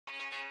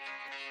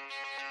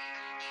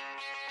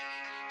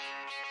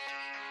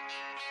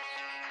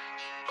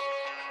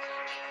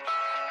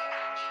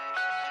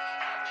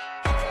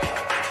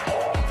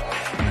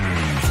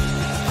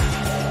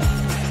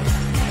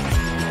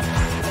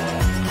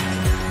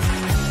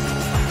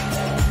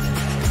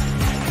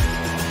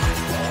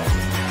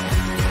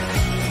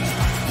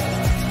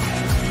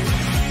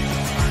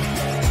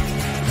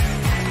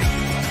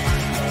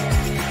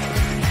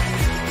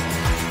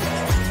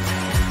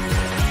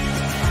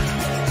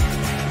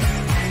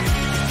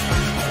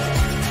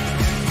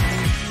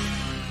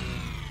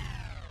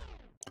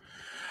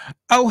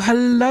Oh,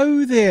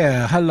 hello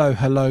there. Hello,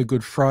 hello.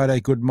 Good Friday,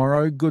 good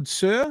morrow, good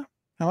sir.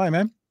 How are you,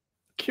 man?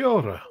 Kia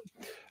ora.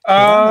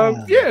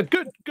 Ora. Yeah,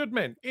 good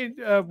man. End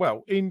of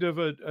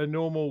a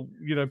normal,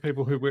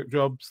 people who work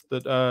jobs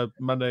that are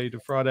Monday to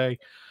Friday,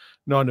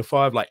 9 to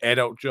 5, like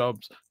adult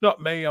jobs.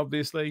 Not me,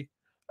 obviously.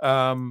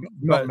 Not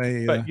But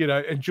me but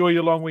either. enjoy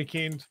your long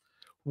weekend.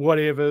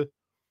 Whatever,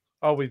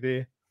 I'll be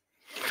there.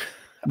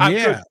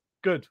 Yeah.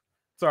 Good.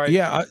 Sorry,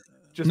 Yeah.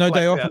 just No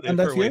day blacked off out there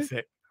Monday for a for wee you?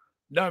 sec.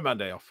 No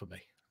Monday off for me.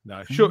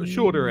 No,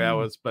 shorter Mm.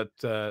 hours, but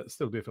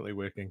still definitely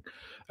working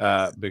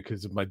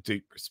because of my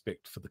deep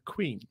respect for the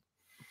Queen.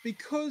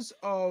 Because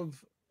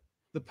of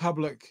the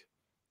public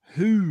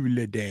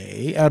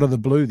holiday out of the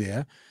blue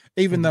there,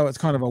 even though it's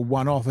kind of a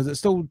one-off, is it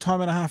still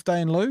time and a half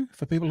day in lieu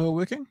for people who are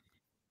working?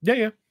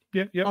 Yeah.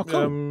 Oh,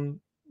 cool.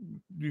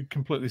 You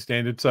completely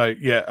standard. So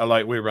yeah,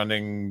 like we're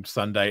running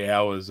Sunday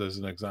hours as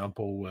an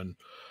example, and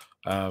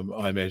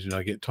I imagine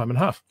I get time and a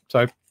half.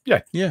 So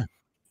yeah. And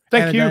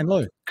Thank a day you, in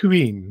lieu.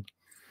 Queen.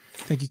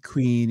 Thank you,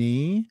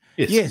 Queenie.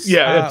 Yes.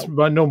 Yeah, it's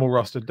my normal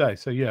rostered day.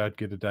 So yeah, I'd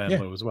get a day in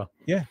lieu as well.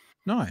 Yeah,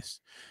 nice.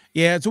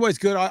 Yeah, it's always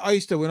good. I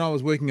used to, when I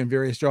was working in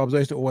various jobs, I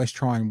used to always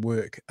try and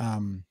work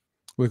in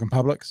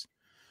publics.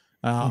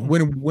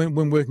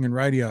 When working in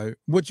radio,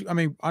 which, I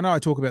mean, I know I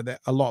talk about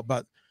that a lot,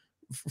 but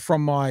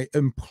from my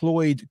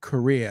employed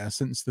career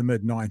since the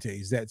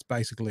mid-90s, that's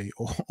basically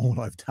all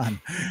I've done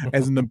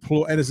as an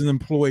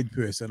employed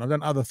person. I've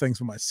done other things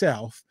for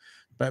myself,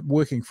 but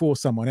working for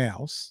someone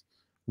else,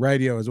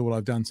 radio is all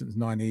I've done since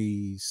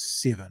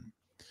 97.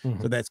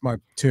 So that's my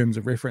terms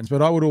of reference.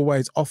 But I would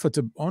always offer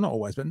to, or not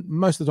always, but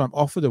most of the time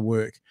offer to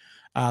work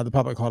the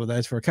public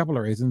holidays for a couple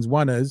of reasons.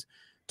 One is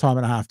time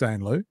and a half day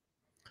in lieu.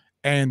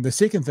 And the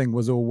second thing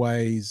was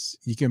always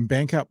you can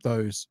bank up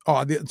those.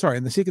 And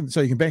the second,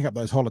 so you can bank up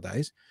those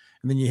holidays,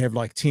 and then you have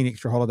like 10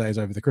 extra holidays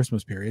over the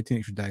Christmas period, 10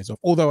 extra days off.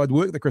 Although I'd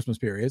work the Christmas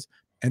periods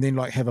and then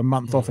like have a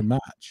month off in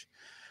March.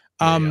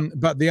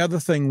 But the other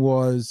thing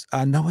was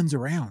no one's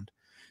around.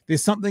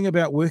 There's something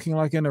about working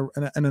like in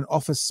an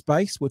office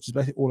space, which is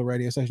basically all a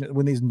radio station.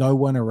 When there's no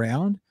one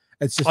around,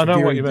 it's just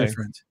very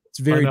different. It's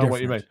very different.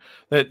 What you mean.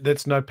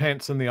 That's no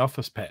pants in the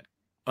office, Pat.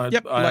 I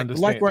understand.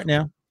 Like right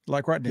now.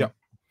 Yep.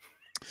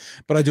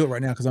 But I do it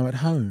right now because I'm at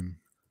home.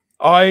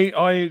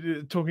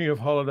 I talking of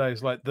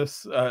holidays like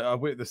this, I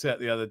worked this out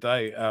the other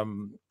day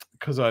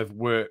because I've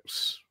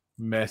worked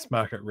mass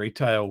market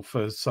retail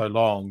for so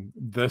long.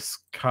 This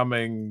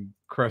coming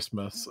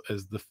Christmas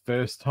is the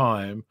first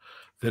time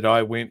that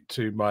I went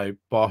to my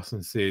boss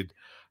and said,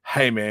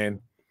 "Hey man,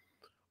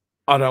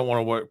 I don't want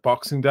to work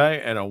Boxing Day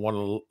and I want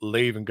to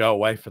leave and go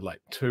away for like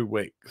 2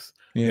 weeks.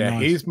 Now,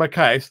 here's my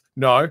case.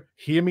 No,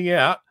 hear me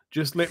out.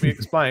 Just let me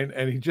explain."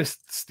 And he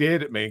just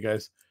stared at me and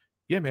goes,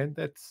 "Yeah, man,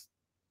 that's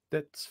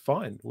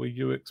fine. Were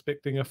you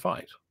expecting a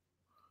fight?"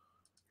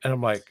 And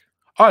I'm like,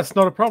 "Oh, it's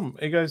not a problem."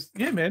 He goes,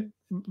 "Yeah, man,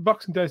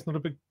 Boxing Day is not a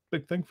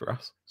big thing for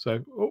us.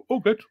 So all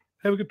good.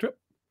 Have a good trip."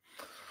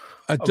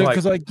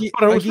 Because I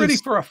was ready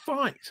for a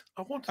fight.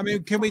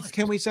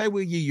 Can we say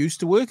where you used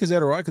to work? Is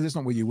that all right? Because that's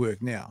not where you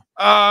work now.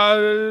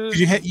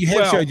 You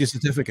have showed your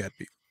certificate.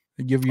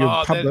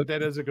 That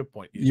is a good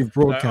point. Yeah. You've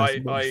broadcast.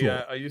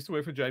 I used to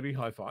work for JB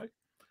Hi-Fi,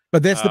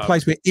 but that's the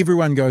place where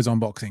everyone goes on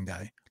Boxing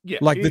Day. Yeah,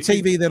 like the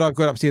TV that I've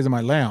got upstairs in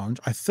my lounge,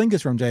 I think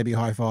is from JB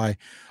Hi-Fi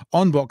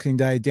on Boxing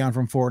Day, down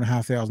from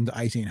 4,500 to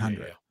 1,800.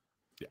 Yeah.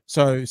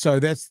 So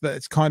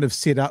that's kind of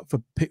set up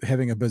for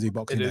having a busy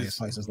Boxing Day at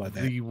places like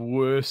that. The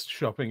worst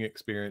shopping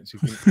experience you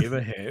can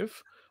ever have.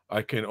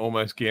 I can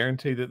almost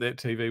guarantee that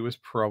TV was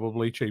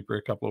probably cheaper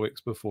a couple of weeks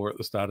before at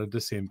the start of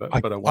December,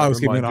 but I won't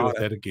remind you of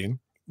that again.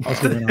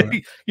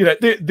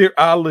 There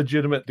are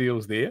legitimate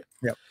deals there.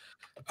 Yep.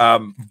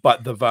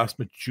 But the vast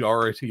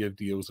majority of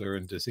deals are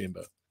in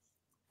December.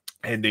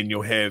 And then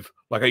you'll have,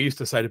 like I used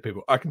to say to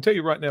people, I can tell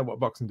you right now what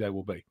Boxing Day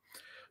will be.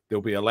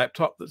 There'll be a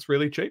laptop that's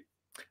really cheap.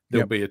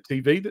 There'll be a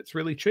TV that's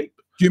really cheap.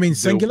 Do you mean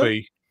singular?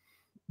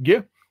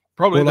 Yeah,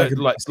 probably.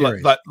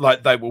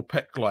 Like they will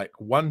pick like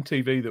one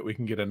TV that we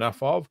can get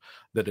enough of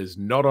that is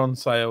not on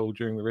sale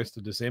during the rest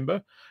of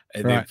December,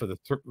 and then for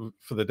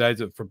the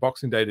days for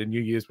Boxing Day to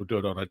New Year's, we'll do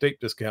it on a deep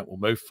discount. We'll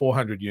move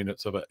 400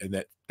 units of it,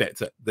 and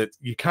that's it. That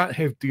you can't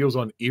have deals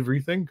on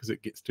everything because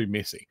it gets too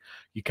messy.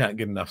 You can't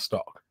get enough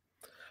stock.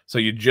 So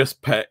you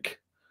just pick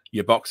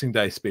your Boxing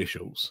Day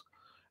specials,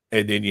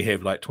 and then you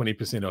have like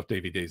 20% off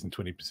DVDs and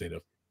 20%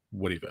 off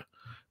whatever.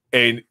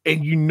 And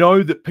you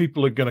know that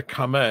people are going to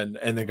come in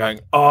and they're going,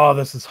 "Oh,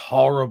 this is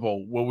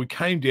horrible. Well, we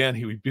came down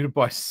here. We better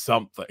buy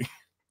something."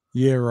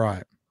 Yeah,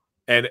 right.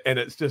 And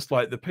it's just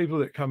like the people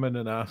that come in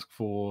and ask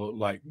for,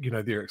 like,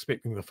 they're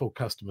expecting the full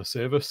customer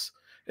service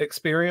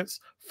experience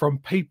from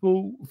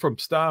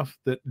staff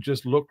that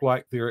just look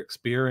like they're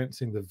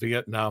experiencing the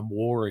Vietnam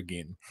War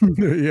again.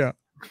 Yeah.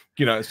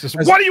 It's just,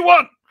 what do you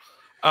want?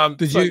 I'm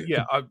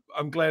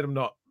glad I'm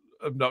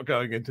not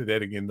going into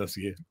that again this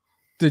year.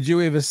 Did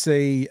you ever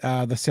see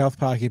the South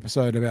Park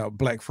episode about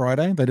Black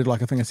Friday? They did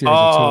like, I think, a series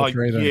of 2 or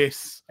 3 of them.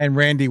 Yes. And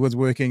Randy was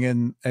working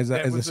in as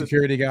a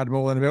security guard and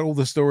all, and about all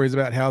the stories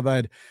about how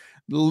they'd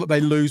they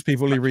lose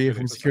people every year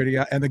from 30%. security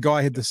guard, and the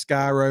guy had the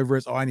scar over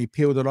his eye and he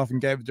peeled it off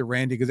and gave it to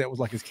Randy because that was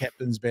like his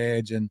captain's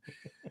badge. And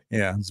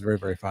yeah, it's very,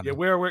 very funny. Yeah,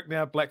 where I work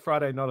now, Black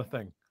Friday, not a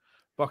thing.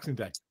 Boxing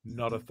Day,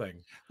 not a thing.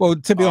 Well,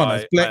 to be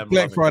honest,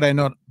 Black Friday,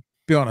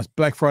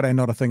 Black Friday,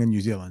 not a thing in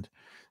New Zealand.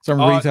 Some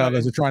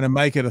retailers are trying to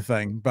make it a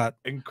thing, but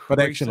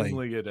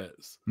increasingly it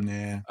is.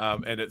 Yeah.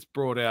 And it's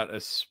brought out a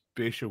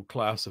special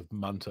class of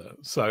munter.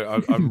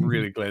 So I'm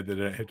really glad that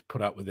I don't have to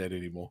put up with that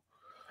anymore.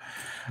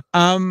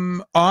 I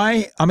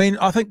mean,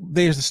 I think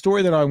there's a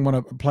story that I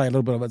want to play a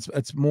little bit of.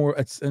 It's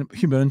a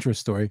human interest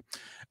story.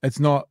 It's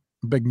not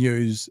big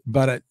news,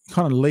 but it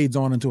kind of leads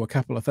on into a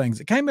couple of things.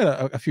 It came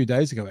out a few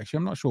days ago, actually.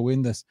 I'm not sure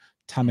when this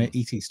Tame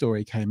Iti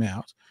story came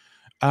out.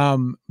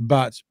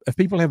 But if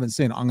people haven't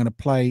seen it, I'm going to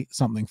play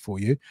something for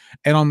you.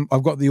 And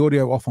I've got the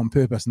audio off on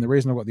purpose. And the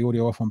reason I've got the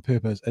audio off on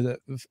purpose is it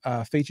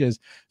features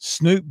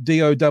Snoop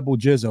D-O double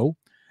jizzle,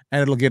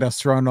 and it'll get us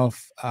thrown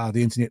off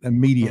the internet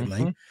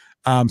immediately.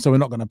 So we're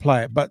not going to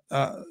play it. But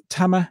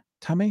Tame,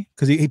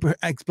 because he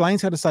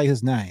explains how to say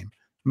his name.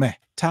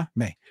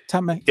 Tame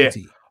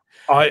Iti.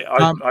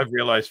 I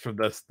realized from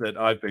this that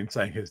I've been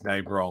saying his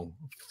name wrong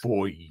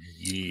for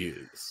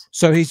years.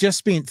 So he's just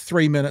spent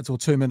 3 minutes or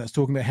 2 minutes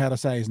talking about how to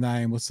say his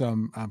name with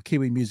some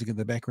Kiwi music in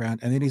the background,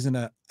 and then he's in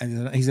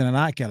an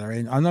art gallery.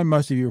 And I know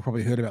most of you have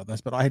probably heard about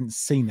this, but I hadn't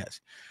seen it.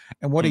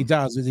 And what he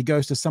does is he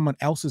goes to someone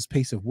else's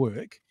piece of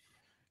work,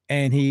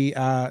 and he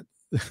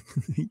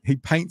he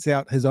paints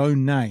out his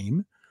own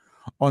name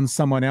on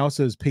someone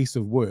else's piece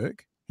of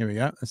work. Here we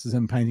go. This is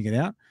him painting it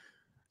out.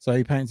 So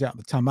he paints out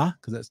the tama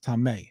because it's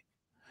Tame.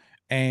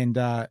 And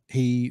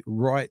he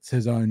writes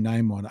his own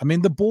name on it. I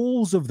mean, the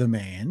balls of the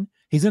man.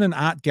 He's in an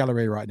art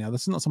gallery right now.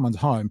 This is not someone's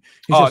home.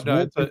 No,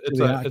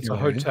 it's a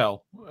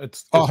hotel.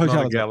 It's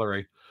not a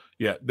gallery.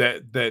 Yeah,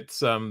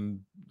 that's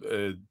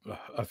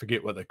I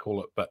forget what they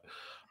call it, but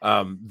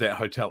that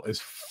hotel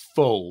is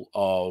full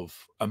of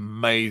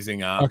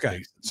amazing art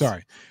pieces.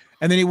 Sorry.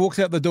 And then he walks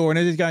out the door, and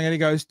as he's going, and he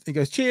goes,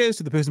 cheers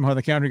to the person behind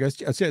the counter. He goes,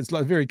 cheers. It's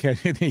like very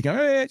casual. He goes,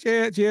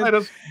 hey, cheers.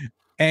 Later.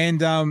 And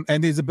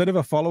there's a bit of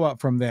a follow-up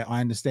from that. I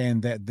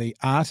understand that the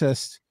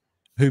artist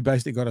who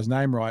basically got his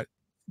name right,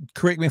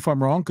 correct me if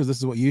I'm wrong, because this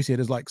is what you said,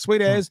 is like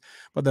sweet as,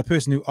 but the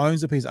person who owns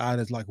the piece of art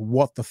is like,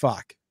 what the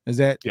fuck? Is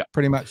that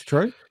pretty much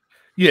true?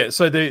 Yeah,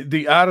 so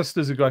the artist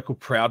is a guy called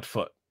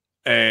Proudfoot.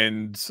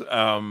 And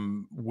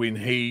when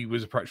he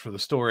was approached for the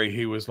story,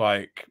 he was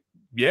like,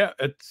 yeah,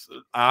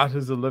 art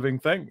is a living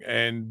thing.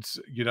 And,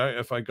 you know,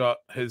 if I got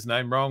his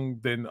name wrong,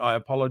 then I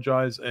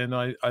apologize. And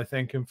I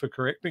thank him for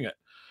correcting it.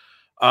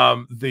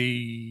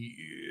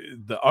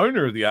 The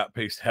owner of the art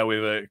piece,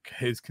 however,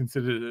 has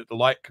considered it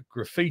like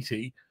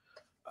graffiti,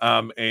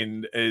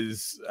 and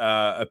is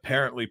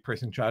apparently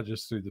pressing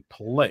charges through the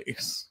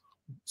police.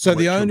 So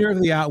the owner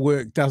of the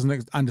artwork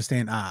doesn't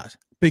understand art,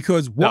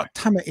 because what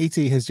Tame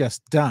Iti has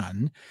just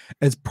done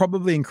is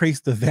probably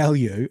increased the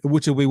value,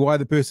 which will be why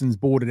the person's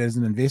bought it as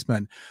an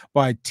investment,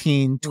 by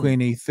 10,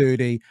 20,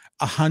 30,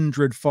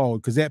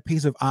 100-fold, because that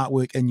piece of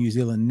artwork in New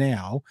Zealand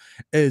now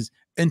is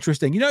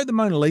interesting. You know, the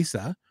Mona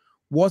Lisa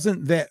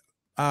wasn't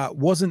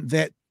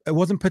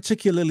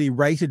particularly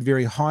rated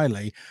very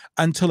highly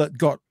until it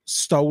got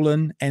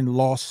stolen and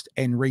lost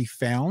and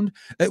refound.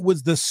 It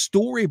was the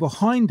story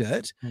behind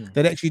it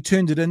that actually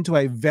turned it into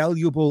a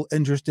valuable,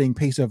 interesting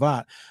piece of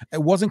art.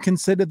 It wasn't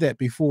considered that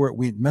before it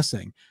went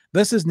missing.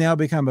 This has now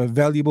become a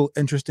valuable,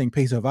 interesting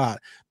piece of art.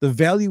 The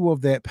value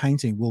of that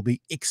painting will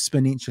be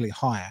exponentially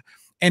higher.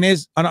 And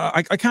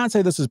I can't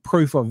say this is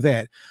proof of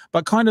that,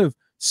 but kind of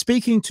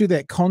speaking to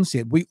that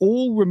concept, we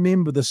all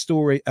remember the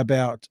story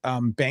about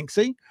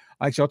Banksy.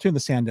 Actually, I'll turn the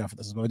sound down for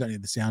this as well. I don't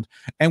need the sound.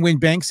 And when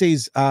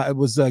Banksy's, it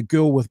was a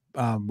girl with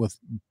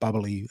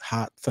bubbly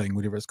heart thing,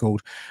 whatever it's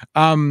called.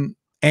 And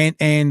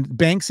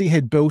Banksy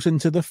had built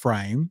into the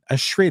frame a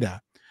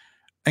shredder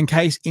in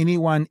case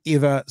anyone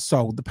ever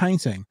sold the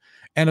painting.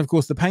 And of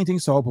course, the painting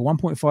sold for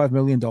 $1.5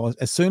 million.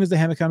 As soon as the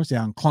hammer comes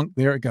down, clunk,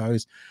 there it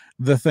goes.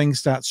 The thing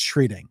starts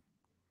shredding.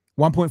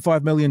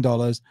 $1.5 million.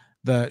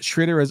 The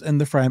shredder is in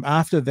the frame.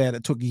 After that,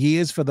 it took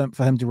years for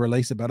him to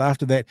release it, but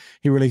after that,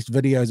 he released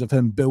videos of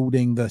him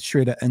building the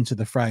shredder into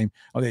the frame.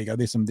 Oh, there you go.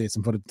 There's some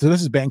footage. So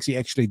this is Banksy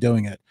actually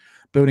doing it,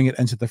 building it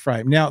into the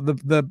frame. Now, the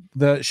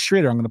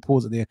shredder, I'm going to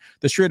pause it there.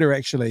 The shredder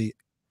actually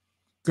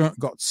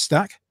got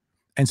stuck,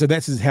 and so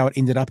that's how it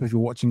ended up. If you're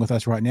watching with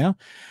us right now,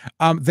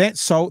 that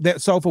sold for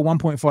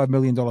 $1.5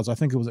 million. I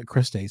think it was at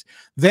Christie's.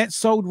 That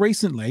sold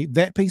recently.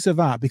 That piece of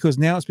art, because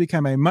now it's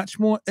become a much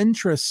more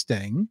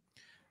interesting,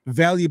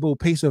 valuable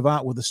piece of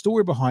art with a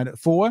story behind it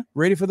for,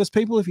 ready for this,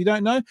 people, if you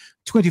don't know,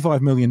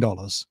 $25 million.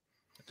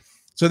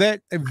 So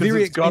that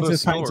very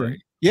expensive painting,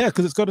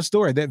 because it's got a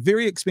story. That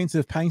very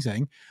expensive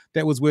painting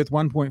that was worth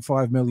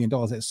 $1.5 million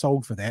that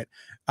sold for that,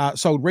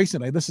 sold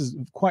recently. This is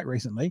quite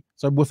recently,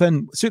 so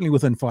certainly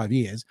within 5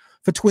 years,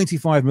 for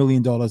 $25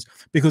 million,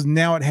 because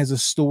now it has a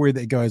story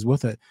that goes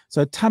with it.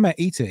 So Tame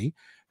Iti,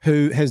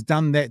 who has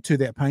done that to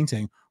that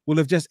painting, will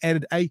have just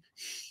added a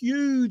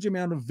huge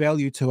amount of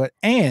value to it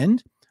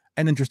and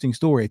an interesting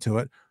story to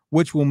it,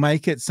 which will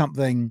make it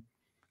something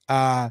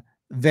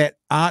that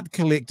art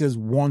collectors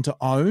want to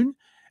own,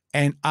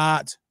 and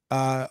art,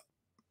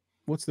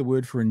 what's the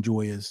word for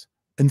enjoyers?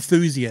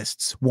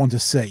 Enthusiasts want to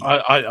see.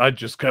 I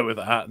just go with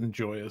art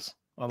enjoyers.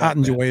 Art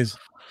enjoyers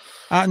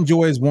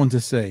want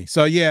to see.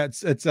 So yeah,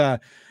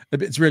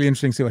 it's really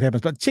interesting to see what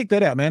happens. But check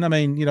that out, man. I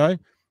mean, you know,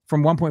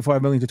 from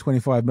 1.5 million to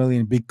 25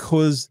 million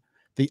because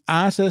the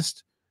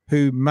artist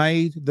who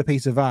made the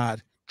piece of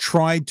art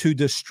tried to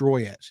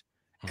destroy it,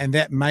 and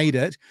that made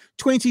it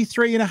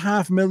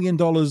 $23.5 million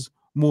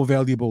more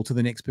valuable to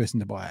the next person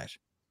to buy it.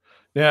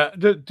 Now,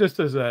 just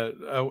as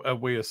a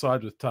wee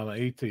aside with Tame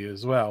Iti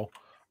as well,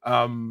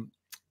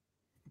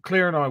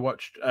 Claire and I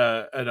watched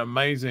an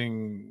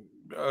amazing,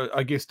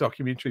 I guess,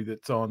 documentary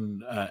that's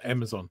on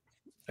Amazon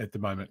at the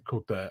moment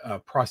called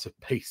The Price of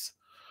Peace.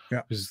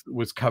 Yeah,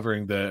 was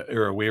covering the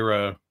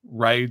Irawera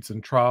raids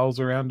and trials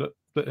around it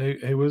that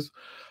he was.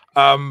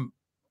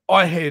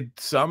 I had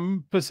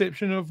some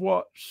perception of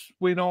what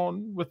went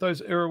on with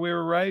those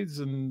Irawera raids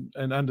and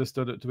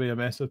understood it to be a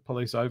massive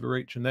police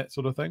overreach and that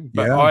sort of thing.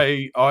 But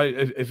yeah.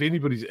 If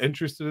anybody's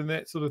interested in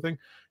that sort of thing,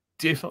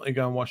 definitely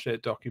go and watch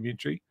that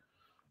documentary.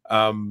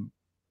 I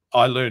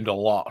learned a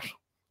lot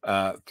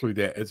through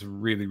that. It's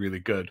really, really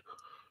good.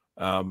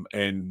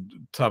 And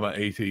Tame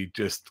Iti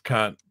just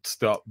can't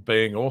stop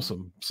being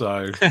awesome.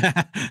 So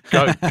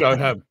go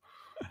him.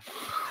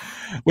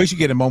 We should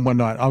get him on one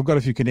night. I've got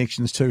a few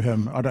connections to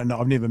him. I don't know.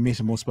 I've never met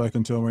him or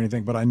spoken to him or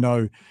anything, but I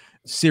know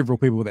several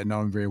people that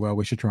know him very well.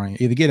 We should try and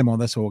either get him on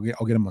this or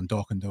I'll get him on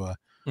Doc and do a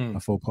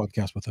full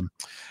podcast with him.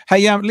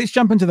 Hey, let's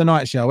jump into the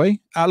night, shall we?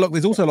 Look,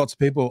 there's also lots of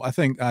people. I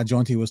think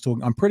Jonty was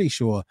talking. I'm pretty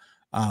sure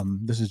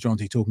this is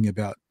Jonty talking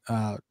about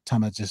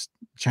Tama just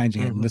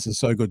changing it. And this is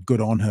so good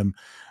on him.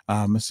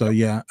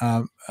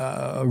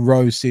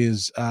 Rose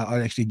says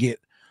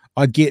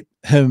I'd get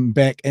him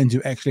back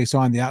into actually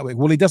sign the artwork.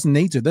 Well, he doesn't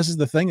need to. This is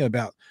the thing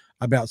about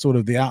sort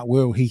of the art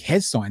world. He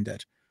has signed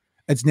it.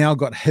 It's now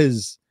got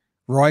his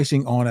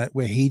writing on it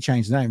where he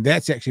changed the name.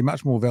 That's actually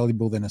much more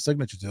valuable than a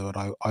signature to it.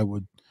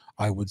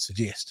 I would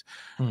suggest.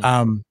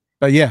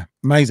 But yeah,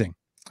 amazing.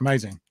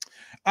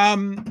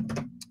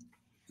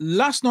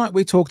 Last night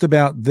we talked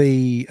about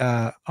the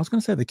I was going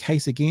to say the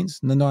case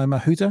against Nanaia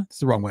Mahuta. It's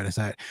the wrong way to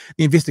say it.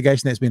 The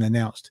investigation that's been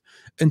announced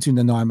into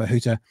Nanaia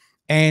Mahuta.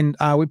 And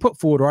I put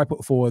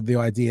forward the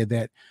idea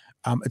that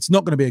it's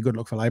not going to be a good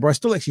look for Labour. I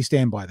still actually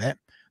stand by that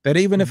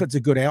even if it's a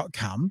good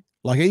outcome,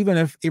 like even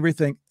if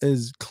everything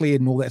is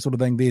cleared and all that sort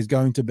of thing, there's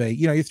going to be,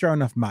 you throw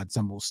enough mud,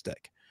 some will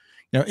stick.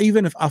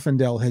 Even if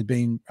Uffindell had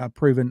been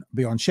proven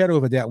beyond shadow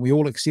of a doubt, and we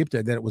all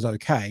accepted that it was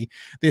okay,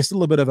 there's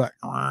still a bit of a,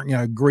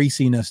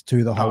 greasiness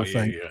to the whole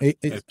thing. Yeah,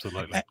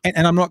 absolutely.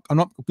 And I'm not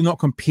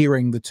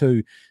comparing the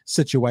two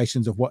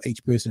situations of what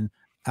each person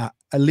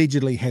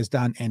allegedly has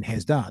done,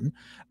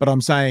 but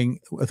I'm saying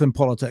within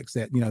politics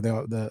that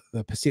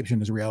the perception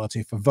is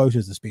reality for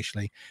voters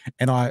especially,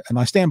 and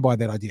I stand by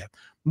that idea.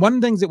 One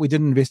of the things that we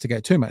didn't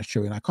investigate too much,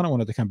 Chewy, and I kind of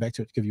wanted to come back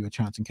to it to give you a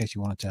chance in case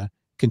you wanted to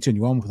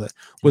continue on with it,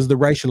 was the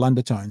racial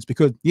undertones,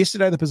 because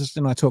yesterday the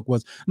position I took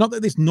was not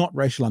that there's not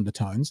racial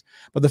undertones,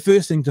 but the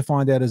first thing to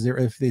find out is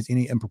if there's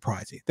any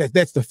impropriety.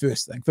 That's the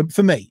first thing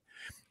for me.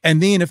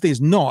 And then if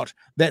there's not,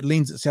 that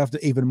lends itself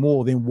to even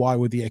more, then why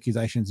were the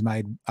accusations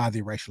made? Are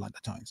there racial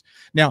undertones?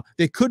 Now,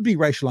 there could be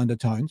racial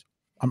undertones.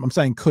 I'm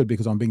saying could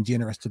because I'm being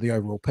generous to the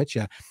overall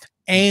picture,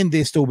 and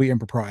there still be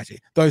impropriety.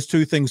 Those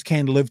two things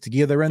can live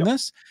together in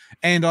this.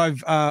 And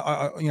I've,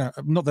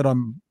 not that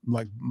I'm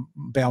like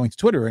bowing to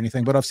Twitter or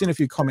anything, but I've seen a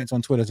few comments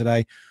on Twitter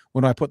today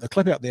when I put the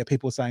clip out there,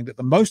 people saying that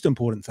the most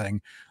important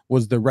thing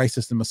was the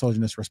racist and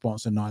misogynist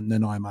response to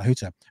Nanaia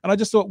Mahuta. And I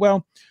just thought,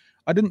 well,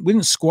 we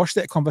didn't squash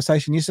that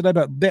conversation yesterday,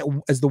 but that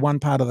is the one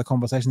part of the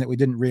conversation that we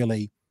didn't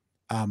really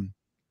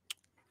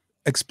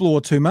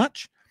explore too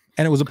much.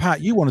 And it was a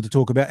part you wanted to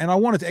talk about. And I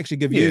wanted to actually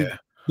give you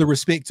the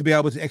respect to be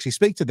able to actually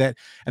speak to that.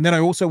 And then I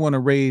also want to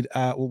read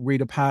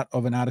a part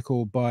of an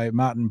article by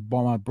Martyn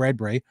Bomber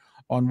Bradbury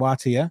on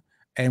Wātea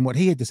and what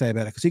he had to say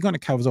about it, because he kind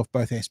of covers off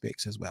both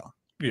aspects as well.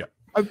 Yeah.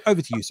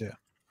 Over to you, sir.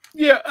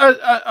 Yeah.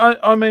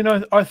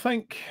 I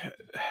think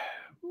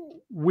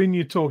when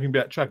you're talking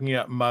about chucking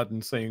out mud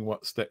and seeing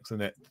what sticks and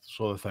that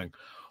sort of thing,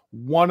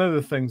 one of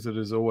the things that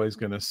is always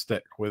going to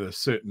stick with a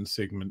certain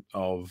segment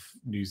of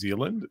New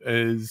Zealand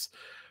is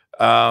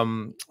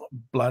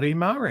bloody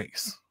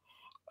Maoris.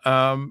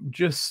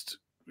 What's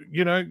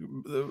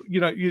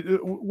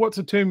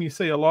a term you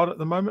see a lot at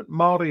the moment?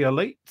 Maori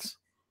elites.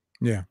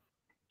 Yeah.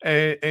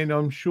 And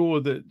I'm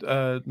sure that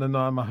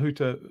Nanaia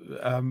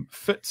Mahuta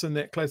fits in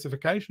that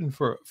classification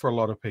for a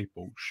lot of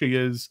people. She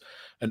is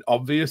an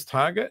obvious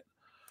target.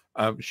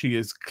 She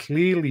is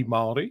clearly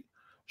Maori.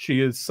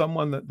 She is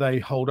someone that they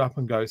hold up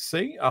and go,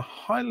 see, a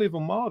high-level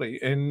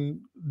Maori, and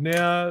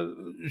now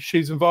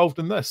she's involved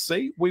in this.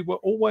 See, we were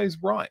always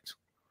right.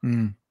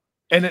 And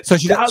it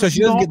she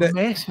doesn't get that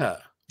matter.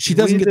 She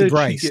doesn't get the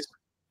grace.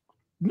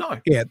 No.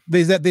 Yeah,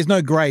 there's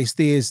no grace.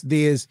 There's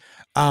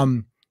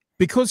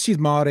because she's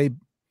Maori,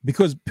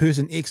 because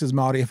person X is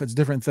Maori, if it's a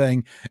different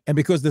thing, and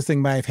because this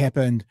thing may have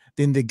happened,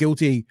 then they're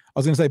guilty. I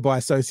was going to say by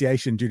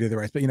association due to the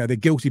race, but they're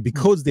guilty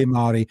because they're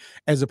Maori,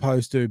 as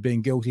opposed to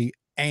being guilty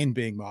and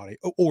being Maori,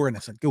 or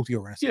innocent, guilty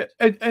or innocent.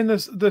 Yeah, and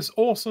this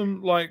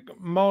awesome, like,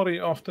 Maori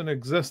often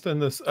exist in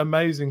this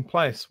amazing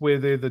place where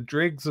they're the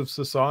dregs of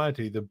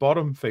society, the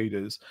bottom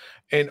feeders,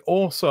 and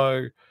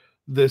also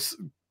this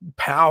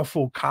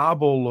powerful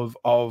cabal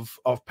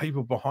of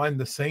people behind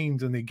the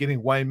scenes, and they're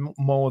getting way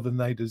more than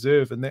they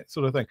deserve, and that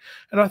sort of thing.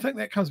 And I think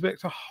that comes back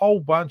to a whole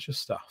bunch of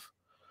stuff.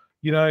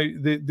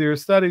 There are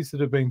studies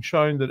that have been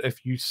shown that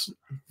if you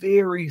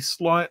very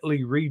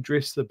slightly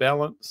redress the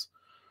balance,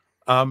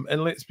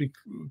 and let's be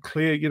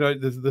clear,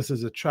 this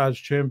is a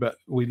charged term, but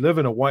we live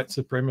in a white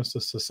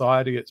supremacist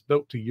society. It's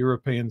built to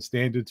European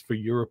standards for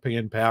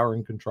European power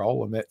and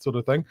control and that sort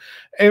of thing.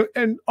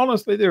 And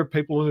honestly, there are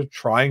people who are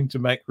trying to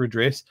make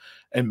redress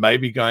and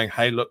maybe going,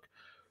 hey, look,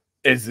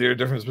 is there a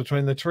difference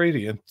between the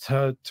treaty and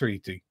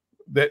treaty?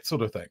 That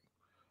sort of thing.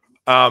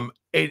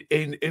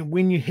 And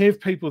when you have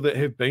people that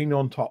have been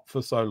on top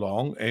for so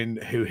long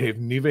and who have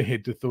never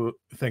had to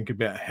think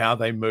about how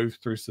they move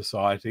through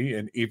society,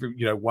 and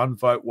one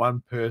vote,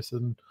 one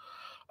person,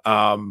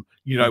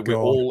 we're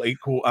all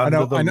equal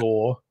under the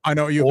law. I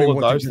know you've been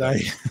watching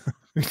today.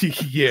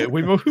 Yeah,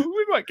 we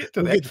might get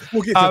to that.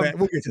 We'll get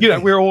to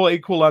that. We're all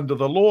equal under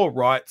the law,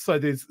 right? So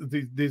there's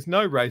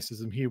no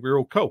racism here. We're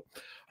all cool.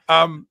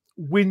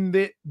 When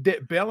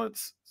that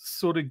balance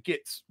sort of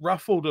gets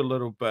ruffled a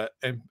little bit,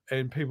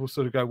 and people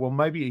sort of go, well,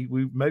 maybe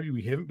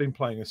we haven't been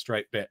playing a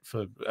straight bat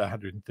for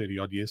 130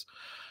 odd years.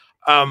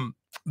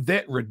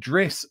 That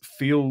redress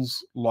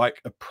feels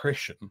like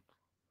oppression.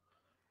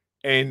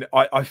 And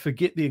I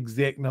forget the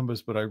exact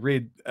numbers, but I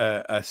read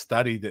a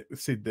study that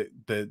said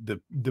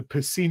that the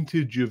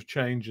percentage of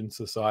change in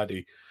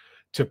society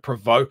to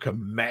provoke a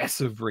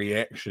massive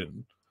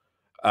reaction,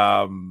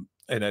 and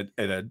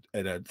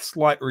a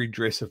slight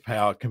redress of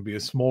power can be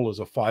as small as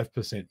a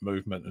 5%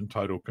 movement in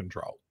total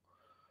control.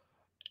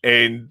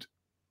 And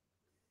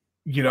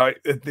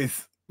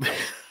there's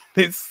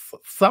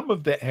some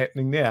of that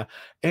happening now,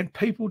 and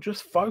people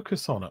just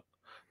focus on it.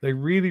 They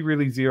really,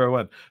 really zero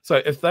in.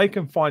 So if they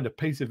can find a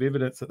piece of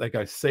evidence that they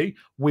go, see,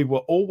 we were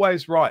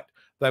always right.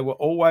 They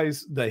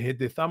had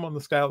their thumb on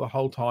the scale the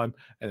whole time,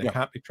 and they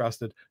can't be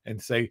trusted,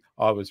 and see,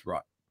 I was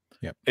right.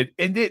 Yeah.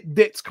 And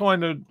that's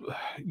kind of,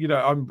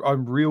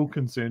 I'm real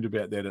concerned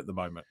about that at the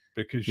moment,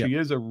 because she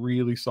is a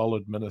really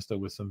solid minister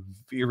with some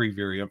very,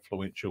 very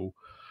influential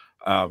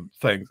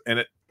things.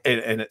 And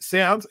it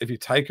sounds, if you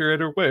take her at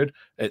her word,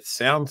 it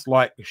sounds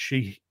like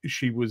she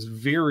was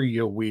very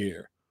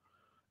aware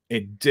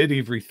and did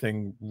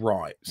everything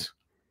right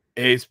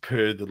as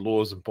per the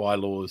laws and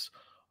bylaws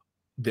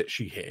that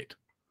she had.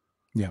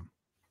 Yeah.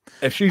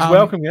 If she's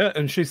welcoming it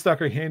and she stuck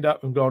her hand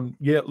up and gone,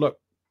 yeah, look,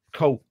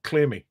 cool,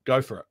 clear me,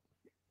 go for it.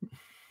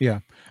 Yeah.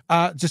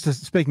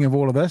 Speaking of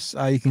all of this,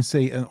 you can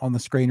see on the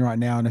screen right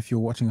now, and if you're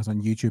watching us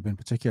on YouTube in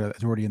particular,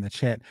 that's already in the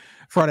chat.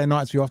 Friday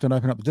nights, we often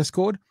open up the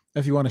Discord.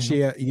 If you want to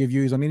share your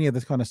views on any of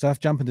this kind of stuff,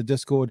 jump into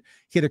Discord,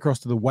 head across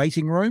to the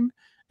waiting room,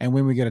 and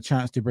when we get a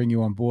chance to bring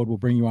you on board, we'll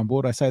bring you on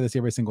board. I say this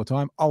every single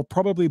time. I'll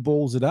probably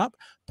balls it up,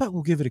 but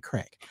we'll give it a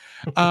crack.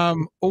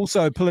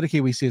 Also,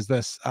 Politikiwi says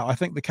this, I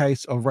think the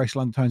case of racial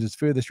undertones is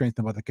further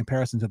strengthened by the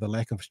comparison to the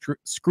lack of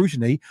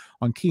scrutiny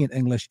on key and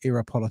English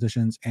era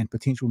politicians and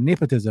potential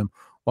nepotism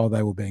while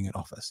they were being in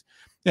office.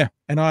 Yeah,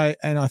 and I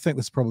think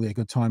this is probably a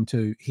good time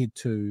to head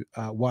to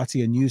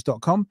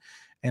watianews.com,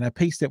 and a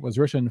piece that was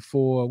written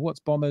for,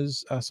 what's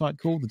Bomber's site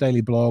called? The Daily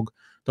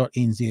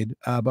Blog.nz.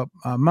 But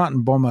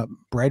Martyn Bomber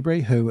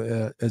Bradbury, who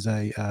is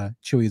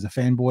Chewy is a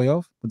fanboy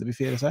of, would it be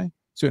fair to say?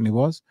 Certainly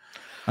was.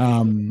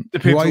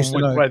 Depends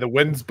on which way the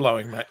wind's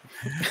blowing, mate.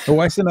 I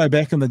used to know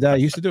back in the day,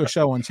 used to do a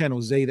show on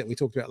Channel Z that we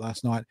talked about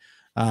last night,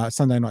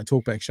 Sunday Night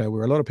Talkback show,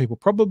 where a lot of people,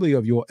 probably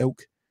of your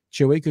ilk,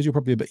 Chewy, because you're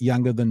probably a bit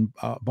younger than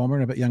Bomber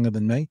and a bit younger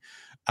than me,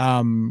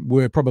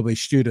 were probably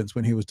students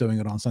when he was doing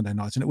it on Sunday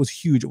nights, and it was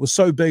huge. It was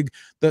so big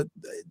that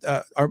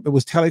it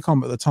was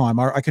telecom at the time.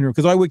 I can,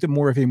 because I worked at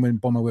More FM when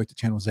Bomber worked at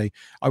Channel Z.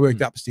 I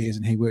worked upstairs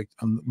and he worked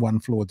on one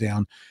floor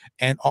down,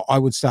 and I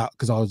would start,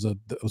 because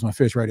it was my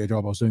first radio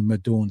job. I was doing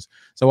mid dawns,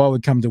 so I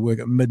would come to work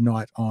at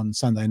midnight on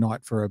Sunday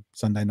night for a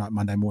Sunday night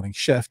Monday morning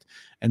shift,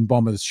 and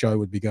Bomber's show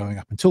would be going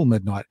up until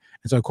midnight,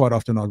 and so quite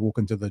often I'd walk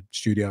into the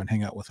studio and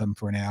hang out with him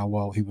for an hour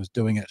while he was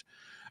doing it.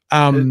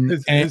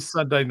 His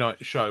Sunday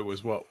night show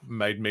was what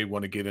made me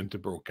want to get into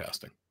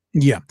broadcasting.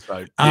 Yeah.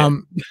 So, yeah.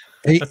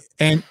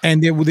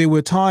 and there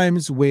were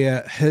times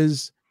where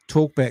his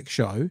talkback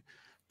show,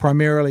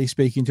 primarily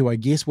speaking to, I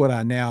guess, what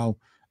are now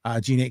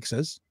Gen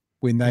Xers,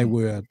 when they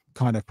were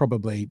kind of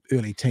probably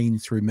early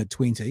teens through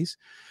mid-20s,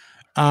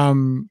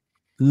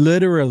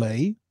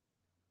 literally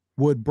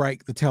would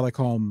break the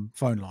telecom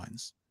phone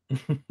lines.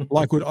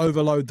 Like, would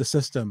overload the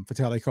system for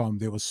telecom.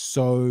 There was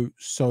so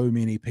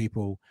many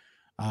people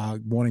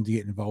wanting to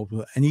get involved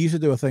with it. And he used to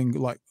do a thing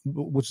like,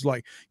 which is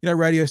like,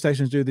 radio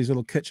stations do these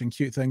little kitchen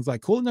cute things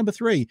like caller number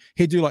 3.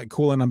 He'd do like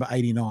caller number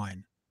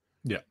 89,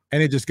 Yeah.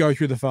 And he'd just go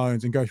through the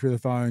phones and go through the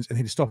phones, and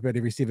he'd stop about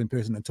every 7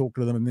 person and talk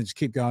to them, and then just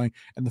keep going.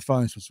 And the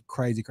phones was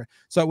crazy.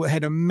 So it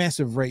had a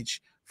massive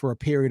reach for a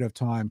period of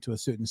time to a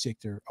certain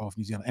sector of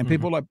New Zealand, and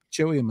people like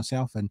Chewy and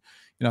myself, and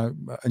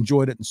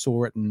enjoyed it and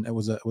saw it, and it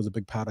was a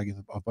big part, I guess,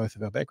 of both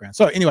of our backgrounds.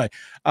 So anyway,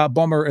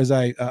 Bomber is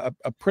a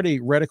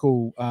pretty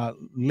radical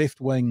left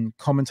wing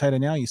commentator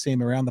now. You see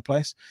him around the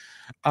place,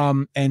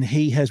 and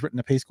he has written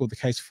a piece called "The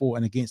Case for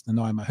and Against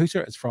Nanaia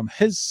Mahuta." It's from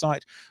his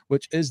site,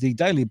 which is the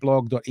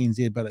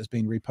dailyblog.nz, but it's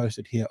been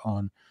reposted here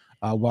on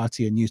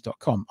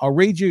watianews.com. I'll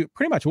read you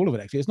pretty much all of it.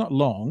 Actually, it's not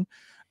long.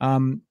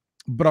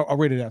 But I'll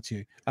read it out to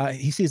you.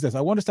 He says this: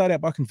 I want to start out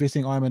by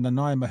confessing I'm a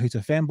Nanaia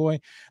Mahuta fanboy.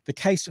 The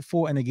case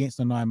for and against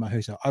Nanaia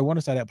Mahuta. I want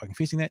to start out by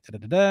confessing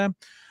that.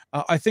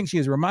 I think she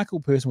is a remarkable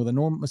person with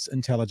enormous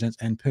intelligence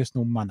and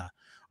personal mana.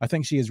 I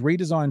think she has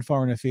redesigned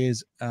foreign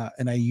affairs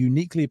in a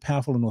uniquely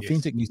powerful and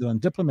authentic New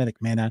Zealand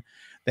diplomatic manner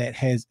that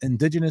has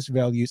Indigenous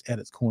values at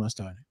its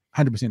cornerstone.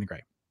 100%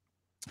 agree.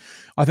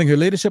 I think her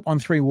leadership on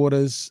Three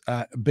Waters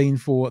been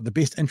for the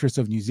best interest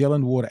of New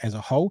Zealand water as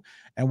a whole.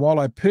 And while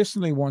I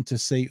personally want to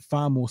see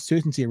far more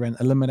certainty around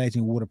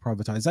eliminating water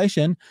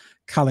privatisation,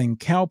 culling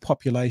cow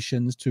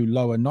populations to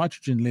lower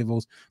nitrogen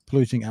levels,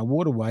 polluting our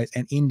waterways,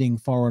 and ending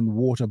foreign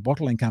water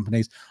bottling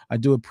companies, I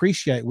do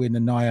appreciate where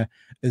Nanaia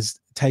is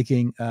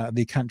taking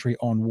the country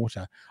on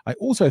water. I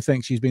also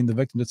think she's been the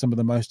victim to some of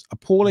the most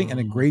appalling and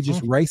egregious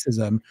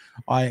racism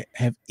I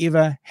have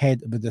ever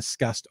had the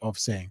disgust of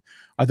seeing.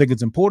 I think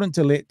it's important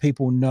to let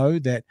people know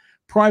that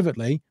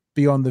privately,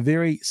 beyond the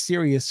very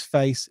serious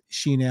face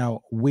she now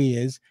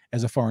wears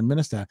as a foreign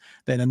minister,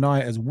 that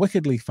Nanaia is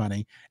wickedly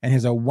funny and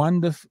has a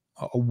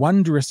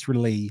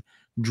wondrously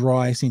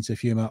dry sense of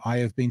humor. I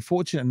have been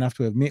fortunate enough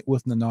to have met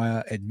with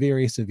Nanaia at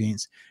various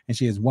events, and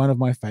she is one of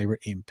my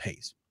favorite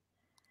MPs.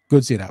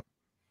 Good setup.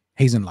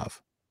 He's in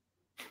love.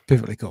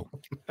 Perfectly cool.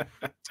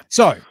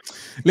 So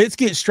let's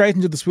get straight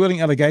into the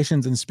swirling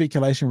allegations and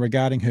speculation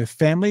regarding her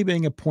family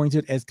being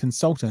appointed as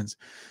consultants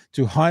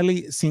to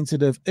highly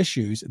sensitive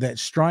issues that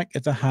strike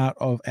at the heart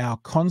of our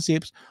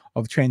concepts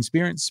of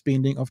transparent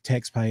spending of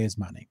taxpayers'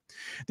 money.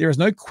 There is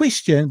no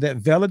question that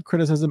valid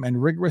criticism and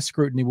rigorous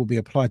scrutiny will be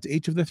applied to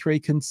each of the three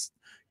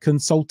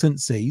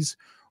consultancies,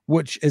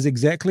 which is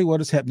exactly what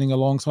is happening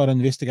alongside an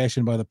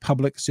investigation by the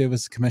Public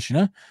Service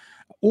Commissioner,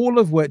 all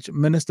of which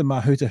Minister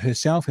Mahuta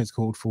herself has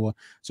called for,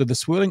 so the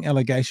swirling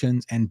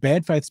allegations and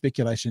bad faith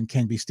speculation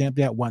can be stamped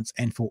out once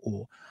and for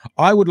all.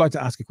 I would like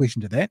to ask a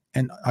question to that,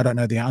 and I don't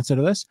know the answer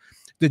to this.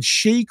 Did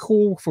she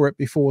call for it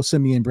before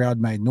Simeon Brown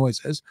made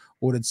noises,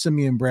 or did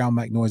Simeon Brown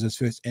make noises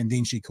first and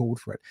then she called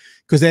for it?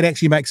 Because that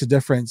actually makes a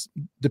difference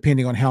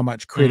depending on how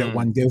much credit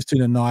one gives to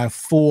Nanaia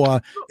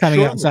for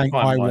coming out and saying,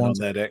 I want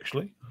that,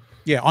 actually.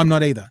 Yeah, I'm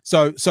not either.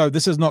 So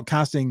this is not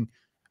casting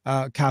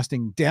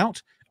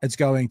doubt. It's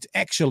going to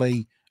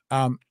actually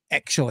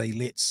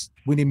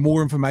we need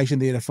more information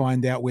there to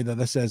find out whether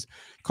this is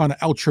kind of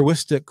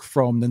altruistic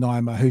from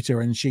Nanaia Mahuta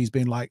and she's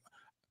been like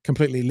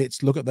completely,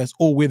 let's look at this,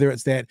 or whether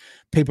it's that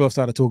people have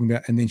started talking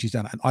about and then she's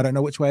done it. And I don't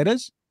know which way it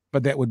is,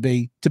 but that would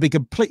be, to be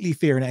completely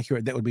fair and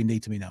accurate, that would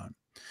need to be known.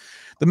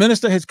 The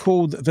minister has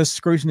called this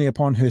scrutiny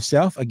upon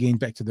herself, again,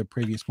 back to the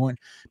previous point,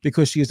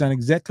 because she has done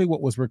exactly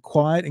what was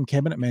required in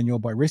Cabinet Manual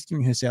by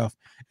rescuing herself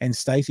and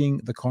stating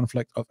the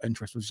conflict of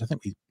interest, which I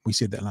think we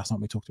said that last night.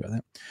 We talked about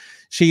that.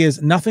 She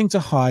has nothing to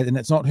hide, and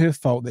it's not her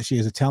fault that she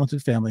has a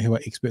talented family who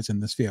are experts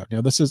in this field.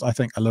 Now, this is, I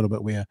think, a little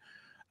bit where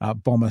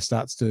Bomber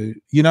starts to,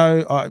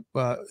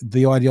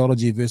 the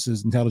ideology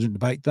versus intelligent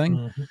debate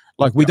thing.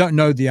 Like, we don't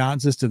know the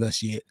answers to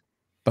this yet,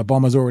 but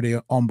Bomber's already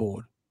on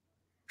board.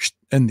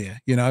 In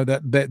there,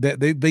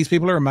 that these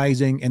people are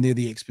amazing and they're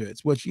the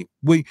experts, which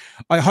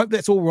I hope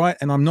that's all right,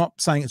 and I'm not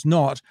saying it's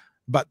not,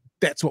 but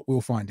that's what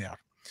we'll find out.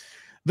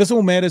 This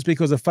all matters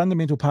because a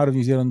fundamental part of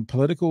New Zealand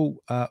political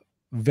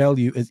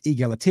value is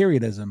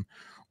egalitarianism.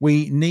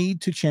 We need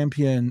to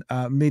champion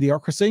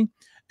mediocrity.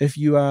 If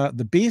you are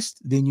the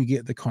best, then you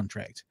get the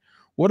contract.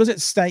 What is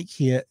at stake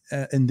here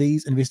in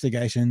these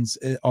investigations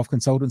of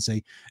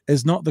consultancy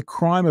is not the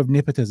crime of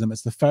nepotism,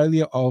 it's the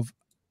failure of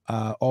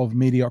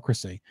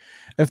mediocrity.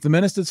 If the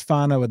minister's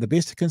whānau are the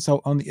best to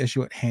consult on the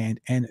issue at hand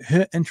and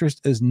her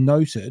interest is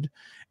noted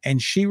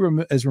and she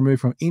is removed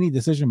from any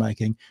decision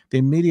making,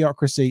 then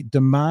mediocrity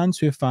demands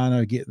her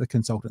whānau get the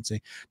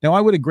consultancy. Now,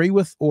 I would agree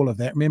with all of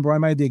that. Remember, I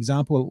made the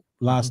example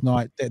last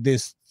night that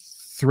there's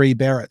 3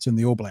 Barretts in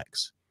the All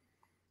Blacks.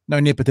 No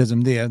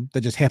nepotism there.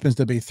 There just happens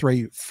to be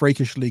 3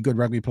 freakishly good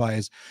rugby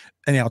players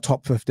in our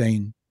top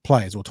 15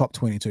 players or top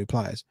 22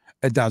 players.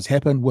 It does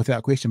happen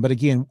without question. But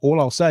again, all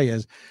I'll say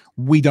is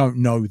we don't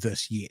know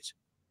this yet.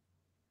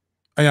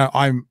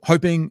 I'm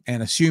hoping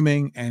and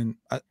assuming, and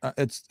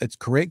it's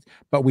correct,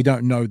 but we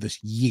don't know this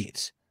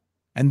yet.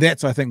 And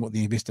that's, I think, what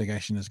the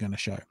investigation is going to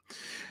show.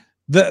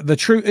 The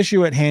true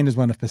issue at hand is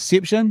one of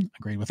perception.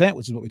 Agree with that,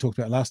 which is what we talked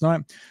about last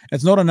night.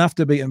 It's not enough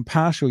to be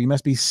impartial. You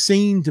must be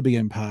seen to be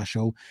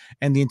impartial.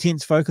 And the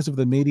intense focus of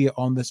the media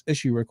on this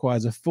issue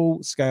requires a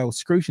full-scale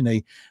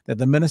scrutiny that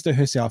the minister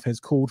herself has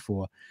called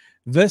for.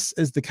 This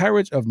is the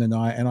courage of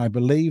Nanaia, and I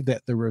believe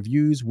that the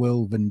reviews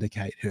will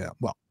vindicate her.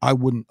 Well,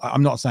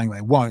 I'm not saying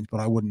they won't, but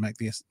I wouldn't make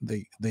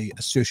the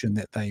assertion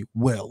that they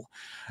will.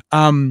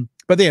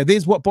 But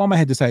there's what Bomber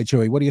had to say.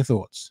 Chewy, what are your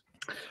thoughts?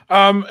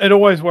 It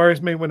always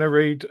worries me when I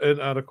read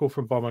an article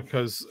from Bomber,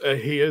 because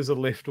he is a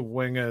left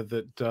winger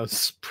that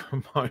does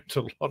promote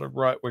a lot of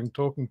right wing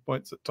talking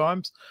points at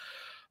times.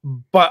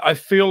 But I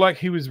feel like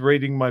he was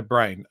reading my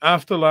brain.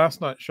 After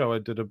last night's show, I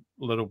did a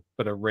little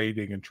bit of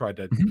reading and tried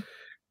to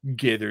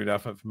gather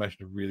enough information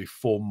to really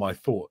form my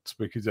thoughts,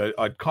 because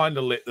I'd kind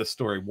of let the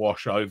story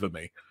wash over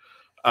me.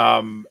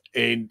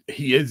 And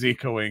he is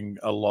echoing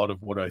a lot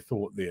of what I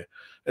thought there.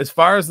 As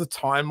far as the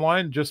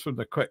timeline, just from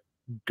the quick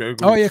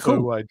Google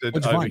Cool. I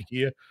did over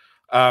here,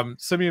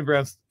 Simeon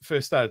Brown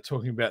first started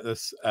talking about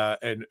this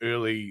in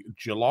early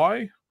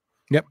July.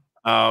 Yep.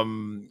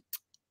 Nanaia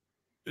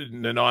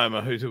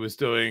Mahuta was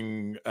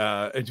doing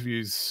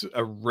interviews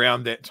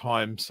around that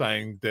time,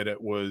 saying that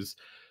it was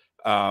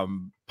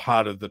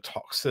part of the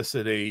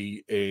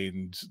toxicity,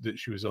 and that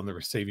she was on the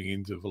receiving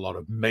end of a lot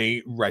of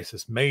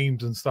racist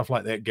memes and stuff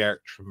like that,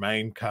 Garrett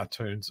Tremaine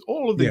cartoons,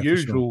 all of the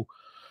usual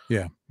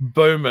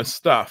boomer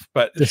stuff.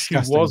 But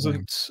disgusting, she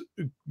wasn't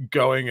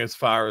going as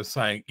far as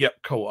saying, yep,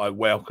 cool, I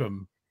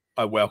welcome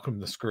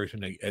the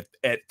scrutiny at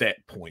that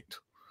point.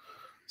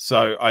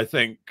 So I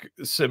think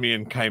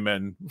Simeon came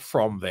in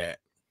from that,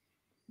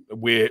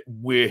 where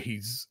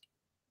he's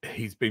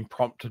been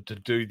prompted to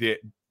do that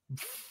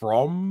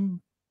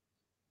from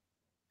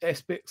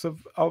aspects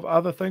of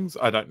other things.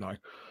 I don't know,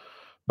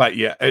 but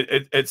yeah,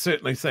 it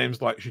certainly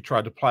seems like she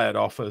tried to play it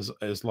off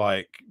as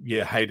like,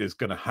 yeah, haters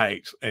gonna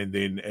hate, and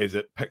then as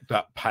it picked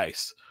up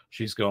pace,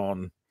 she's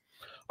gone,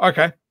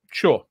 okay,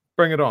 sure,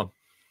 bring it on,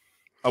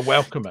 I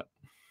welcome it.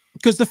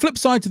 Because the flip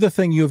side to the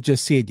thing you've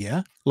just said,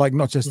 like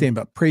not just then,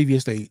 but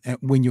previously,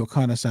 when you're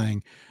kind of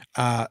saying,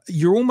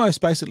 you're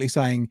almost basically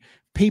saying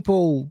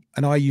people,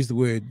 and I use the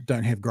word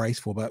don't have grace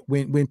for, but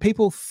when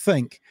people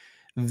think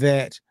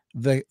that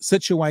the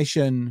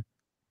situation,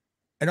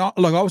 and I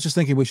was just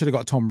thinking we should have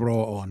got Tom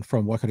Raw on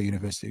from Waikato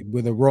University.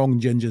 We're the wrong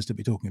gingers to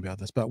be talking about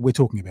this, but we're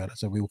talking about it,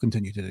 so we will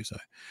continue to do so.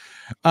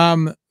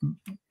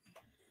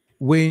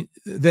 When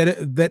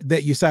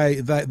that you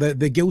say that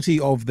they're guilty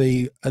of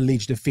the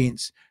alleged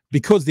offence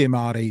because they're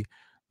Maori,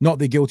 not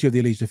they're guilty of the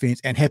alleged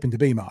offence and happen to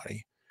be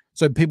Maori.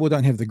 So people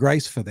don't have the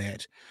grace for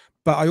that.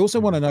 But I also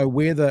want to know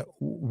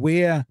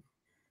where,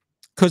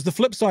 because the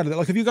flip side of that,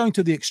 like if you're going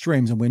to the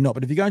extremes, and we're not,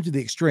 but if you're going to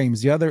the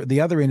extremes, the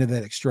other end of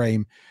that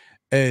extreme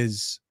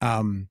is what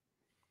am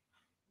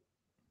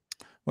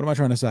I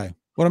trying to say?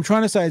 What I'm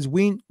trying to say is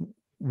when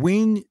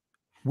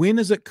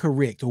is it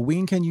correct, or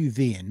when can you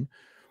then,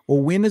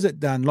 or when is it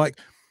done? Like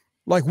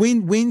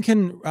when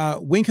can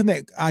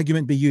that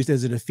argument be used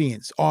as a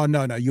defense? Oh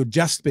no, you're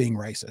just being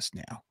racist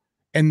now.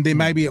 And then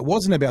maybe it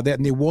wasn't about that,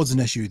 and there was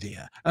an issue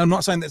there. And I'm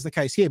not saying that's the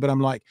case here, but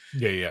I'm like,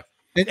 yeah.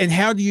 And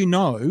how do you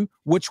know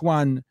which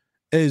one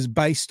is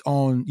based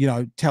on,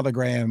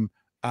 Telegram,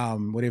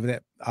 whatever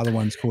that other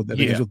one's called that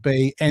begins with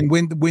B, and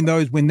when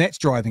that's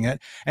driving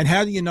it, and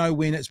how do you know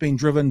when it's been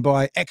driven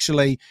by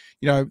actually,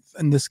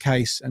 in this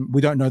case, and we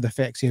don't know the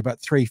facts here,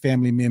 but 3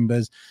 family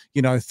members,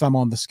 thumb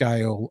on the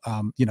scale,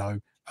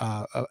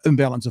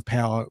 imbalance of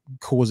power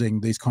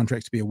causing these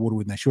contracts to be awarded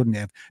when they shouldn't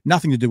have,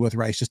 nothing to do with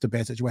race, just a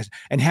bad situation.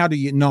 And how do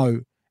you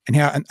know?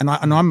 And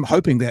I'm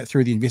hoping that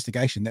through the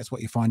investigation, that's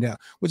what you find out.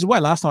 Which is why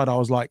last night I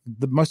was like,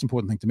 the most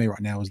important thing to me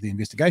right now is the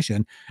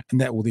investigation, and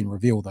that will then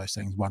reveal those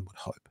things, one would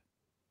hope.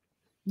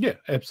 Yeah,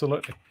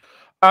 absolutely.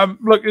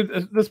 Look,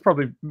 this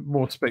probably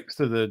more speaks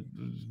to the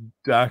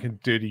dark and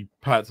dirty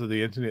parts of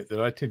the internet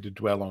that I tend to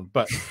dwell on.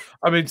 But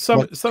I mean, some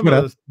of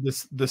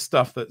the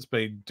stuff that's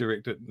been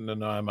directed at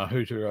Nanaia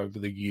Mahuta over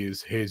the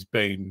years has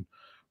been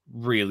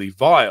really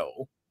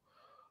vile,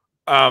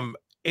 and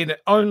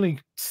it only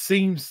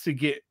seems to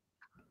get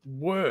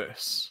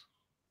worse.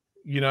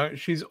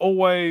 She's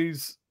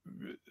always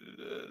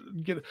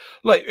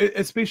like,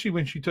 especially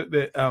when she took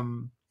that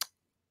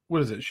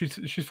what is it?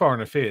 She's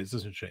foreign affairs,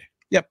 isn't she?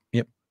 Yep.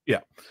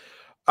 Yeah.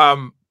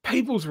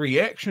 People's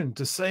reaction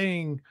to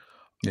seeing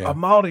a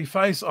Maori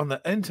face on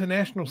the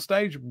international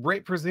stage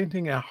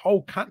representing our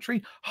whole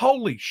country,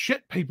 holy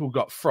shit, people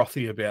got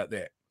frothy about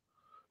that.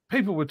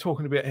 People were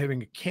talking about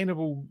having a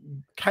cannibal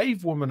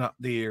cave woman up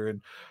there,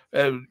 and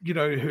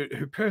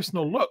her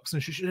personal looks,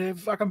 and she should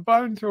have fucking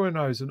bone through her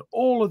nose, and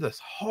all of this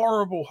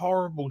horrible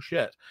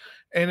shit.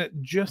 And it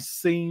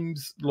just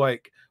seems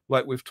like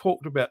we've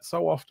talked about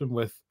so often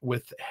with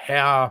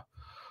how,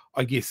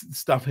 I guess,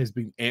 stuff has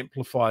been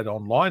amplified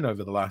online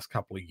over the last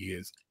couple of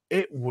years.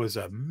 It was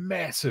a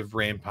massive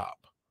ramp up.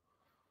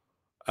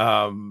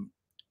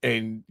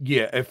 And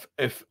yeah,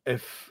 if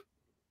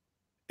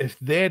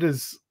that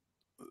is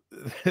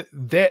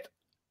that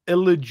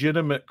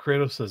illegitimate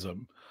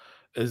criticism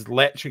is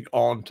latching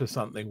on to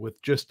something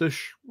with just a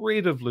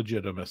shred of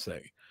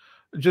legitimacy,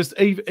 just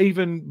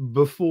even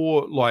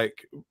before,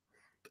 like,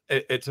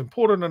 it's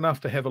important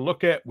enough to have a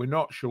look at, we're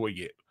not sure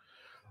yet.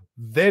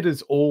 That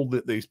is all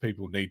that these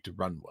people need to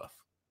run with.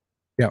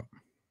 Yeah.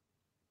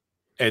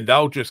 and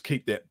they'll just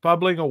keep that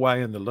bubbling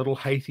away in the little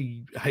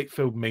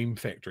hate-filled meme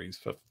factories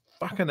for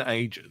fucking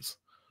ages.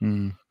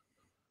 It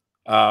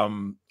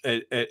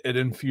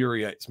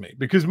infuriates me,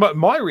 because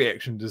my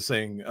reaction to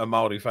seeing a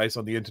Maori face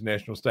on the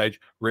international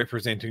stage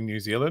representing New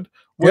Zealand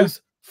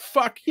was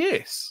fuck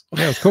yes.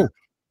 Yeah, it was cool.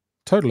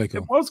 Totally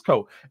cool. It was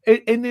cool.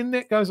 And then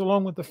that goes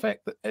along with the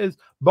fact that, is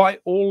by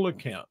all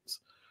accounts,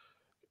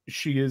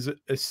 she is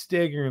a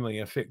staggeringly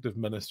effective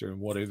minister in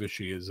whatever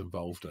she is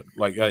involved in.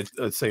 Like, I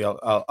see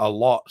a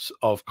lot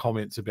of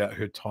comments about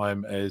her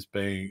time as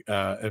being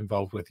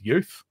involved with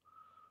youth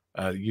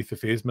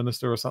affairs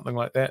minister or something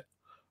like that.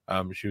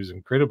 She was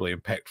incredibly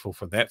impactful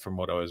for that, from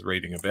what I was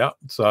reading about.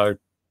 So,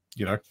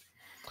 you know,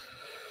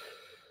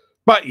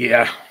 but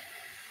yeah,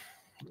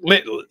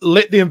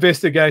 let the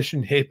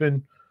investigation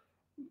happen.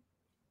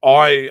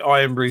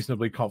 I am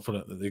reasonably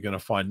confident that they're going to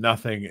find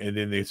nothing, and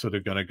then they're sort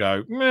of going to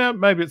go, yeah,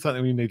 maybe it's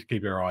something we need to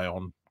keep our eye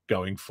on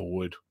going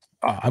forward.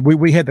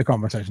 We had the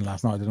conversation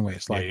last night, didn't we?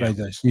 It's like,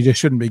 you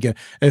just shouldn't be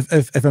getting,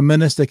 if a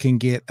minister can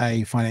get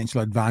a financial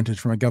advantage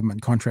from a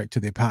government contract to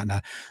their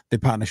partner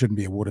shouldn't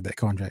be awarded that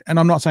contract. And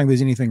I'm not saying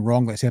there's anything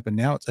wrong that's happened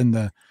now. It's in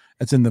the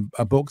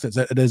books.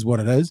 It is what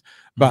it is.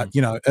 But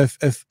you know,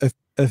 if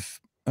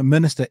a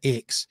minister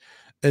X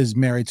is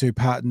married to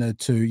partner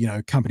to, you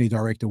know, company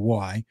director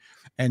Y,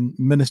 and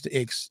Minister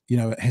X, you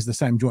know, has the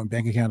same joint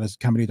bank account as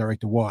company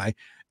director Y,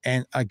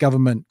 and a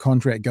government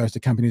contract goes to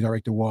company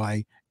director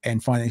Y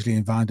and financially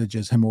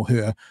advantages him or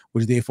her,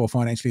 which therefore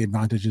financially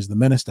advantages the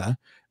minister,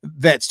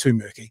 that's too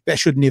murky. That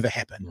should never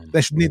happen.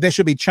 That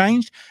should be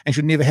changed and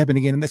should never happen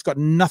again. And that's got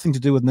nothing to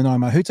do with Nanaia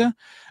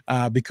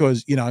Mahuta,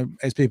 because, you know,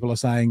 as people are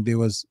saying, there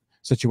was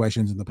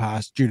situations in the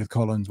past, Judith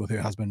Collins with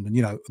her husband, and,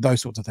 you know,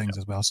 those sorts of things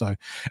as well. So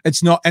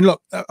it's not, and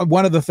look,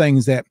 one of the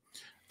things that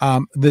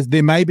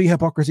there may be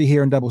hypocrisy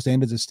here and double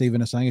standards, as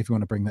Stephen is saying, if you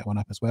want to bring that one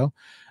up as well.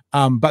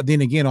 But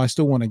then again, I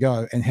still want to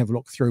go and have a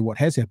look through what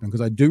has happened,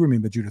 because I do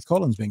remember Judith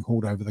Collins being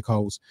hauled over the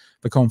coals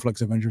for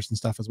conflicts of interest and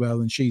stuff as well.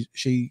 And she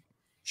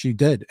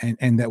did,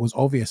 and that was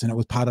obvious, and it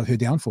was part of her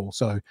downfall.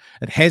 So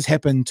it has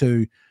happened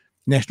to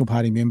National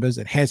Party members.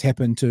 It has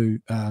happened to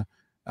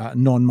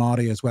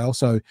non-Maori as well.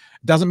 So it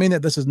doesn't mean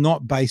that this is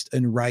not based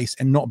in race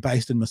and not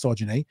based in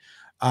misogyny.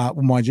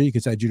 Well, mind you, you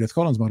could say Judith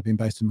Collins might have been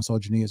based in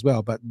misogyny as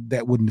well, but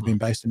that wouldn't have been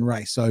based in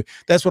race. So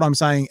that's what I'm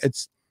saying.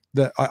 It's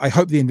I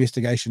hope the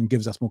investigation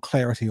gives us more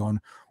clarity on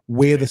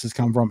where this has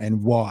come from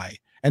and why.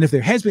 And if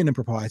there has been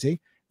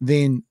impropriety,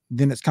 then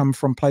it's come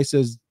from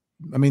places.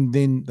 I mean,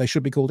 then they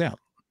should be called out.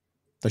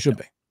 They should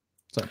be.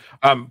 So,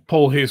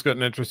 Paul here's got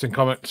an interesting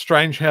comment.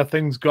 Strange how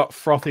things got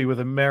frothy with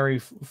a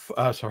Maori.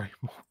 Sorry,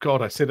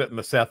 God, I said it in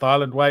the South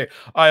Island way.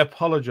 I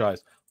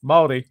apologize.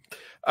 Maori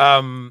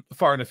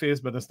Foreign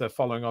Affairs Minister,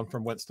 following on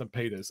from Winston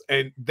Peters,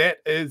 and that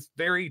is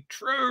very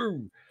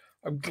true.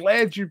 I'm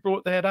glad you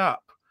brought that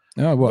up.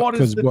 Oh, what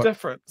is the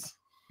difference?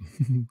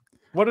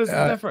 What is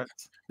the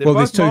difference? Well,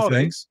 there's two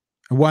things.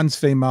 One's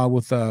female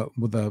with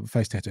a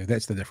face tattoo.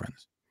 That's the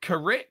difference.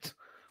 Correct.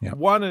 Yep.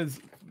 One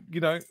is,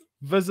 you know,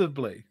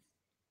 visibly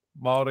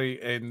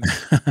Maori, and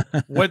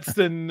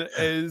Winston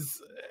is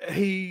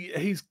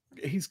he's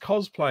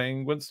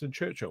cosplaying Winston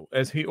Churchill,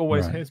 as he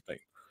always has been.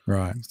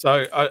 Right.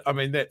 So I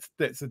mean that's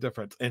the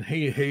difference, and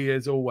he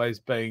has always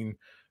been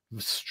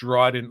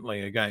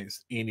stridently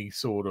against any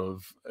sort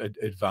of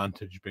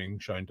advantage being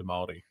shown to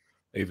Maori,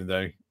 even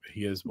though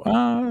he is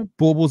one.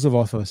 Baubles of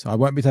office. I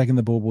won't be taking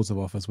the baubles of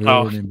office. We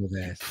all remember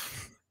that.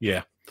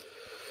 Yeah.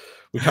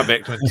 We come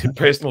back to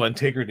personal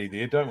integrity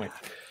there, don't we?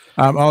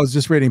 I was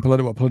just reading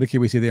what Politically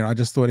we see there, and I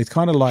just thought it's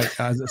kind of like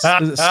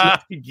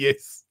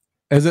yes.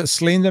 Is it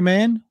Slender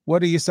Man?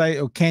 What do you say?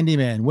 Or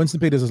Candyman? Winston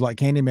Peters is like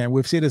Candyman.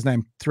 We've said his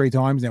name 3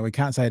 times now. We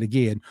can't say it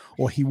again,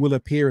 or he will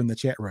appear in the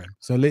chat room.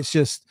 So let's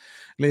just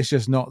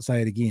not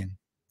say it again.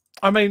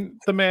 I mean,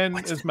 the man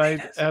is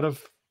made out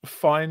of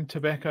fine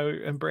tobacco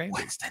and brandy.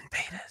 Winston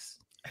Peters.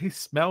 He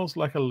smells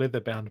like a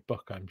leather-bound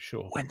book, I'm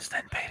sure.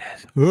 Winston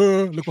Peters.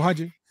 Look behind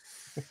you.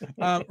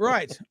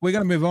 Right, we're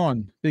going to move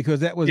on, because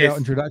that was our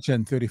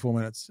introduction. 34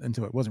 minutes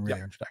into it wasn't really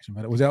our introduction,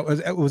 but it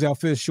was our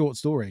first short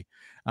story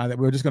that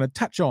we were just going to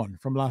touch on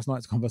from last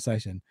night's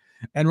conversation.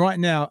 And right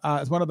now,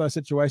 it's one of those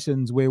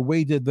situations where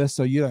we did this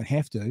so you don't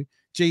have to.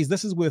 Geez,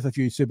 this is worth a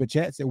few super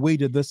chats. That we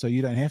did this so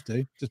you don't have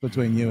to, just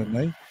between you and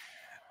me.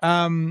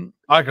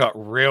 I got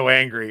real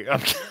angry.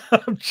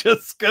 I'm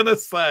just gonna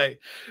say,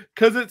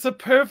 because it's a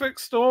perfect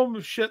storm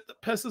of shit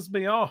that pisses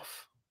me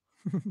off.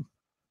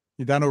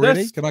 You done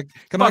already? Can I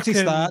actually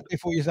start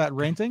before you start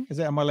ranting?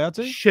 Am I allowed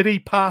to?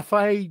 Shitty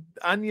parfait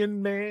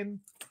onion man.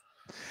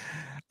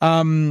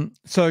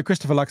 So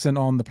Christopher Luxon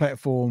on the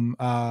platform,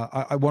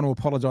 I want to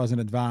apologize in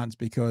advance,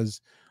 because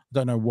I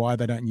don't know why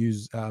they don't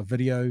use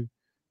video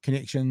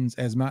connections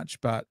as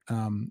much, but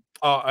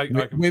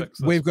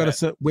we've got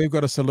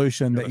a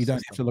solution that you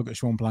don't have to look at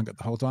Sean Plunkett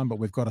the whole time, but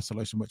we've got a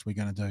solution which we're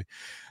going to do.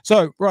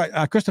 So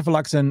Christopher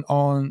Luxon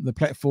on the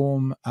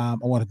platform. I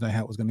wanted to know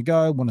how it was going to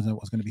go. I wanted to know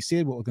what was going to be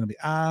said, what was going to be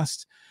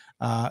asked.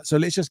 So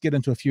let's just get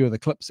into a few of the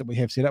clips that we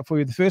have set up for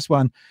you. The first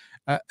one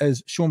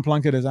is Sean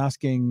Plunkett is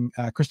asking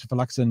Christopher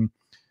Luxon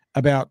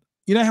about,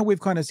 you know how we've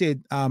kind of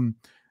said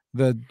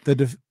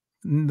the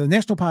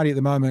National Party at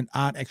the moment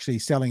aren't actually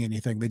selling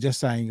anything. They're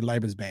just saying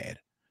Labor's bad.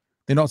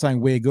 They're not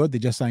saying we're good. They're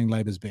just saying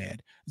Labor's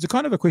bad. It's a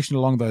kind of a question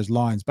along those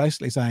lines,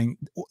 basically saying,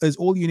 is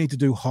all you need to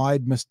do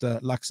hide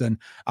Mr. Luxon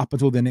up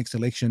until the next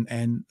election,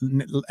 and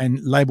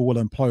Labor will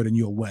implode and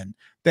you'll win?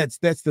 That's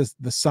the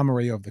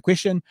summary of the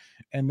question,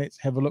 and let's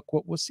have a look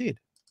what was said.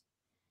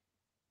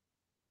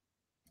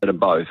 Bit of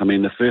both. I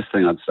mean, the first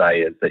thing I'd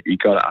say is that you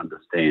got to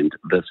understand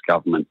this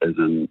government is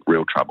in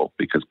real trouble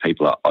because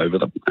people are over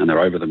them, and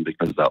they're over them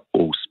because they're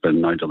all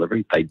spin, no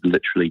delivery. They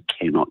literally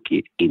cannot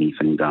get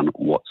anything done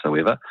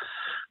whatsoever.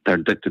 They're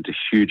addicted to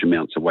huge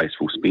amounts of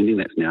wasteful spending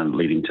that's now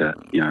leading to,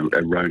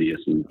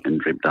 erroneous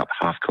and dreamt up,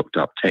 half-cooked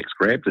up tax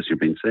grabs, as you've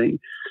been seeing.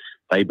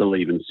 They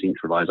believe in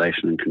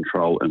centralisation and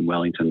control in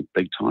Wellington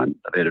big time.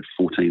 They've added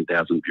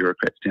 14,000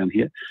 bureaucrats down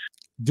here.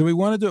 Do we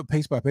want to do it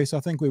piece by piece? I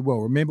think we will.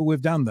 Remember,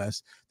 we've done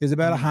this. There's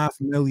about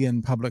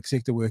 500,000 public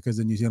sector workers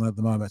in New Zealand at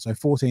the moment. So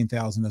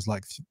 14,000 is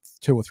like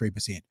 2 or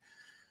 3%.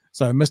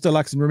 So Mr.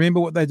 Luxon, remember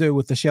what they do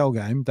with the shell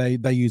game.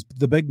 They use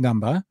the big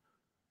number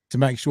to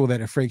make sure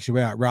that it freaks you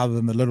out rather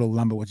than the little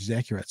number, which is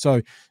accurate.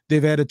 So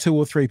they've added 2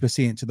 or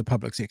 3% to the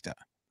public sector,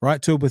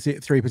 right? 2 or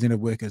 3%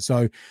 of workers.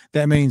 So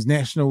that means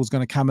National is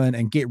going to come in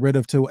and get rid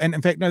of 2. And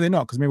in fact, no, they're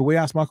not. Because remember, we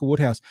asked Michael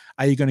Woodhouse,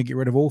 are you going to get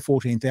rid of all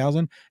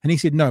 14,000? And he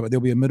said, no, but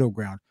there'll be a middle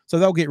ground. So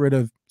they'll get rid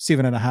of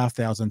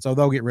 7,500. So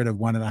they'll get rid of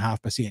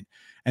 1.5%.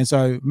 And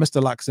so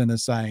Mr. Luxon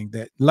is saying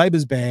that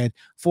Labor's bad,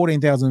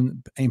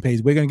 14,000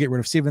 MPs, we're going to get rid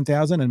of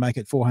 7,000 and make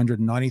it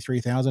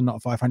 493,000,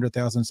 not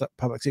 500,000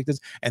 public sectors,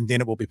 and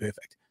then it will be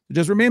perfect. So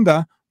just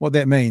remember what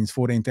that means,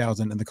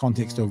 14,000, in the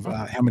context of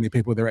how many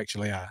people there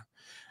actually are.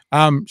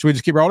 Should we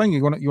just keep rolling?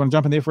 You want to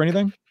jump in there for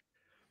anything?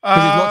 Because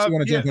there's lots you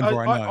want to jump in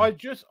for, I know.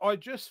 I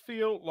just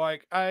feel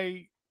like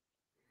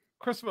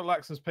Christopher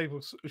Luxon's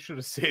people should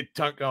have said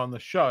don't go on the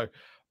show.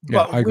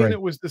 But when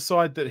it was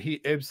decided that he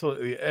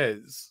absolutely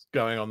is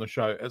going on the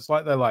show, it's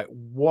like they're like,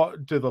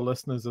 what do the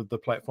listeners of the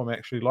platform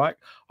actually like?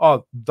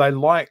 Oh, they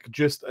like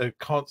just a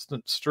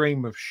constant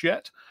stream of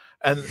shit.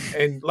 And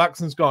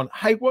Luxon's gone,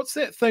 hey, what's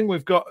that thing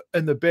we've got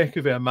in the back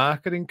of our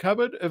marketing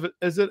cupboard?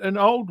 Is it an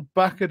old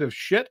bucket of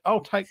shit?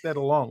 I'll take that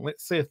along.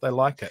 Let's see if they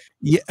like it.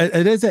 Yeah,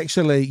 it is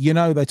actually.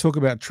 They talk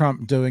about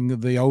Trump doing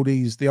the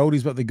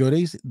oldies but the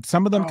goodies.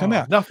 Some of them come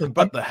out. Nothing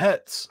but the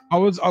hits. I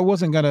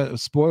wasn't going to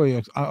spoil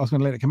you. I was going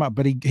to let it come up.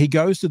 But he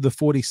goes to the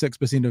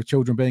 46% of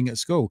children being at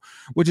school,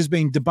 which has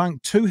been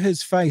debunked to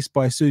his face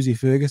by Susie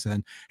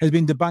Ferguson, has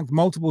been debunked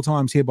multiple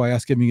times here by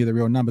us giving you the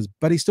real numbers.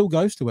 But he still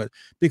goes to it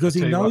because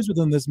he knows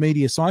within this media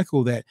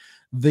cycle that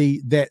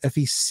if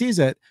he says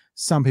it,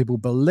 some people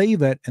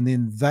believe it, and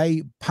then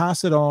they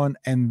pass it on,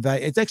 and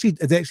it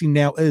actually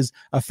now is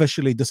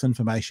officially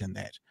disinformation.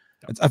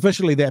 It's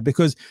officially that,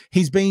 because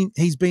he's been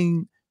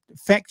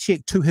fact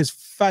checked to his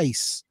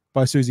face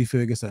by Susie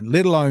Ferguson.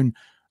 Let alone,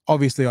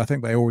 obviously, I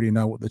think they already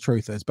know what the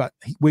truth is, but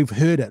we've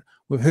heard it.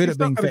 We've heard it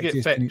being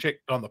fact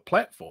checked on the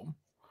platform.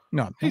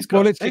 No, he's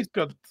got a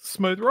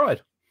smooth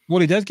ride. Well,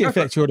 he does get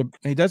fact checked.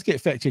 He does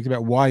get fact checked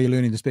about why you're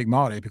learning to speak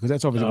Maori, because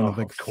that's obviously one of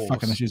the big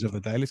fucking issues of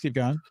the day. Let's keep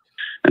going.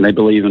 And they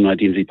believe in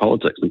identity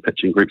politics and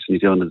pitching groups of New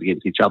Zealanders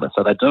against each other.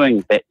 So they're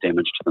doing that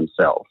damage to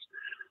themselves.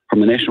 From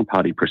the National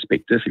Party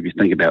perspective, if you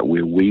think about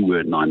where we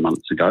were 9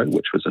 months ago,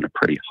 which was in a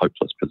pretty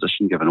hopeless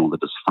position given all the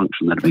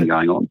dysfunction that had been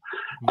going on,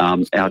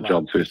 our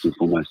job first and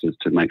foremost is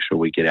to make sure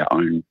we get our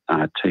own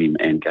team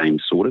and game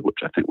sorted, which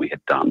I think we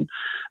had done.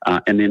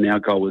 And then our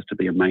goal is to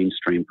be a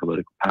mainstream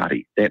political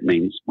party. That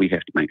means we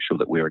have to make sure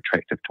that we're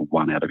attractive to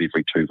 1 out of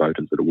every 2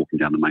 voters that are walking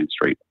down the main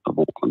street of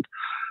Auckland.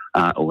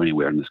 Or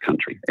anywhere in this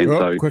country. And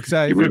so quick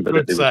save.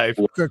 Good save.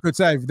 Good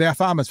save. They are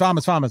farmers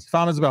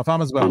about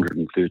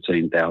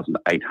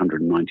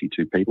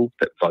 113,892 people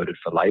that voted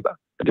for Labor.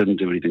 They didn't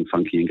do anything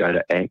funky and go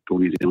to ACT or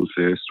New Zealand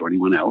First or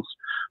anyone else.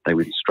 They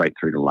went straight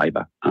through to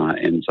Labor.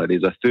 And so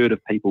there's a third of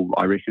people,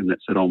 I reckon, that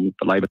sit on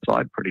the Labor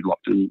side pretty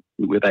locked in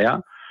where they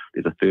are.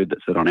 There's a third that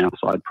sit on our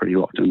side pretty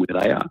locked in where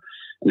they are.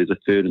 And there's a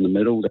third in the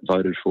middle that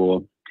voted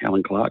for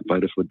Helen Clark,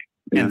 voted for...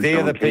 And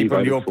they're the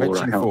people you're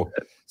pitching for.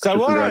 So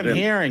what I'm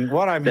hearing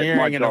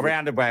in a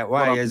roundabout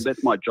way is...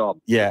 That's my job.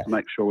 Yeah. To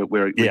make sure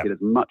we get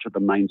as much of the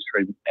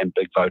mainstream and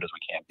big vote as we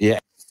can. Yeah.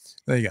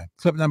 There you go.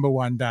 Clip number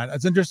 1 done.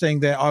 It's interesting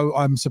that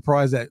I'm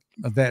surprised that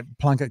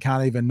Plunkett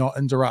can't even not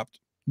interrupt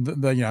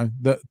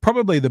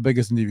probably the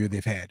biggest interview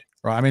they've had.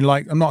 Right. I mean,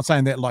 like, I'm not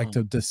saying that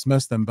to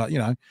dismiss them, but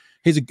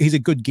he's a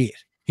good get.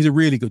 He's a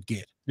really good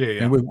get.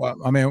 Yeah. And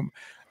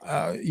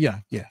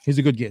he's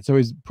a good get. So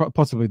he's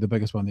possibly the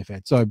biggest one they've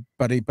had. So,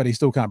 but he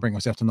still can't bring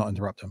himself to not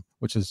interrupt him,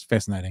 which is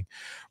fascinating.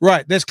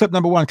 Right, that's clip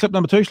number 1. Clip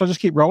number 2. Shall I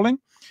just keep rolling?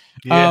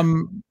 Yeah.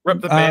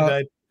 Rip the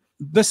Band-Aid.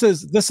 This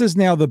is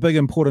now the big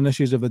important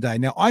issues of the day.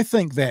 Now, I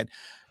think that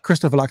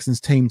Christopher Luxon's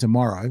team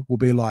tomorrow will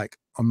be like,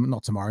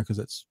 not tomorrow because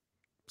it's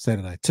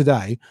Saturday.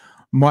 Today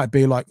might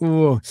be like,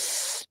 oh,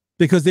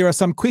 because there are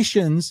some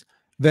questions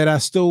that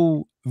are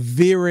still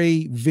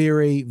very,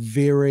 very,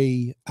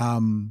 very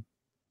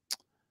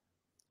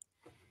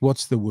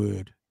what's the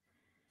word?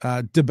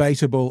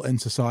 Debatable in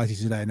society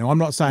today. Now, I'm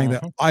not saying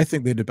that I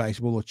think they're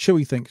debatable or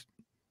Chewy thinks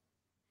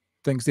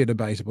thinks they're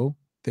debatable.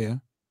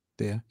 There.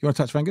 You want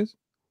to touch fingers?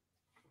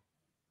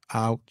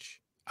 Ouch.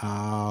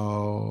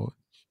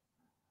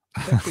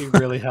 That'd be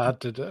really hard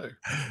to do.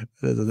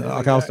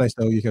 Okay, I'll stay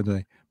still. You can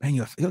do. Man,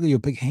 look at your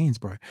big hands,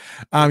 bro. You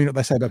know what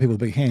they say about people with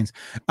big hands.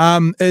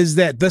 Is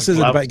that this is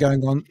a debate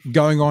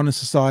going on in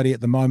society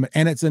at the moment,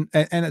 and it's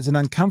an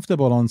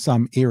uncomfortable on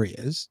some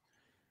areas.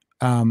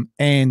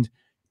 And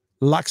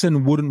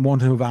Luxon wouldn't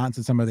want to have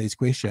answered some of these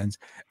questions,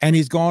 and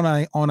he's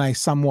gone on a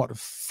somewhat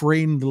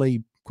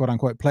friendly, quote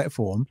unquote,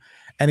 platform,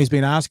 and he's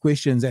been asked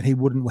questions that he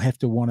wouldn't have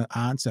to want to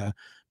answer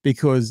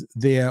because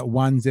they're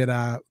ones that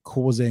are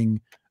causing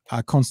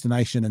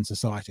consternation in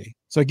society.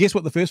 So guess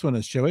what the first one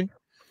is, Chewy?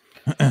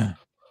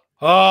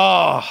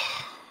 Oh,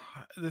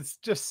 it's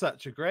just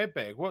such a grab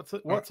bag.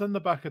 What's in the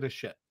bucket of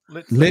shit?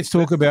 Let's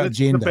talk about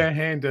gender. Let's dip our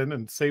hand in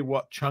and see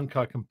what chunk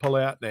I can pull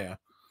out now.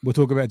 We'll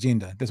talk about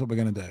gender. That's what we're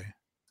going to do.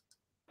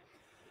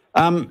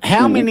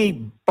 How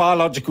many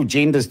biological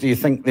genders do you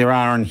think there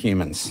are in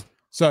humans?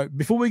 So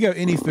before we go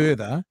any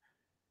further,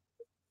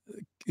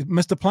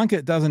 Mr.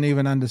 Plunkett doesn't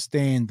even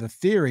understand the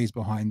theories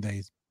behind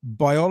these.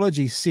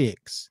 Biology,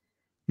 sex,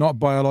 not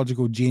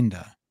biological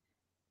gender.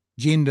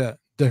 Gender,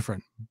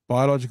 different.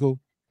 Biological,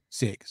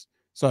 sex.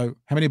 So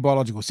how many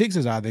biological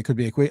sexes are there? Could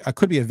be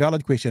a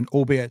valid question,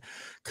 albeit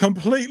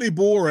completely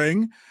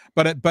boring,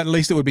 but at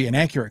least it would be an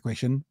accurate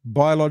question.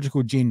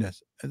 Biological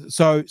genders.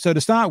 So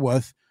to start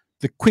with,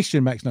 the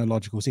question makes no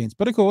logical sense.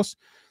 But of course,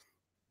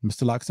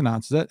 Mr. Luxon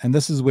answers it, and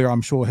this is where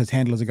I'm sure his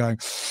handlers are going,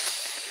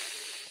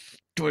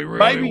 do we really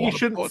maybe you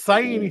shouldn't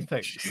say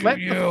anything. Slap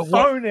the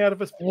phone out of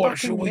his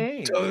fucking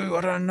hand. Do?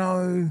 I don't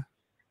know.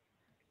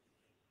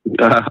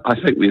 I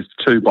think there's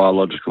two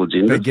biological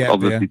genders.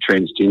 Obviously,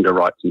 transgender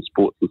rights in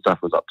sports and stuff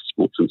is up to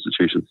sports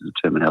institutions to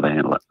determine how they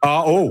handle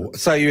it.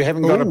 So you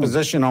haven't got a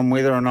position on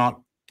whether or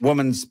not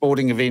women's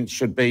sporting events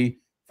should be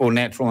for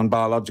natural and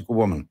biological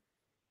women?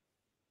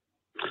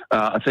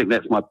 I think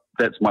that's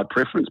my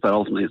preference, but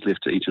ultimately it's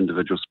left to each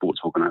individual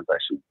sports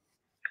organisation.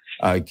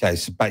 Okay,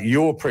 but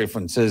your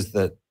preference is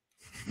that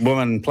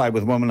women play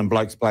with women and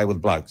blokes play with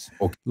blokes.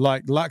 Okay.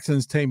 Like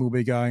Luxon's team will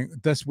be going,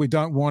 we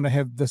don't want to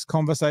have this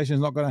conversation.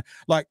 It's not going to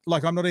like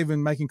I'm not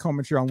even making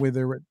commentary on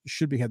whether it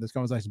should be had this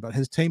conversation, but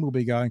his team will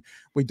be going,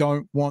 we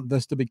don't want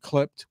this to be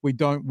clipped. We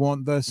don't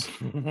want this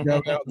to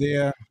go out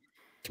there.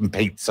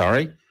 Compete.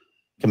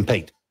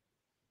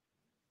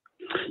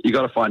 You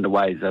got to find a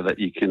way so that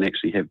you can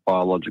actually have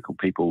biological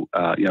people,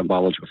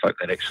 biological folk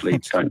that actually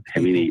don't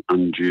have any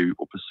undue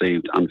or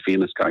perceived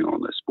unfairness going on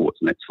in their sports,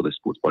 and that's for their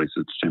sports bodies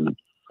to determine.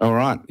 All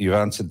right, you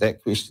answered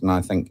that question,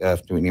 I think,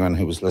 to anyone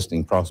who was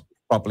listening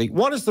properly.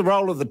 What is the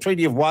role of the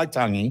Treaty of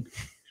Waitangi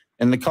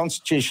in the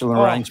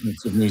constitutional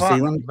arrangements of New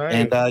Zealand,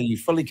 and are you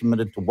fully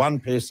committed to one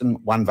person,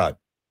 one vote?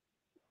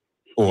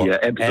 Or yeah,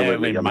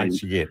 absolutely.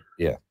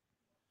 Yeah.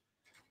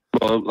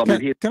 Well,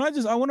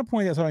 I want to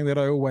point out something that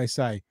I always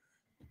say.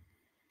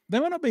 They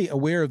might not be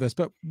aware of this,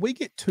 but we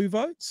get 2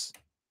 votes.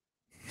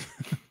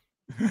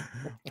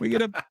 We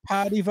get a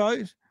party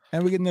vote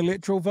and we get an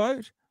electoral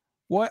vote.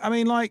 Why? I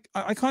mean, I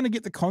kind of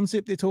get the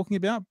concept they're talking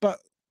about, but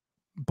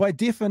by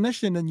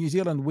definition in New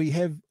Zealand,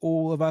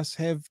 all of us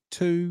have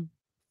 2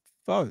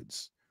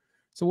 votes.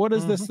 So what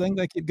is this thing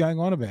they keep going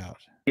on about?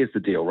 Here's the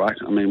deal, right?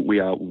 I mean, we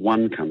are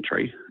one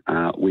country.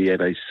 We have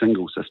a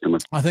single system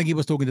of... I think he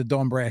was talking to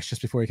Don Brash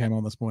just before he came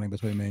on this morning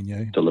between me and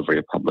you. ...delivery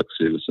of public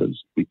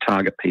services. We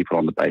target people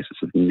on the basis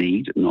of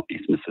need, not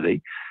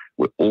ethnicity.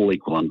 We're all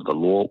equal under the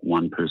law,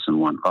 one person,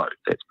 one vote.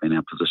 That's been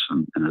our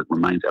position, and it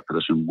remains our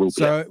position.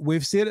 So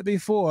we've said it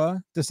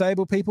before,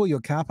 disabled people,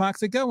 your car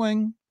parks are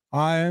going.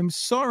 I am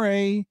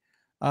sorry.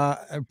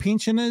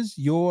 Pensioners,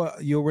 your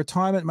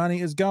retirement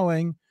money is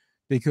going,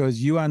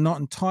 because you are not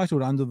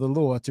entitled under the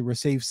law to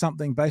receive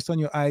something based on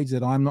your age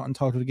that I'm not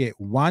entitled to get.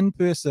 One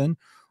person,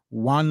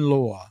 one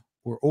law.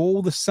 We're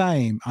all the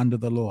same under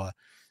the law.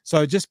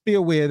 So just be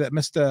aware that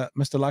Mr.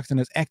 Luxon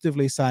is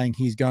actively saying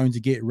he's going to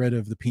get rid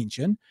of the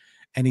pension,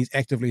 and he's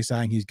actively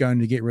saying he's going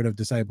to get rid of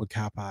disabled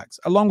car parks,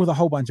 along with a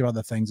whole bunch of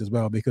other things as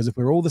well, because if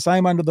we're all the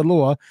same under the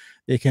law,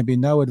 there can be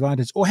no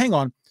advantage. Or hang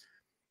on,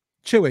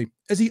 Chewy,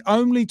 is he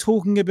only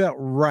talking about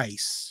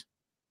race?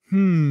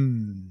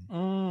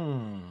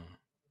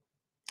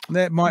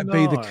 That might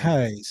be the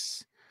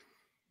case.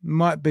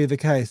 Might be the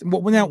case.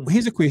 Well, now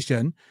here's a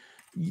question: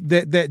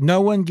 that no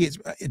one gets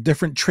a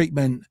different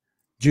treatment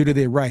due to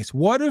their race.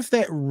 What if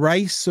that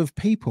race of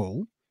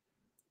people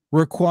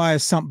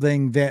requires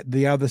something that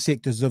the other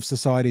sectors of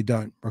society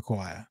don't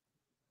require?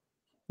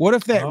 What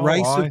if that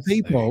race of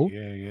people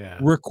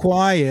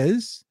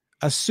requires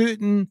a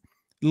certain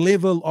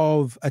level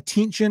of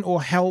attention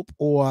or help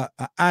or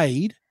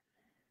aid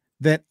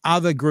that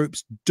other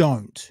groups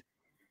don't?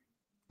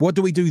 What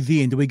do we do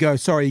then? Do we go,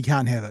 sorry, you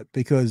can't have it?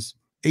 Because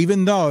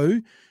even though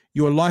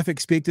your life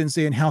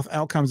expectancy and health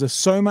outcomes are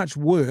so much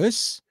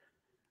worse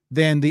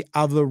than the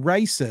other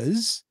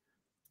races,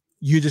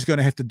 you're just going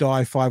to have to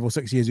die 5 or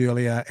 6 years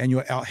earlier, and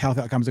your health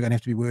outcomes are going to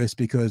have to be worse,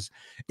 because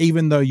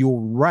even though your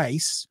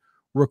race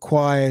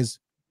requires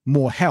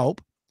more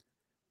help,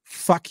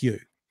 fuck you.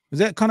 Is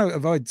that kind of,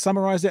 if I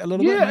summarize that a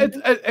little bit?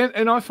 Yeah,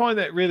 and I find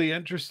that really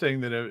interesting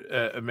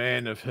that a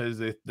man of his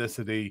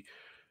ethnicity,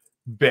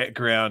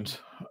 background,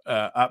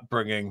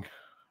 upbringing,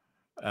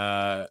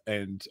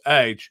 and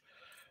age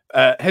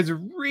has a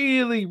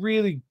really,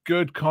 really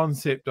good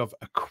concept of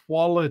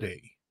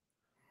equality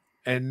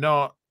and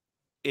not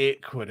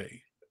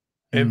equity.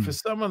 And for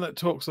someone that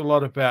talks a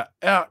lot about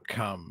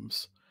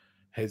outcomes,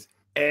 has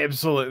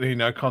absolutely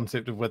no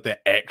concept of what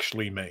that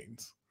actually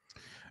means.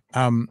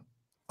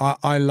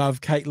 I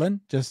love Caitlin,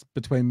 just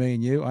between me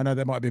and you. I know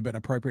that might be a bit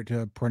inappropriate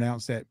to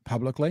pronounce that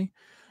publicly.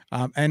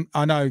 And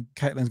I know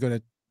Caitlin's got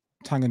a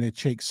tongue in her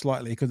cheek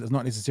slightly because it's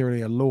not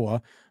necessarily a law,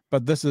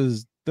 but this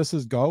is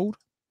gold.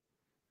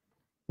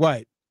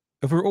 Wait,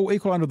 if we're all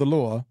equal under the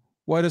law,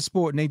 why does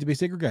sport need to be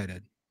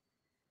segregated?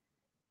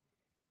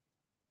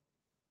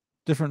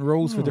 Different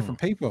rules for different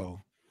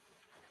people.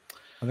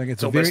 I think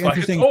it's a very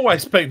interesting. It's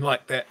always been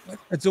like that.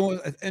 It's always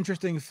an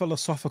interesting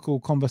philosophical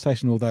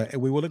conversation, although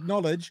we will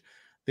acknowledge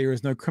there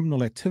is no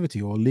criminal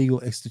activity or legal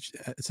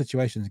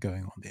situations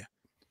going on there.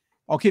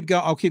 I'll keep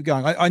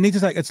going. I need to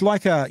say, it's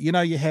like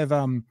you have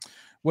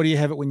what do you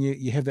have it when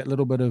you have that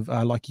little bit of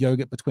like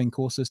yogurt between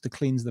courses to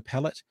cleanse the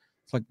palate?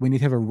 It's like we need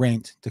to have a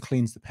rant to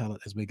cleanse the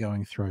palate as we're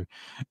going through.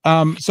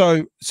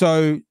 So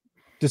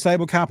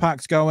disabled car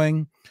parks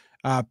going,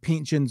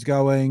 pensions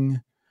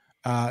going,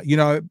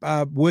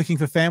 working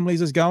for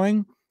families is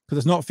going, because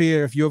it's not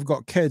fair if you've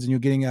got kids and you're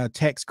getting a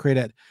tax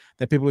credit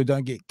that people who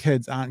don't get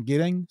kids aren't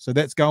getting. So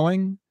that's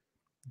going.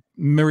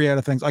 Myriad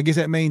of things. I guess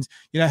that means,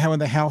 how in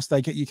the house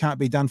you can't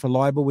be done for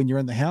libel when you're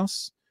in the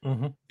house.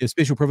 Your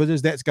special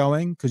privileges, that's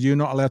going, because you're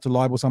not allowed to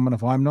libel someone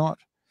if I'm not.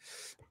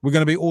 We're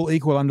going to be all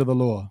equal under the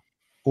law.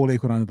 All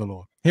equal under the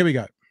law. Here we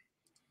go.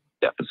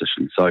 That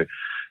position. So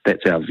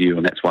that's our view,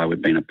 and that's why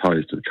we've been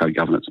opposed to the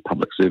co-governance of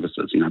public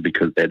services,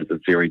 because that is a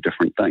very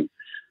different thing.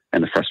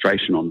 And the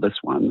frustration on this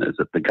one is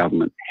that the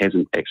government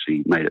hasn't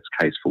actually made its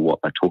case for what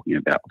they're talking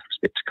about with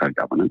respect to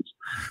co-governance.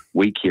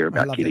 We care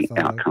about getting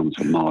outcomes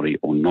for Maori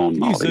or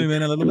non-Maori. Zoom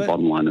in a little bit? The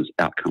bottom line is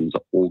outcomes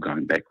are all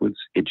going backwards.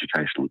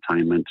 Educational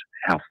attainment,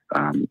 health,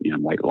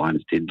 wait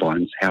lines,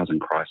 deadlines, housing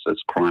crisis,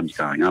 crime's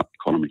going up,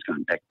 economy's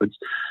going backwards.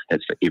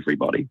 That's for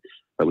everybody.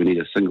 But we need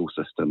a single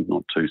system,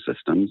 not two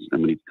systems,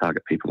 and we need to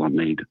target people on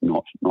need,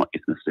 not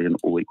ethnicity, and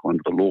all equal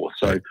under the law.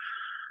 So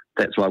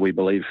that's why we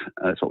believe,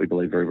 that's what we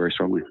believe very, very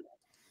strongly.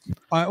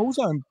 I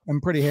also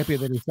am pretty happy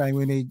that he's saying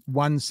we need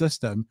one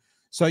system.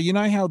 So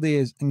how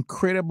there's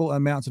incredible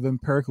amounts of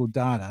empirical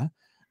data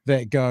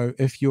that go,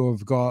 if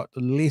you've got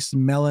less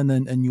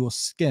melanin in your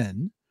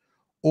skin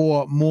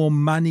or more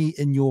money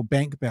in your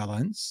bank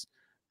balance,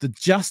 the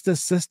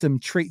justice system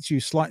treats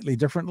you slightly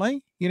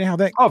differently. You know how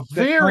that? Oh,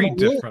 very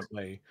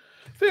differently.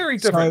 Very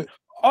different.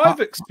 So, I've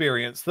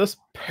experienced this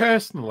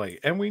personally,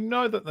 and we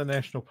know that the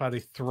National Party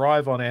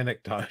thrive on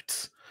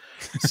anecdotes.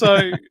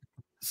 So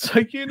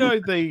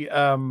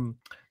the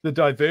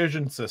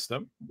diversion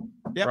system,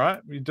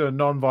 right? You do a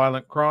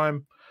non-violent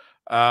crime,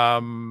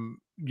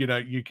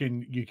 you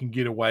can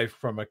get away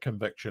from a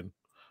conviction,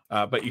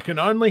 but you can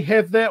only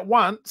have that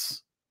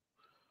once.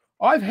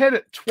 I've had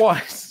it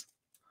twice.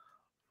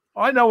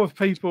 I know of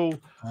people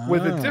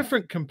with a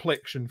different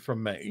complexion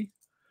from me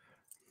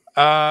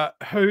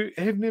who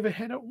have never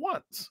had it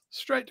once,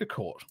 straight to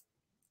court.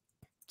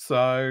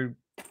 So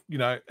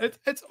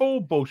it's all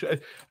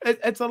bullshit.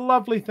 It's a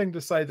lovely thing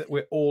to say that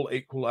we're all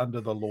equal under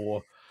the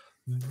law.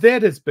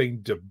 That has been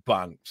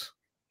debunked.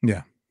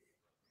 Yeah.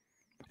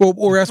 Well,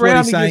 or else what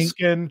he's saying,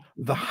 skin,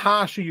 the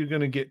harsher you're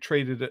going to get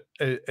treated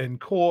in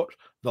court,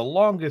 the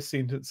longer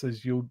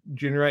sentences you'll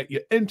generate.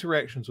 Your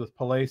interactions with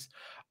police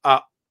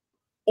are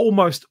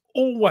almost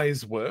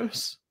always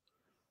worse,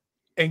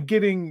 and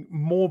getting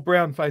more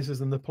brown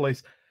faces in the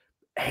police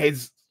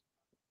has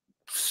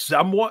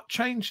somewhat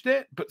changed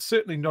that, but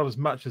certainly not as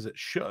much as it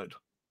should.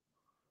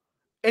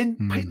 And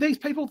these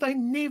people, they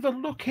never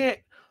look at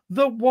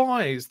the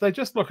whys. They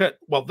just look at,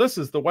 well, this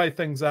is the way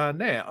things are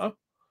now.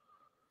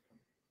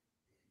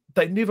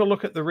 They never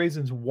look at the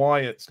reasons why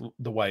it's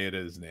the way it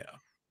is now.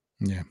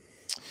 Yeah.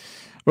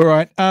 All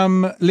right.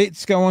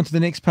 Let's go on to the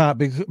next part,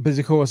 because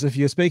of course, if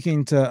you're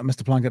speaking to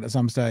Mr. Plunkett at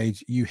some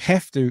stage, you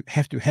have to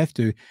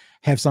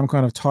have some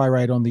kind of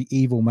tirade on the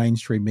evil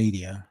mainstream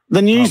media.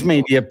 The news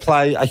media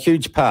play a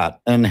huge part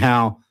in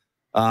how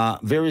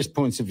various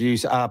points of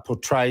views are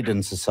portrayed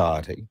in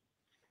society.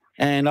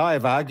 And I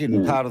have argued,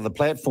 and part of the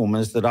platform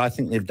is that I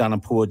think they've done a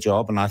poor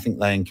job, and I think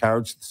they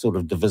encourage the sort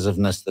of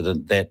divisiveness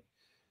that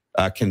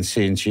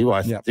concerns you.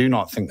 I do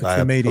not think they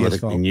are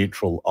politically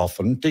neutral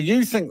often. Do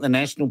you think the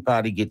National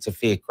Party gets a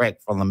fair crack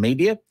from the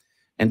media?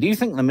 And do you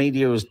think the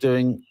media is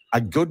doing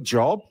a good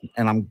job?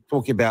 And I'm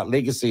talking about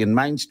legacy and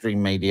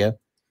mainstream media.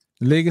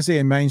 Legacy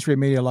and mainstream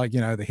media, like,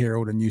 the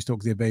Herald and News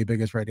Talk ZB,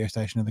 biggest radio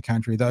station in the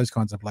country, those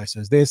kinds of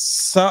places. There's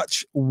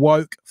such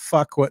woke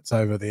fuckwits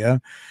over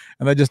there,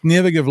 and they just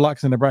never give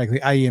Luxon a break.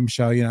 The AM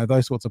show,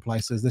 those sorts of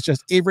places. There's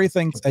just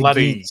everything's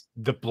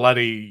the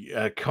bloody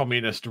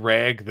communist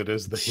rag that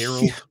is the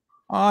Herald.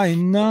 I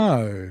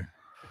know.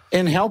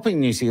 In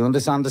helping New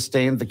Zealanders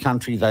understand the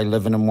country they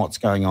live in and what's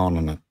going on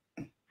in it.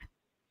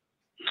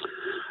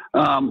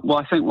 Well,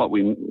 I think what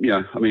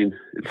I mean,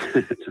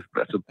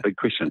 that's a big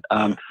question.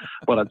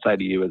 What I'd say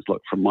to you is,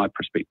 look, from my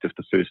perspective,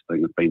 the first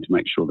thing has been to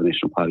make sure the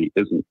National Party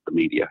isn't the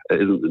media,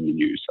 it isn't in the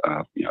news,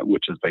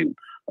 which has been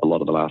a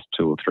lot of the last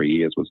 2 or 3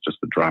 years was just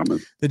the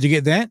dramas. Did you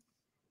get that?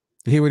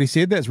 You hear what he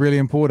said? That's really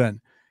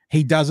important.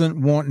 He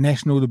doesn't want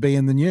National to be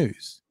in the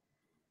news.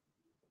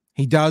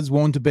 He does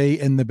want to be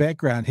in the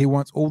background. He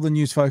wants all the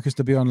news focus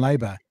to be on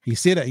Labour. He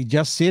said it. He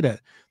just said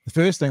it. The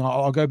first thing,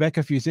 I'll go back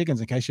a few seconds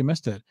in case you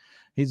missed it.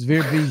 He's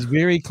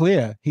very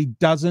clear. He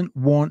doesn't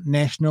want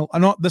National.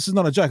 This is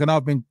not a joke, and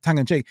I've been tongue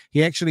in cheek.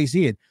 He actually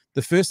said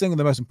the first thing and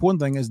the most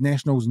important thing is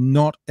National's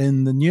not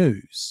in the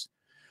news.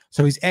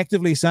 So he's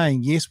actively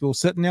saying, yes, we'll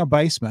sit in our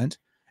basement,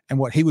 and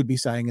what he would be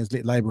saying is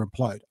let Labour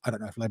implode. I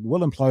don't know if Labour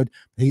will implode,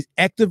 but he's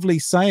actively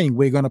saying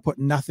we're going to put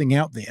nothing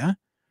out there.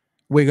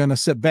 We're going to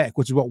sit back,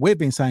 which is what we've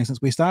been saying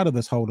since we started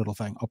this whole little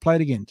thing. I'll play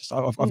it again.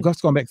 I've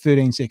just gone back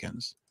 13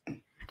 seconds.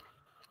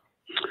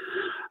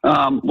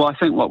 Well, I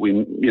think what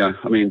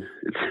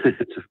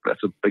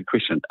that's a big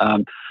question.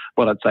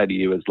 What I'd say to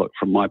you is, look,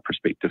 from my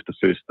perspective, the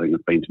first thing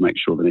has been to make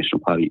sure the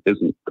National Party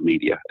isn't the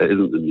media, it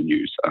isn't in the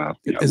news.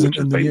 Isn't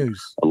in the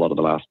news. A lot of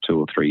the last 2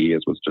 or 3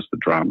 years was just the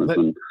dramas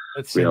and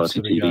reality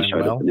TV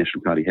show that the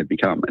National Party had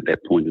become at that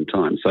point in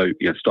time. So,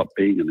 stop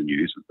being in the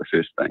news is the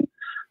first thing.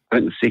 I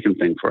think the second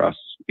thing for us,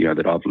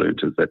 that I've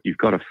learned is that you've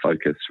got to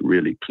focus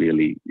really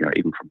clearly,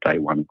 even from day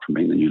one, from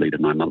being the new leader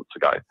 9 months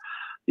ago.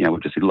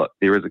 We've just said, look,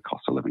 there is a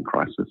cost of living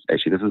crisis.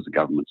 Actually, this is the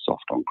government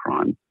soft on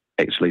crime.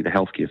 Actually, the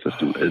healthcare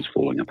system is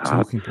falling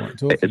apart.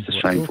 It's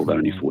shameful that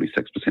only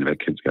 46% of our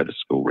kids go to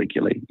school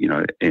regularly.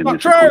 And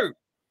not true.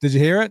 Did you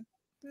hear it?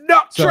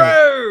 Not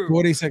true.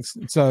 46.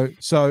 So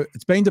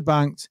it's been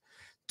debunked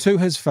to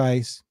his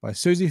face by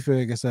Susie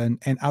Ferguson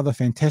and other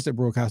fantastic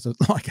broadcasters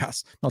like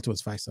us. Not to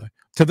his face though,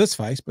 to this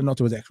face, but not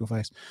to his actual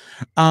face.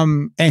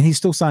 And he's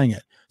still saying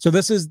it. So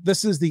this is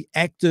the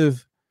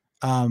active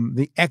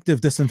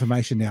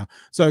disinformation now.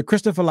 So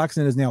Christopher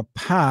Luxon is now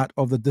part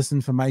of the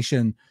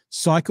disinformation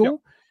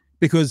cycle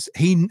because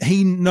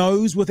he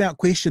knows without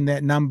question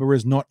that number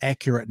is not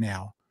accurate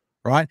now,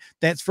 right?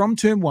 That's from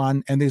term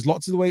 1, and there's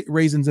lots of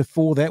reasons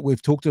for that.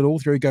 We've talked it all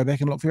through. Go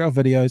back and look through our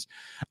videos,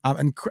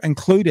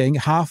 including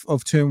half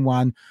of term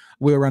 1.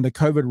 We were under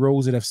COVID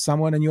rules that if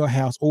someone in your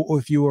house or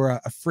if you were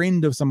a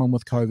friend of someone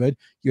with COVID,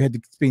 you had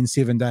to spend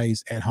 7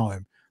 days at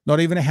home. Not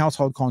even a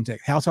household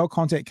contact. Household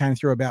contact came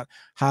through about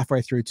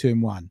halfway through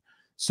term 1.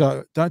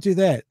 So don't do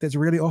that. That's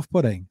really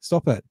off-putting.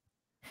 Stop it.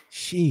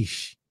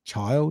 Sheesh,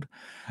 child.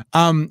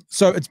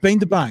 So it's been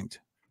debunked.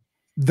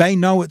 They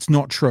know it's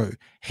not true.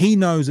 He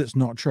knows it's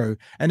not true.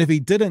 And if he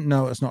didn't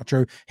know it's not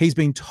true, he's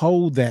been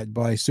told that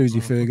by Susie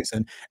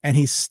Ferguson, and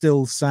he's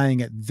still saying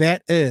it.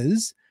 That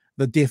is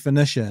the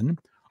definition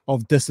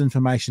of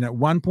disinformation. At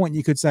one point,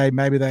 you could say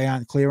maybe they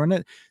aren't clear on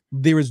it.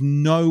 There is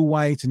no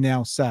way to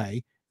now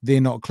say they're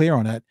not clear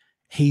on it.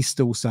 He's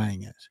still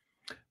saying it.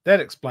 That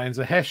explains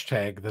a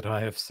hashtag that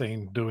I have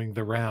seen doing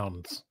the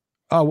rounds.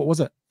 Oh, what was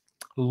it?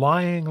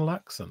 Lying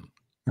Luxon.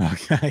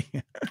 Okay.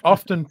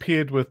 Often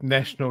paired with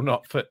National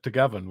Not Fit to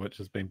Govern, which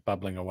has been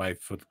bubbling away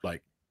for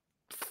like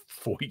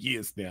 4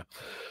 years now.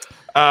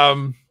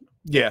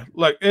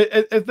 Like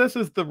if this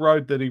is the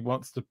road that he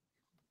wants to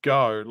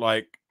go,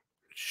 like,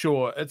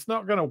 sure, it's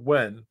not going to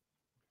win.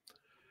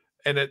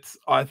 And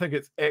I think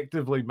it's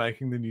actively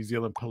making the New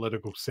Zealand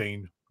political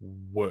scene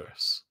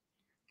worse.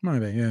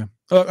 Maybe, yeah.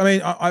 Look, I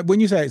mean, when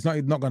you say it's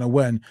not going to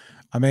win,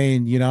 I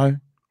mean,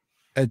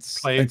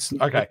 it's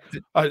okay.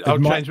 I'll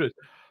change it.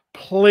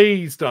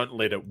 Please don't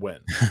let it win.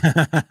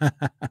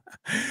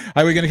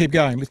 Are we going to keep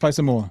going? Let's play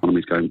some more.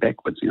 Economy's going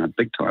backwards,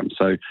 big time.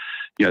 So,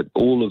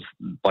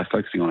 by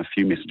focusing on a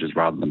few messages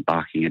rather than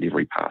barking at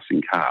every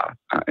passing car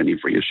and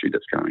every issue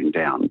that's going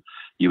down,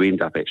 you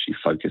end up actually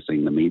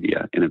focusing the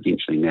media. And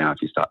eventually now, if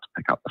you start to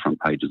pick up the front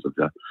pages of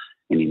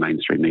any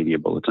mainstream media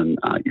bulletin,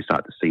 you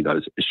start to see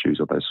those issues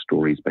or those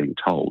stories being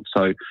told.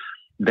 So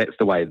that's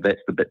the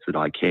bits that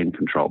I can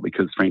control,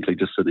 because frankly,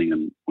 just sitting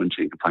and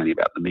whinching and complaining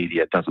about the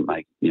media doesn't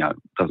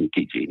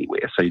get you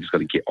anywhere. So you just got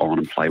to get on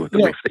and play with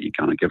the ref that you're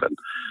kind of given.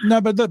 No,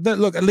 but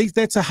look, at least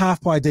that's a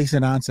half-by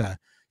decent answer.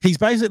 He's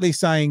basically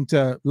saying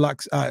to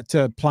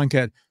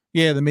Plunkett,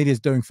 yeah, the media's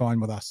doing fine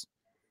with us.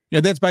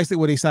 That's basically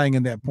what he's saying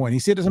in that point. He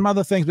said some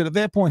other things, but at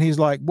that point, he's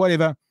like,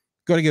 whatever,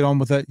 got to get on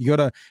with it.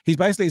 He's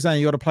basically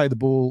saying you got to play the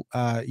ball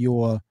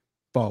you're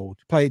bowled.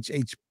 Play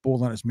each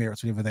ball on its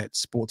merits, whatever that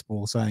sports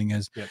ball saying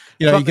is. Yep.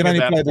 You can only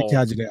play the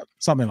cards out.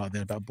 Something like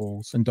that about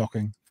balls and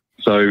docking.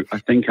 So I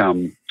think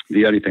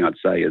the only thing I'd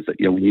say is that,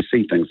 when you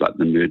see things like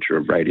the merger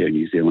of Radio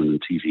New Zealand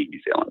and TV New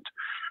Zealand,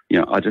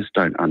 I just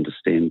don't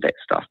understand that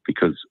stuff,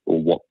 or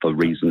what the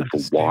reason for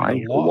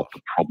why, or what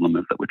the problem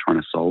is that we're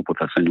trying to solve with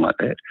a thing like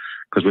that.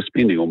 Because we're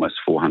spending almost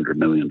 $400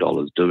 million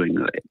doing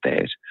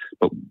that.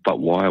 But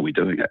why are we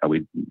doing it?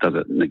 Does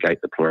it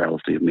negate the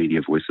plurality of media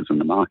voices in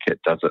the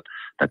market? They're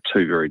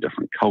two very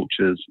different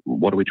cultures.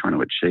 What are we trying to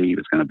achieve?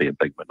 It's going to be a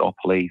big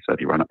monopoly. So if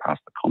you run it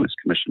past the Commerce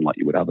Commission like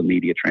you would other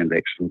media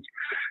transactions.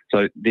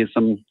 So there's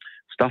some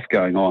stuff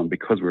going on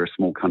because we're a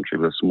small country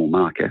with a small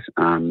market.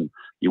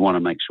 You want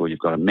to make sure you've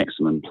got a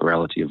maximum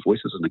plurality of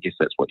voices, and I guess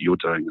that's what you're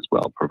doing as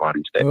well,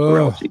 providing to that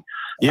plurality.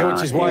 Yeah,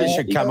 which is why you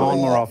should come on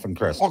more often,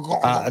 Chris.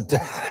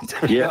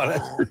 Yeah,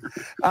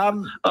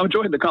 I'm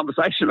enjoying the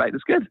conversation, mate.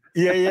 It's good.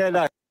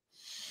 Yeah,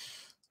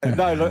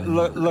 no,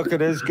 look,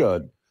 it is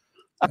good.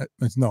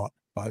 It's not.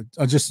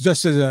 I just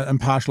as an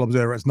impartial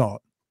observer, it's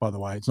not. By the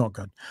way, it's not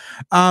good.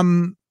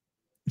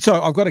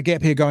 So I've got a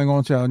gap here going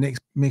on to our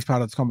next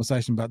part of this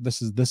conversation, but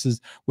this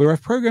is where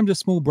I've programmed a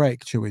small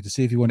break, Chewy, to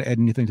see if you want to add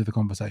anything to the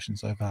conversation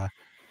so far.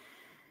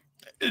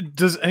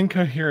 Does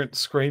incoherent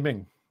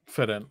screaming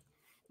fit in?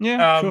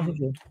 Yeah, sure.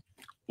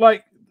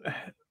 Like,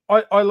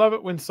 I love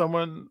it when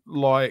someone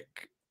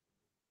like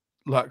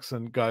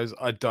Luxon goes,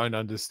 "I don't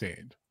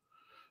understand."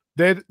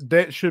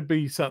 That should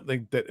be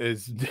something that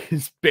is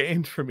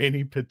banned from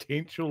any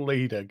potential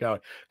leader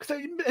going, because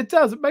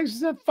it makes you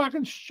sound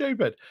fucking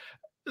stupid.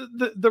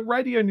 The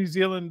Radio New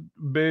Zealand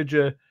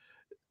merger,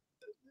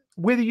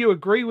 whether you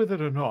agree with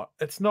it or not,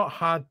 it's not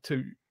hard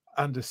to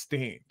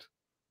understand.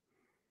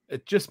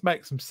 It just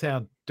makes them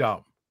sound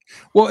dumb.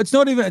 Well, it's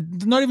not even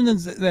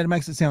that it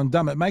makes it sound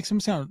dumb. It makes them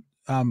sound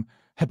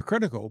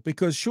hypocritical,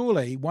 because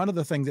surely one of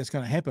the things that's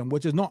going to happen,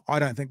 which is not, I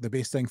don't think, the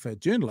best thing for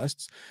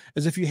journalists,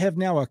 is if you have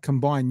now a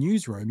combined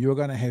newsroom, you're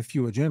going to have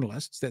fewer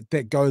journalists.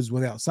 That goes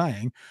without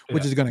saying,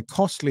 which is going to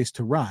cost less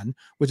to run,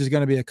 which is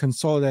going to be a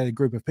consolidated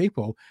group of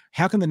people.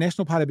 How can the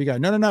National Party be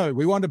going, no,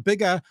 we want a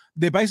bigger?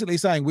 They're basically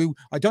saying,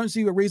 I don't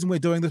see a reason we're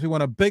doing this. We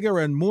want a bigger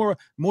and more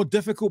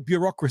difficult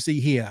bureaucracy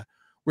here,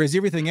 whereas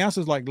everything else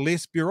is like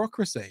less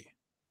bureaucracy.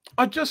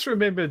 I just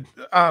remembered,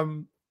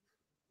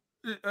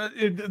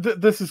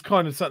 this is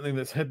kind of something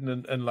that's hidden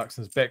in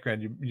Luxon's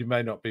background. You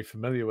may not be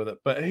familiar with it,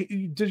 but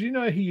did you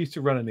know he used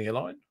to run an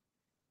airline?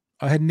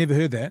 I had never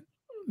heard that.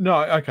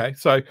 No, okay.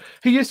 So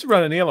he used to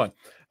run an airline.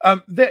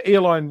 That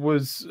airline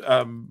was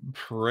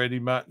pretty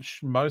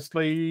much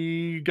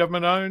mostly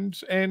government owned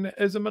and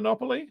is a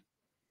monopoly.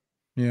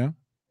 Yeah.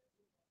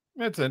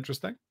 That's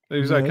interesting. He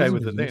was okay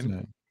with it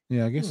then.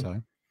 Yeah, I guess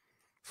so.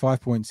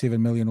 5.7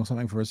 million or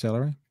something for his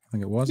salary. I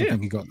think it was. Yeah. I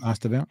think he got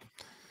asked about.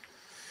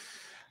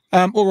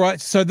 All right,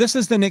 so this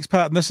is the next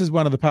part, and this is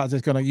one of the parts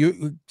that's going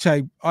to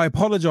say, I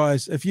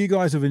apologize if you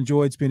guys have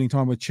enjoyed spending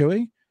time with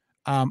Chewy.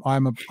 I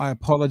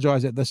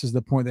apologize that this is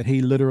the point that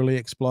he literally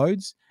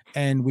explodes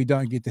and we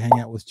don't get to hang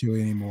out with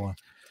Chewy anymore.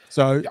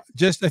 So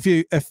just if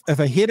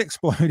a head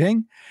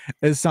exploding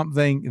is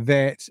something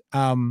that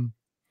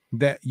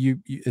that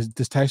is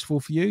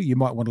distasteful for you, you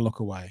might want to look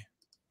away.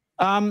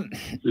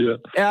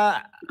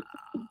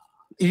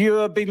 You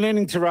have been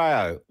learning Te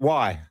Reo.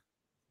 Why?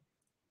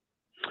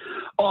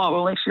 Oh,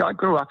 well, actually, I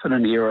grew up in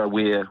an era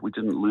where we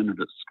didn't learn it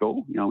at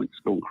school. I went to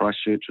school in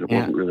Christchurch, and it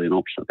wasn't really an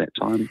option at that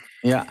time.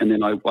 Yeah. And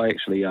then I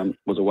actually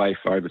was away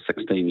for over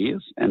 16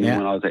 years. And then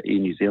when I was at Air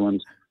New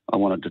Zealand, I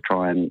wanted to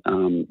try and,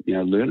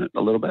 learn it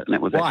a little bit. And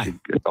that was actually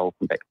a goal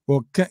from back.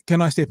 Well,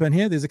 can I step in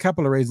here? There's a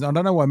couple of reasons. I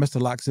don't know why Mr.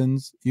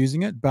 Luxon's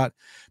using it, but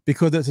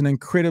because it's an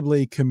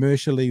incredibly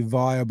commercially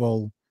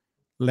viable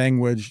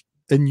language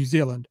in New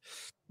Zealand.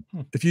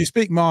 If you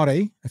speak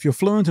Maori, if you're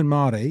fluent in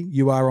Maori,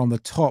 you are on the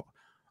top.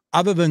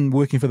 Other than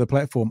working for the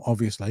platform,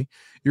 obviously,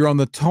 you're on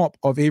the top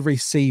of every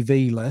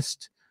CV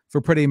list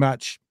for pretty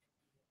much,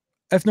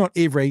 if not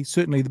every,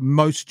 certainly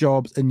most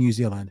jobs in New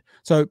Zealand.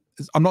 So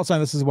I'm not saying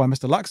this is why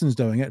Mr. Luxon's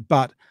doing it,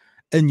 but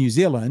in New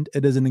Zealand,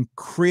 it is an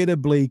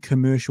incredibly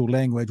commercial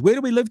language. Where do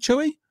we live,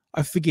 Chewy?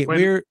 I forget.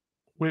 We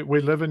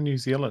live in New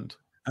Zealand.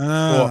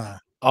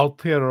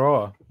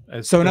 Aotearoa.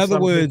 So in other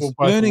words,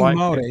 learning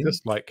Maori,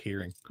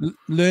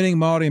 learning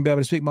Maori and being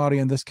able to speak Maori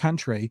in this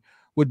country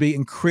would be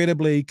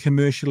incredibly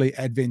commercially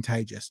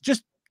advantageous.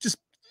 Just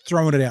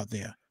throwing it out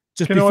there.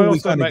 Just Can before I we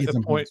also kind of make get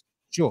the point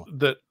sure.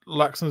 that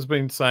Luxon's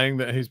been saying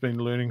that he's been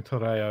learning Te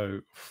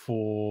Reo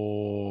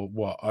for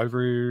what,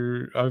 over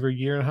a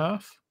year and a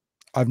half?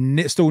 I've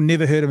still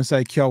never heard him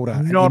say kia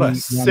ora. Not a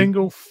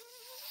single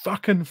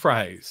fucking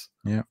phrase.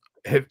 Yeah.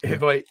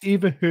 Have I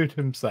ever heard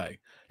him say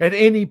at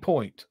any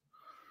point?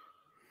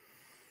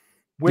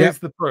 Where's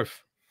the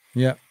proof?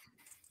 Yeah.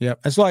 Yeah,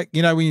 it's like,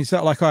 when you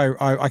start, like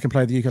I can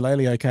play the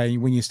ukulele okay.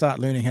 When you start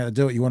learning how to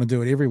do it, you want to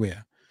do it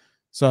everywhere.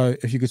 So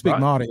if you could speak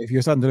Maori, if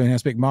you're starting to learn how to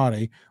speak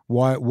Maori,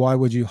 why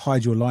would you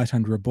hide your light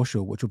under a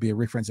bushel, which will be a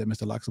reference that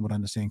Mr. Luxon would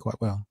understand quite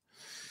well.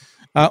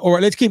 All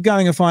right, let's keep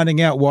going and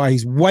finding out why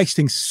he's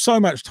wasting so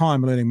much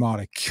time learning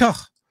Maori.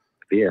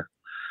 Yeah.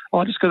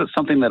 Well, just because it's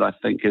something that I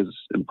think is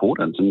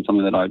important and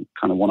something that I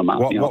kind of want to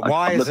master.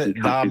 Why is it?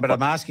 But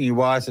I'm asking you,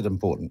 why is it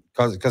important?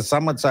 Because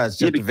some would say it's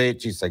just a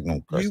virtue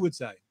signal. Chris.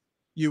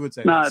 You would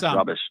say no, that's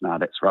rubbish. No,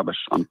 that's rubbish.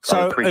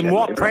 So in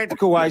what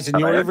practical ways in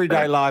your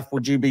everyday life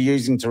would you be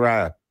using Te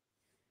Reo?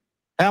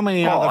 How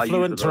many other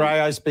fluent Te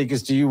Reo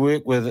speakers do you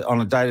work with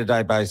on a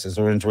day-to-day basis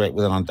or interact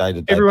with on a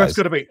day-to-day basis? Everyone's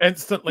got to be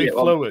instantly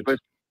fluent.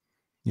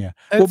 Yeah.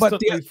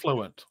 Instantly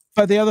fluent.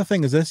 But the other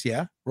thing is this,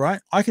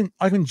 right? I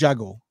can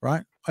juggle,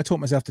 right? I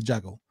taught myself to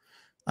juggle.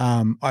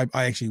 I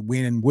actually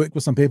went and worked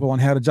with some people on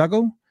how to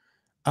juggle.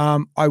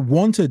 I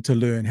wanted to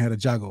learn how to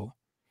juggle.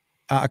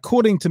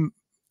 According to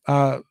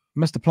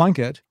Mr.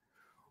 Plunkett,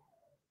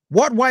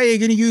 What way are you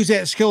going to use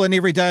that skill in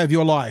every day of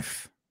your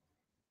life?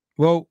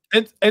 Well,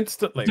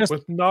 instantly,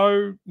 with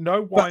no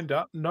wind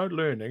up, no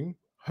learning.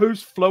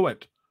 Who's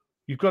fluent?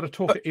 You've got to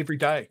talk it every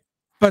day.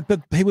 But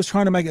he was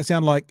trying to make it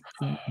sound like,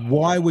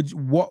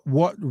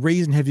 what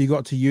reason have you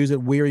got to use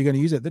it? Where are you going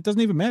to use it? That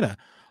doesn't even matter.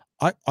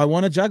 I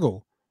want to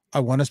juggle. I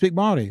want to speak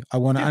Maori. I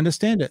want to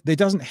understand it. There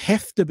doesn't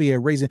have to be a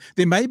reason.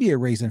 There may be a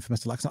reason for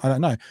Mr. Luxon. I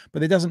don't know, but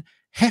there doesn't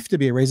have to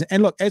be a reason.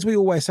 And look, as we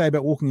always say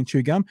about walking and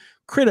chew gum,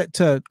 credit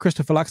to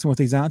Christopher Luxon with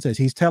these answers.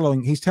 He's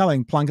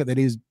telling Plunkett that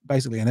he's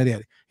basically an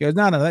idiot. He goes,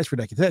 no, that's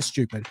ridiculous. That's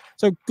stupid.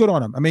 So good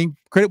on him. I mean,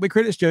 credit where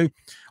credit's due.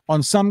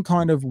 On some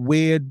kind of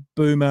weird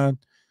boomer,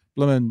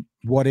 blimmin'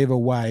 whatever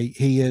way,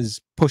 he is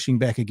pushing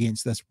back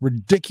against this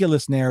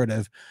ridiculous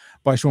narrative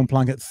by Sean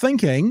Plunkett,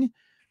 thinking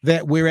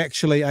that we're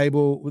actually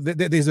able, that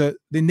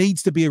there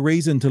needs to be a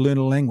reason to learn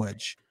a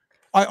language.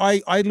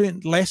 I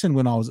learned Latin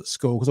when I was at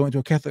school because I went to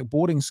a Catholic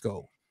boarding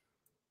school.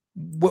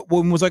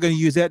 When was I going to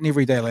use that in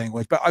everyday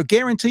language? But I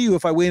guarantee you,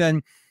 if I went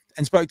in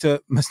and spoke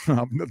to,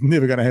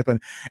 never going to happen.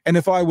 And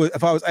if I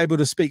was able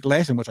to speak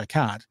Latin, which I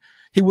can't,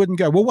 he wouldn't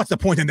go, well, what's the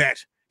point in that?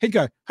 He'd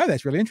go, oh,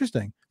 that's really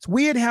interesting. It's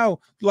weird how,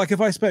 like,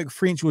 if I spoke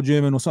French or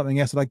German or something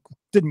else that I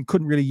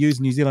couldn't really use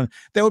in New Zealand,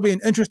 that would be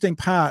an interesting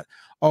part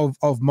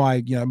of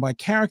my, my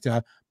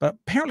character. But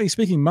apparently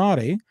speaking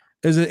Māori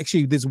is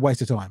actually, there's a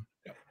waste of time.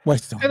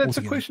 Waste of time. And it's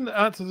altogether. A question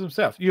that answers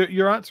himself.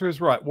 Your answer is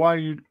right. Why are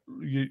you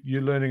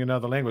learning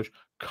another language?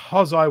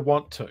 Because I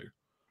want to,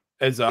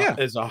 as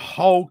a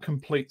whole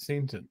complete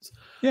sentence.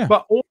 Yeah.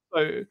 But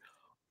also,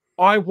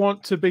 I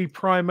want to be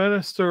Prime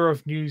Minister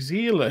of New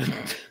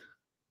Zealand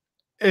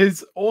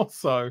is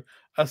also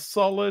a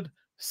solid,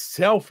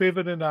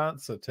 self-evident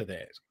answer to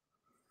that.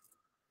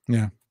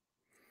 Yeah.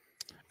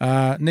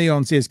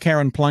 Neon says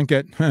Karen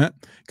Plunkett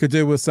could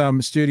do with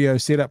some studio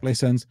setup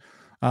lessons.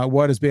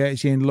 Why does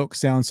BHN look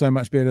sound so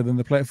much better than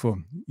the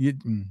platform?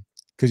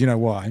 Because you know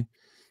why?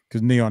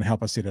 Because Neon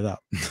helped us set it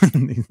up.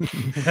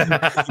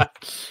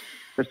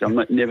 I'm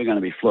never going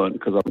to be fluent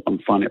because I'm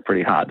finding it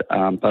pretty hard.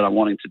 But I'm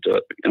wanting to do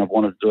it, and I've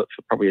wanted to do it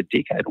for probably a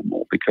decade or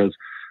more because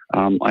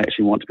I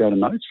actually want to be able to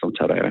know some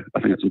Te Reo.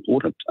 I think it's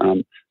important.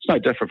 It's no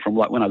different from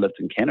like when I lived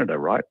in Canada,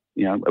 right?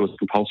 It was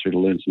compulsory to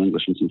learn some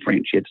English and some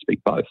French. You had to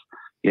speak both.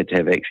 You had to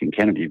have, actually in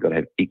Canada, you've got to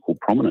have equal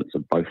prominence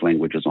of both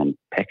languages on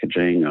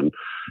packaging and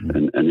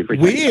everything.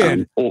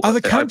 Weird.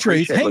 Other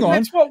countries, hang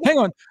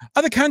on.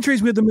 Other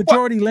countries where the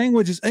majority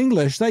language is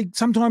English, they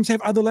sometimes have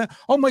other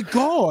oh my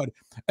God.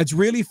 It's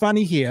really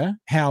funny here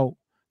how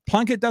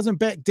Plunkett doesn't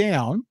back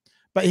down,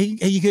 but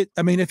he could,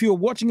 I mean, if you were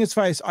watching his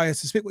face, I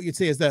suspect what you'd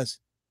see is this.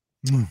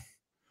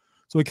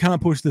 So we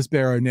can't push this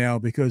barrow now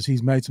because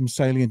he's made some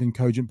salient and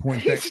cogent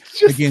points back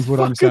against what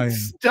I'm saying.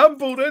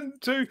 Stumbled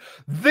into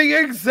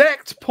the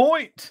exact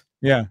point.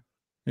 Yeah.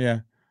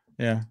 Te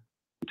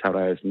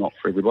Reo is not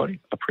for everybody.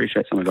 I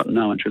appreciate someone got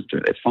no interest in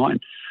it. That's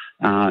fine.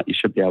 You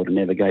should be able to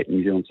navigate the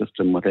New Zealand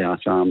system without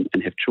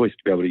and have choice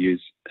to be able to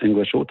use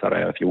English or Te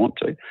Reo if you want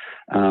to.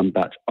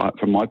 But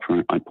from my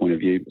point of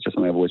view, it's just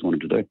something I've always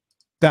wanted to do.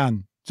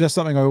 Done. Just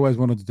something I always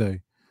wanted to do.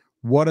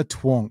 What a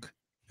twonk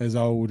is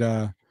old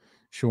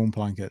Sean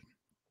Plunkett.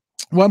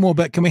 One more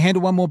bit. Can we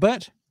handle one more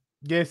bit?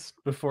 Yes,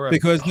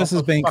 because this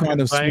has been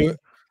kind of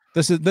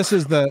this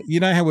is the,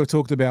 you know how we've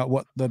talked about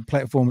what the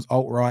platform's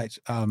alt-right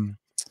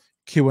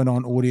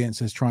QAnon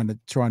audience is trying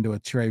to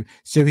achieve.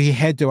 So he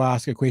had to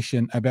ask a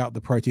question about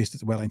the protest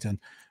at Wellington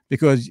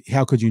because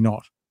how could you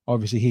not?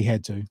 Obviously he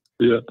had to.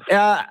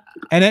 Yeah.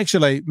 And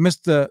actually,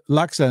 Mr.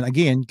 Luxon,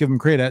 again, give him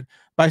credit,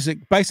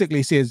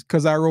 basically says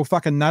because they're all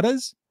fucking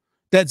nutters.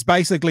 That's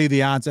basically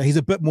the answer. He's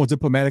a bit more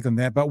diplomatic than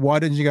that, but why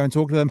didn't you go and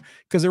talk to them?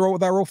 Because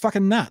they're all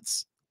fucking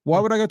nuts.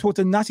 Why would I go talk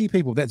to nutty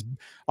people? That's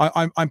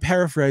I'm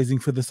paraphrasing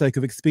for the sake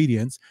of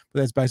expedience, but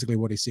that's basically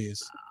what he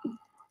says.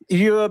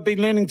 You have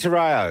been learning Te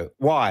Reo.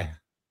 Why?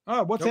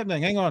 Oh, what's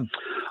happening? Hang on.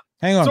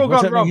 What's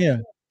happening wrong here?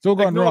 It's all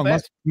gone wrong.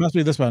 Must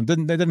be this one.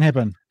 That didn't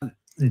happen.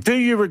 Do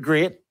you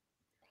regret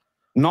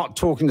not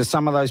talking to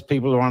some of those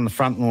people who were on the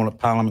front lawn at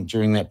Parliament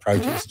during that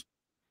protest?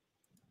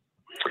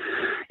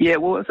 Yeah,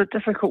 well, it's a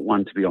difficult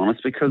one, to be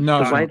honest, because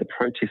the way the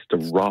protest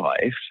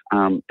arrived,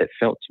 it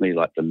felt to me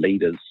like the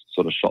leaders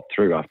sort of shot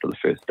through after the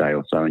first day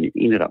or so, and you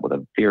ended up with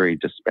a very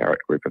disparate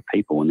group of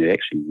people, and there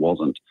actually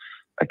wasn't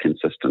a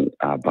consistent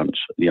bunch,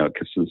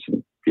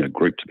 consistent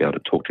group to be able to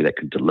talk to that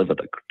could deliver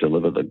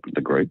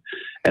the group.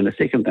 And the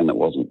second thing that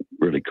wasn't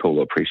really cool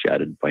or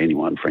appreciated by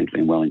anyone, frankly,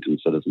 and Wellington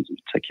citizens in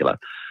particular,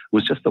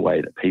 was just the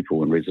way that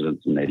people and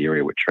residents in that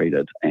area were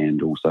treated,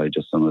 and also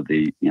just some of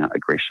the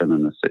aggression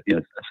and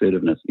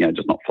assertiveness,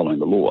 just not following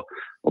the law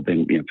or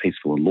being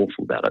peaceful and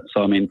lawful about it.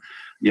 So I mean,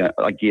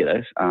 I get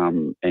it,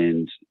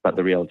 but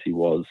the reality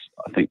was,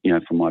 I think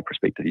from my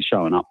perspective, he's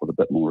showing up with a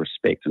bit more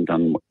respect and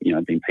done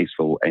being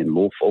peaceful and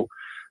lawful.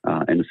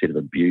 And instead of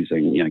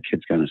abusing,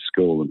 kids going to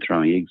school and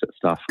throwing eggs at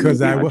stuff. Because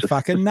they were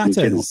fucking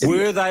nutters.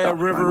 Were they a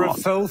river of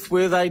filth?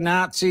 Were they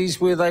Nazis?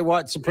 Were they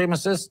white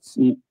supremacists?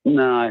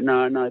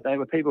 No. They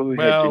were people who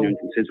had genuine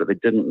concerns, but they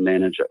didn't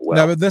manage it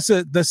well. No, but this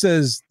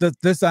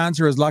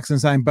answer is Luxon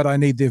saying, but I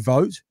need their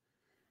vote.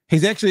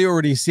 He's actually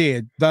already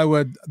said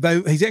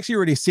he's actually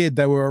already said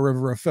they were a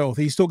river of filth.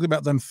 He's talked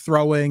about them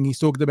throwing. He's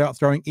talked about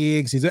throwing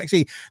eggs. He's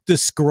actually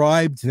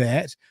described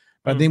that.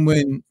 But then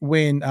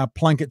when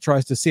Plunkett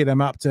tries to set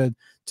him up to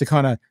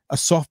kind of a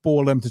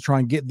softball him to try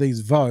and get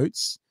these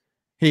votes,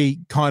 he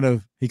kind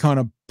of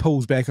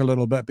pulls back a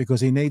little bit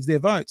because he needs their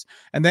votes.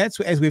 And that's,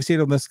 as we've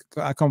said on this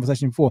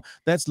conversation before,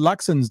 that's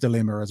Luxon's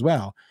dilemma as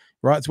well,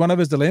 right? It's one of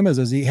his dilemmas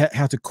is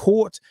how to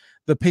court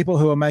the people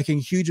who are making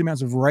huge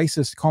amounts of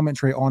racist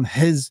commentary on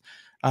his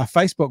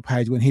Facebook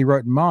page when he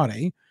wrote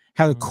Māori,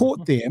 how to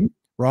court them,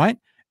 right?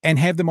 And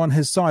have them on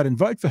his side and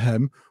vote for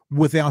him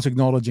without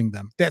acknowledging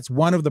them. That's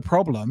one of the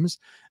problems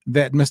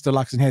that Mr.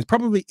 Luxon has.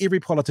 Probably every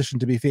politician,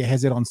 to be fair,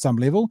 has it on some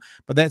level,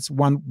 but that's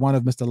one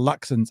of Mr.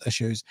 Luxon's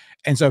issues.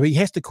 And so he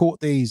has to court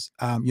these,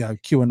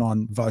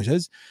 QAnon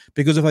voters,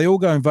 because if they all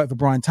go and vote for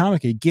Brian Tame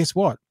Iti, guess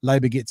what?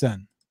 Labor gets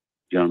in.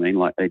 You know what I mean?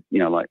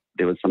 Like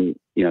there was some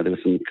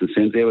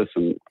concerns. There was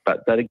some,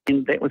 but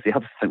again, that was the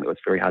other thing that was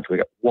very hard to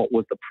work out. What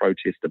was the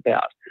protest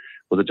about?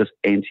 Was it just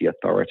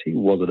anti-authority?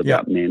 Was it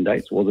about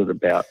mandates? Was it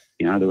about,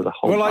 there was a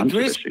whole bunch of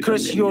issues.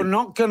 Chris, you're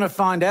not going to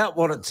find out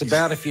what it's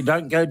about if you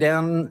don't go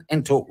down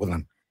and talk with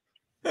them.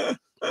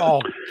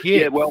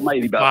 Yeah, well,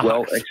 maybe, but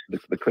actually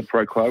the quid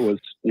pro quo was,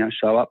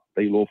 show up,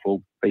 be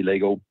lawful, be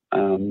legal,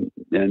 and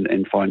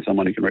find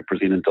someone who can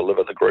represent and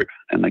deliver the group,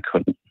 and they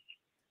couldn't.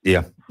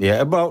 Yeah.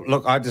 Well,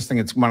 look, I just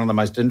think it's one of the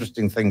most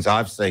interesting things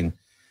I've seen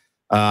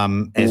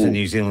as a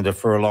New Zealander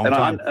for a long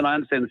time. And I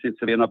understand the sense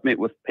of it, and I've met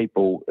with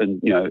people,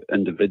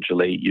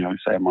 individually,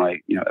 say in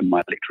my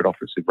electorate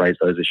office who've raised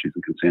those issues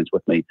and concerns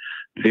with me,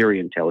 very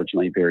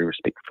intelligently, very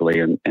respectfully,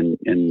 and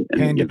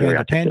very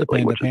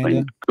articulately, which has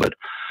been good.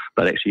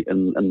 But actually,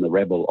 in the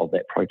rabble of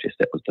that protest,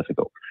 that was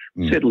difficult.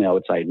 Certainly, I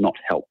would say not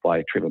helped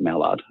by Trevor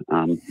Mallard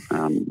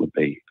would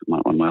be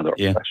one of my other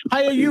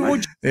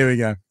observations. There we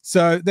go.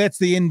 So that's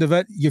the end of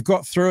it. You've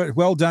got through it.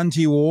 Well done to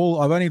you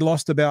all. I've only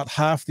lost about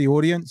half the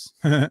audience,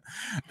 but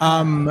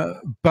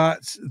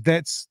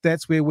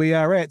that's where we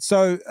are at.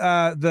 So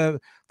the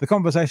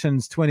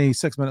conversation's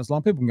 26 minutes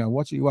long. People can go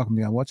watch it. You're welcome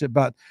to go watch it.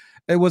 But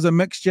it was a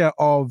mixture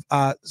of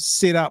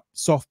set up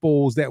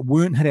softballs that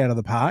weren't hit out of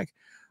the park,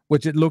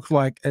 which it looked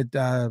like it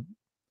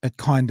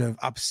kind of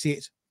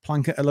upset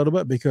Plunkett a little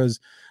bit, because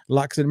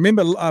Luxon,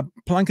 remember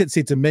Plunkett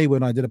said to me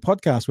when I did a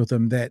podcast with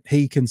him that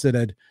he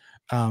considered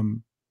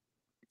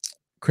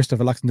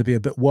Christopher Luxon to be a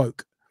bit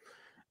woke.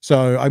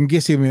 So I'm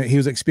guessing he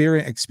was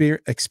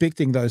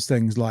expecting those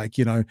things, like,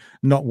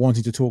 not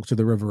wanting to talk to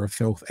the river of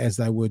filth, as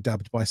they were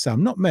dubbed by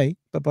some, not me,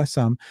 but by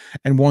some,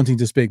 and wanting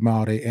to speak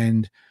Māori.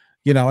 And,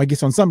 I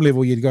guess on some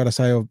level you'd got to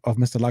say of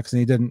Mr.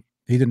 Luxon,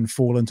 he didn't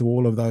fall into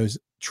all of those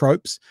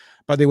tropes,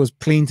 but there was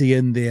plenty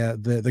in there.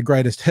 The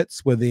greatest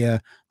hits were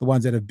there, the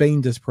ones that have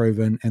been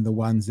disproven and the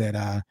ones that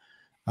are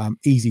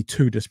easy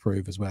to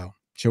disprove as well.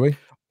 Shall we?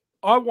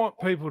 I want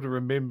people to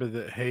remember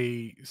that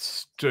he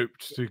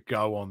stooped to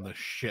go on the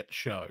shit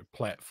show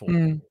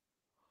platform.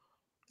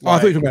 I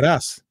thought you were talking about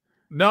us.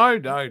 No.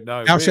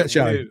 Our shit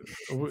show.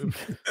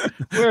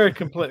 We're a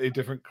completely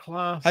different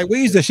class. Hey,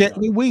 we use the shit.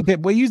 We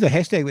use the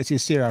hashtag that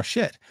says share our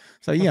shit.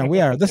 So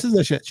we are. This is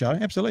a shit show.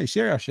 Absolutely,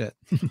 share our shit.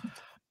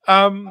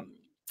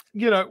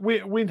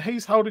 When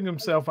he's holding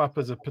himself up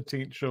as a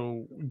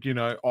potential,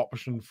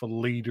 option for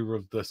leader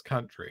of this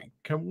country,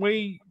 can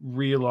we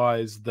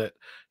realize that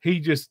he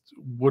just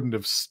wouldn't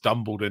have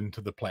stumbled into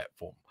the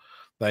platform?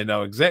 They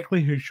know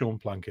exactly who Sean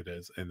Plunkett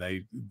is, and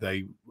they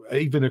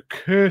even a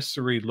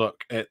cursory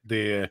look at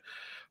their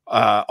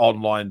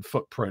online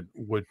footprint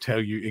would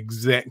tell you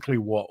exactly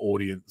what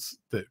audience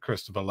that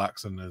Christopher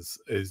Luxon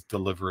is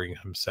delivering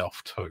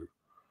himself to.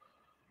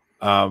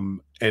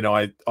 And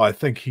I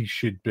think he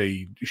should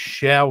be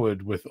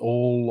showered with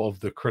all of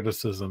the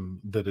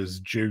criticism that is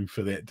due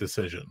for that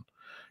decision.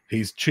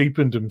 He's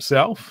cheapened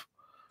himself,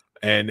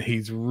 and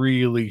he's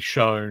really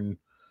shown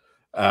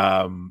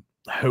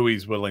who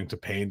he's willing to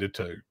pander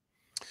to.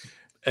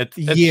 It's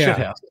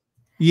shithouse.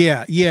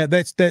 Yeah,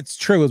 that's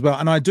true as well.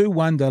 And I do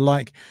wonder,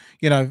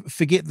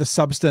 forget the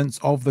substance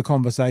of the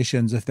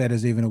conversations, if that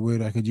is even a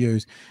word I could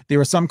use. There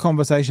are some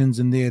conversations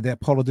in there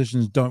that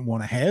politicians don't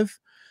want to have,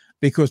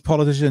 because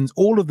politicians,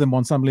 all of them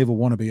on some level,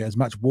 want to be as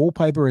much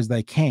wallpaper as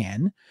they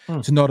can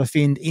to not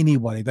offend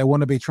anybody. They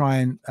want to be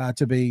trying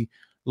to be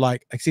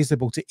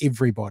accessible to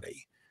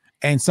everybody.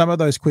 And some of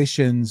those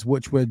questions,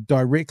 which were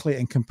directly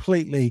and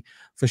completely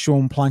for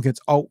Sean Plunkett's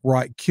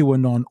alt-right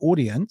QAnon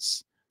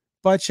audience,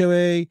 by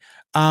Chewy,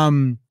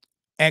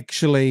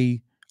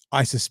 actually,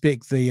 I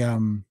suspect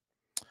the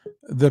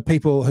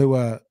people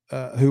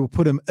who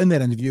put him in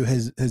that interview,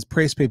 his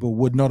press people,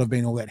 would not have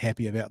been all that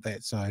happy about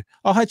that. So,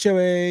 hi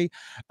Chewy.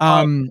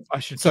 I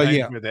should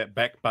say where that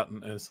back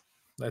button is.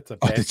 That's a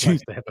bad place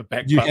to have a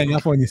back button. You hang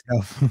up on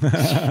yourself.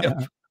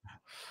 Yep.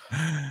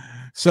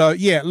 So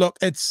look,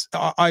 it's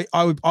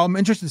I'm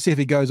interested to see if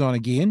he goes on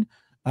again,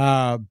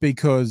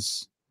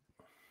 because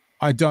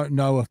I don't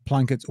know if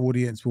Plunkett's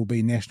audience will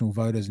be national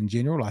voters in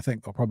general. I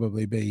think they'll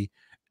probably be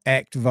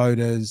ACT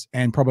voters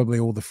and probably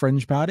all the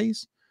fringe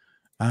parties.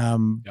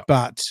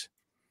 But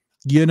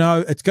You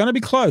know, it's going to be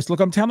close. Look,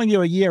 I'm telling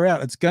you, a year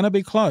out, it's going to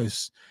be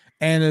close.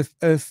 And if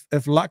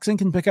Luxon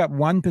can pick up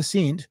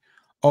 1%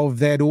 of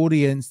that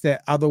audience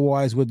that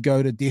otherwise would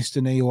go to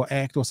Destiny or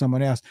ACT or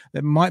someone else,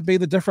 that might be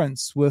the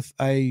difference with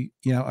a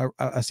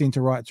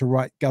centre right to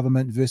right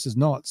government versus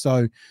not.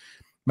 So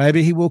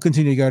maybe he will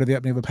continue to go to the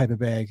opening of a paper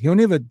bag. He'll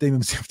never deem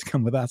himself to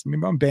come with us. I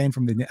mean, I'm banned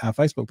from the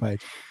Facebook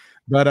page,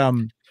 but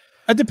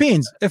it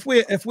depends. If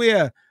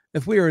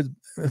we're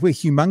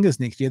humongous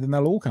next year, then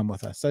they'll all come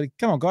with us. So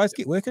come on, guys,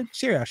 get working,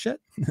 share our shit.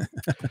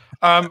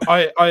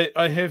 I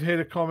have had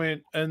a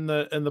comment in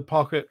the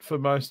pocket for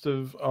most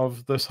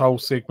of this whole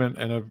segment,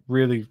 and I've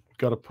really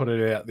got to put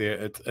it out there.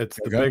 It's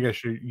the big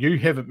issue. You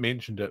haven't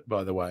mentioned it,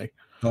 by the way.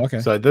 Oh, okay.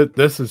 So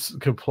this is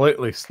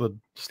completely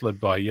slid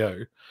by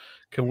you.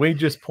 Can we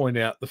just point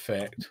out the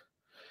fact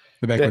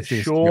that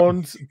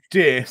Sean's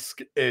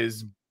desk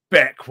is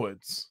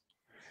backwards?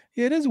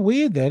 Yeah, it is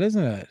weird, that,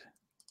 isn't it?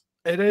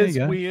 It is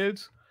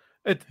weird.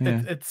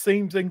 It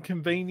seems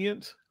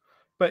inconvenient,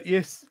 but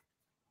yes,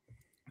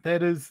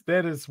 that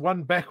is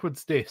one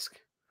backwards desk.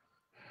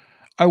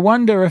 I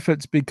wonder if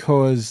it's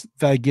because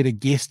they get a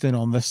guest in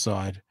on this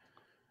side,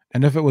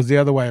 and if it was the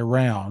other way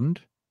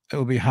around, it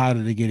would be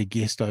harder to get a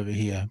guest over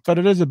here. But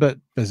it is a bit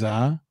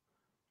bizarre.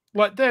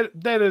 Like that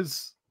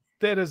is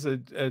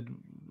a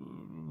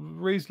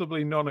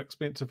reasonably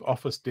non-expensive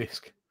office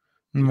desk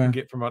you can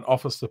get from an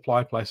office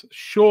supply place.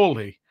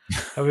 Surely,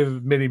 however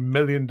many $1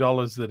 million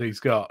that he's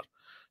got,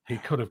 he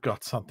could have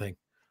got something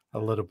a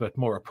little bit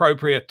more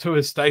appropriate to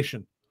his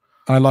station.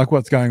 I like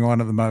what's going on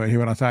at the moment here.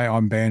 When I say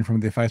I'm banned from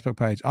their Facebook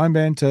page, I'm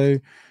banned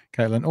too.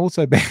 Caitlin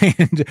also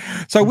banned.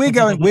 So we're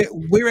going.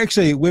 We've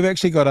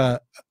actually got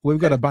a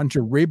bunch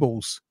of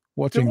rebels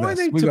watching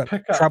this. We've got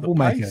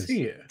troublemakers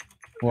here.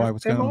 Why?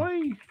 What's going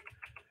on?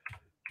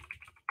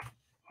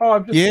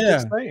 I'm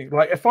just saying.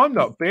 Like, if I'm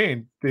not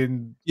banned,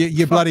 then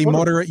you bloody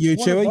moderate, you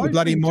Chewy. You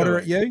bloody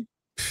moderate, you.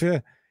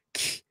 Phew.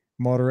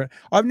 Moderate.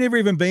 I've never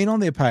even been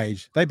on their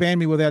page. They banned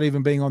me without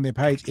even being on their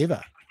page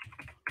ever.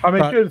 I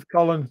mean, Judith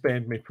Collins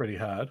banned me pretty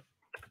hard.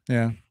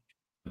 Yeah.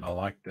 I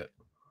liked it.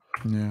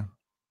 Yeah.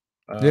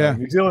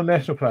 New Zealand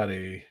National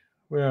Party.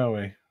 Where are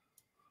we?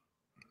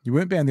 You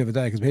weren't banned the other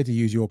day because we had to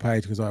use your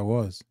page because I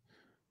was.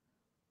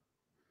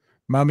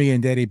 Mummy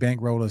and Daddy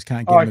bankrollers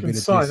can't get I can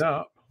sign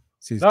up.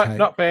 No,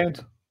 not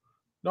banned.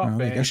 Not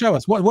banned. Show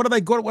us. What do they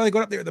got? What have they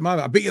got up there at the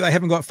moment? I bet you they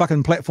haven't got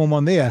fucking platform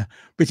on there.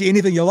 Bet you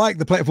anything you like,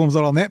 the platform's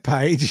not on that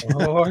page.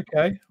 Oh,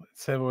 okay.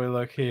 Let's have a wee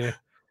look here.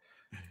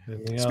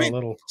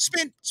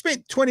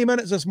 Spent 20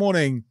 minutes this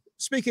morning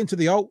speaking to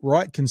the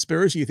alt-right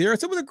conspiracy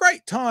theorists. It was a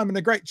great time and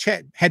a great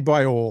chat had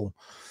by all.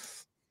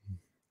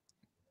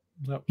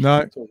 Nope,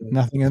 no,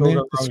 nothing in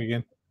there.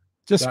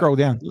 Just No. scroll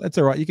down. That's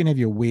all right. You can have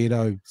your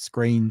weirdo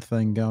screen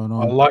thing going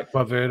on. I like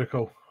my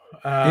vertical.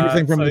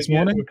 Anything from this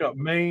morning? We've got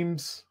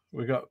memes.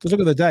 Just look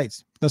at the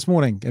dates. This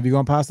morning. Have you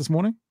gone past this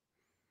morning?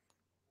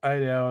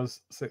 8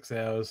 hours, 6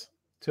 hours,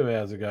 2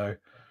 hours ago.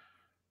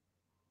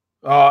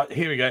 Oh,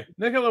 here we go.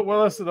 Nicola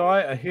Willis and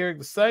I are hearing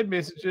the same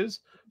messages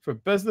from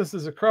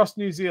businesses across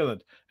New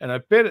Zealand, and I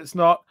bet it's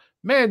not,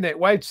 man, that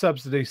wage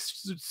subsidy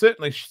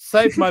certainly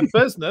saved my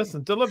business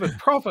and delivered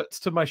profits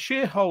to my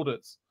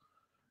shareholders.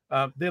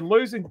 They're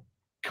losing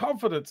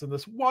confidence in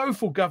this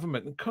woeful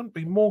government and couldn't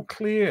be more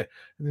clear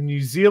in the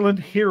New Zealand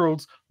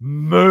Herald's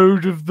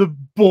mood of the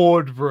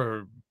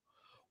boardroom.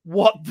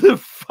 What the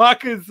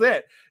fuck is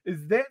that?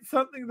 Is that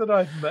something that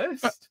I've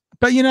missed?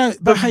 But you know,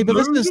 but hey, but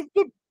this is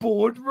the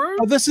boardroom.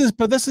 But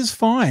this is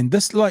fine.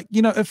 This, like,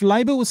 you know, if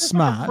Labour was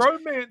smart, like a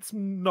romance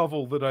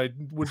novel that I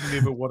would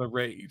never want to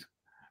read.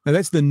 No,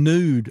 that's the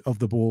nude of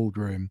the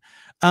boardroom.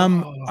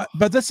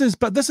 But this is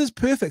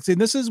perfect. See,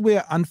 this is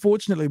where,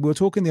 unfortunately, we were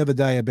talking the other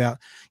day about,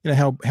 you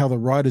know, how the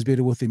right is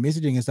better with their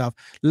messaging and stuff.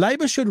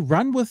 Labour should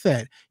run with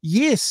that.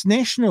 Yes,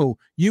 National,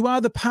 you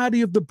are the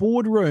party of the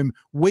boardroom.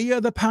 We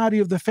are the party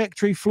of the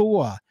factory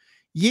floor.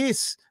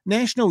 Yes,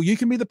 National, you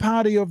can be the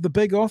party of the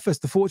big office,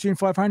 the Fortune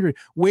 500.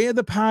 We're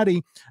the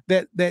party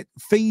that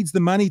feeds the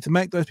money to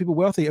make those people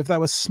wealthy. If they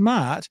were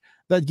smart,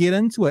 they'd get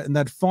into it and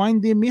they'd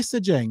find their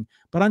messaging.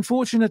 But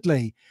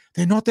unfortunately,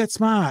 they're not that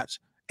smart.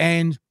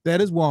 And that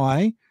is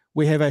why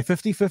we have a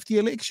 50-50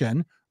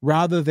 election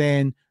rather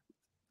than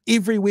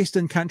every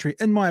Western country,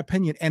 in my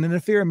opinion, and in a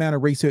fair amount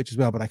of research as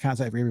well, but I can't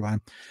say for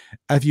everyone.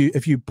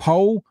 If you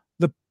poll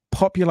the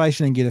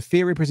population and get a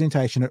fair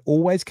representation, it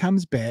always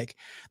comes back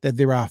that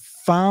there are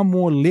far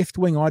more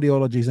left-wing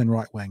ideologies than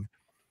right-wing.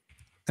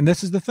 And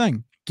this is the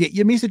thing. Get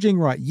your messaging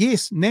right.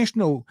 Yes,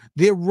 National,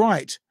 they're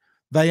right.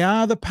 They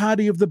are the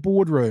party of the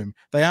boardroom.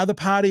 They are the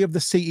party of the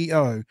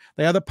CEO.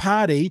 They are the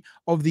party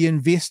of the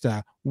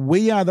investor.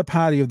 We are the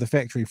party of the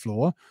factory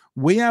floor.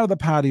 We are the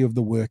party of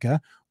the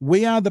worker.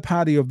 We are the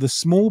party of the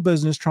small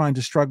business trying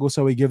to struggle,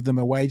 so we give them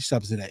a wage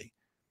subsidy.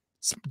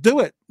 Do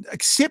it.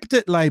 Accept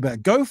it, Labour.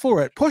 Go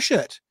for it. Push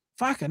it.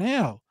 Fucking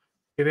hell.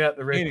 Get out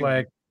the red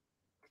flag.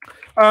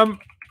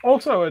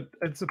 Also,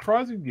 it's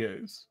surprising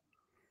news.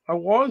 I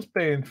was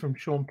banned from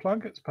Sean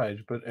Plunkett's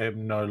page, but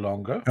am no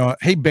longer.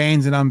 He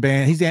bans and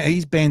unbanned.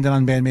 He's banned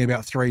and unbanned me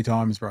about 3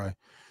 times, bro.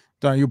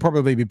 You'll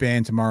probably be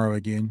banned tomorrow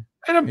again.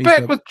 And I'm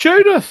back with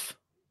Judith.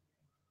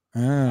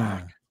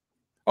 Ah.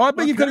 Oh,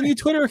 but you've got a new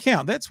Twitter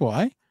account. That's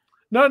why.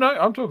 No,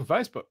 I'm talking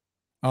Facebook.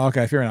 Oh,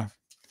 okay, fair enough.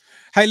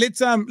 Hey, let's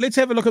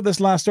have a look at this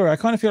last story. I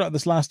kind of feel like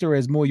this last story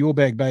is more your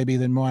bag, baby,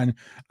 than mine.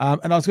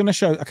 And I was going to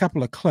show a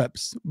couple of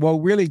clips. Well,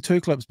 really 2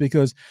 clips,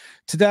 because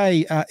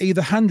today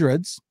either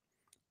hundreds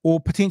or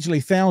potentially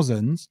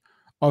thousands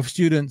of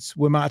students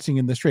were marching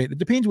in the street. It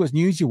depends which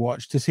news you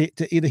watch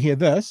to either hear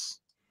this.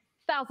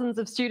 Thousands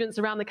of students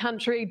around the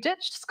country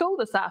ditched school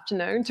this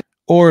afternoon.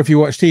 Or if you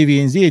watch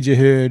TVNZ, you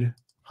heard...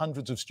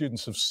 Hundreds of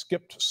students have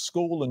skipped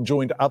school and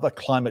joined other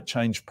climate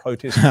change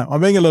protests. I'm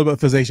being a little bit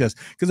facetious,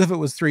 because if it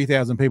was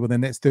 3,000 people,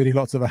 then that's 30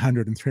 lots of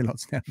 100 and 3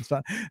 lots of thousands.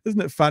 But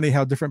isn't it funny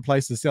how different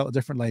places sell it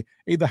differently,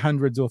 either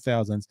hundreds or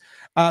thousands?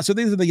 So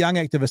these are the young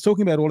activists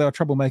talking about all our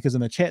troublemakers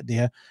in the chat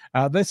there.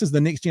 This is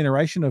the next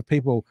generation of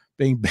people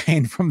being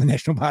banned from the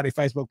National Party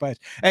Facebook page.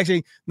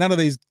 Actually, none of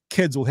these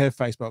kids will have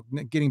Facebook.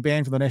 Getting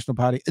banned from the National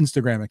Party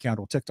Instagram account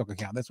or TikTok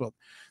account. That's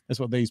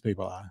what these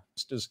people are.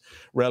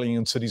 Rallying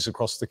in cities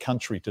across the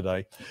country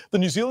today. The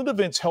New Zealand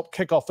events helped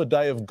kick off a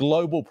day of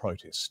global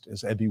protest.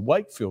 As Abby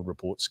Wakefield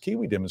reports,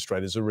 Kiwi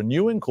demonstrators are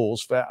renewing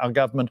calls for our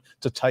government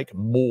to take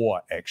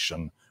more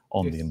action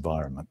on the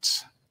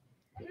environment.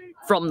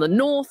 From the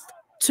north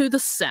to the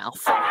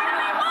south,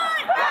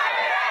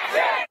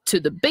 to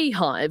the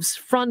Beehive's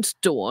front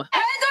door.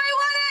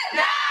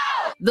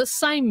 The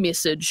same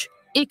message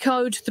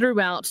echoed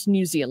throughout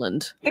New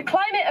Zealand. The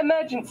climate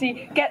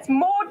emergency gets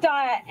more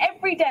dire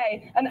every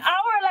day, and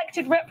our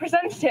elected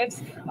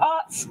representatives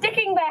are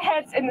sticking their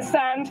heads in the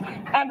sand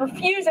and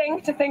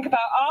refusing to think about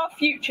our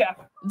future.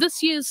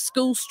 This year's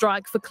school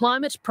strike for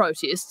climate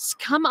protests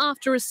come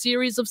after a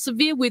series of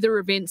severe weather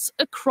events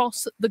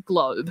across the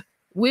globe.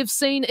 We've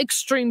seen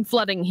extreme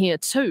flooding here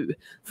too,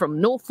 from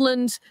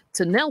Northland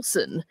to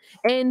Nelson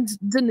and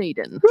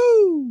Dunedin.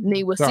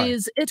 Niwa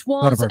says it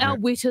was our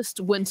wettest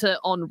winter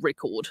on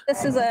record.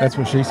 This is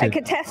a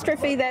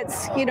catastrophe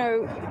that's, you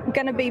know,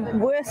 going to be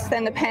worse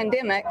than the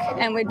pandemic,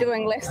 and we're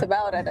doing less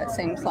about it, it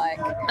seems like.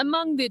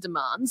 Among their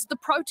demands, the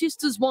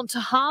protesters want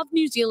to halve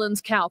New Zealand's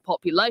cow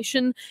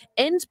population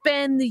and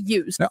ban the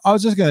use. Now, I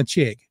was just going to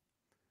check.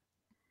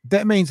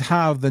 That means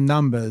halve the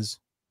numbers,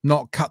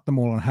 not cut them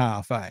all in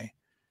half, eh?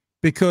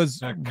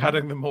 Because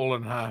cutting them all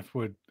in half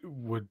would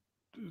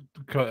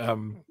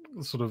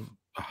sort of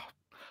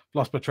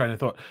lost my train of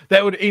thought.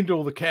 That would end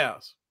all the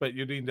cows, but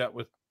you'd end up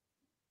with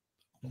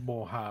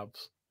more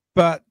halves.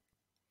 But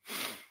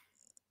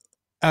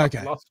okay,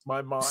 I've lost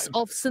my mind.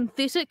 Of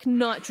synthetic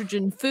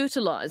nitrogen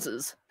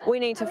fertilizers. We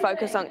need to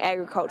focus on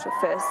agriculture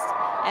first,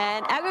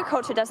 and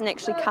agriculture doesn't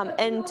actually come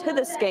into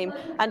the scheme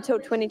until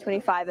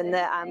 2025 in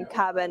the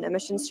carbon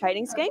emissions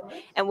trading scheme,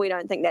 and we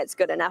don't think that's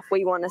good enough.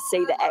 We want to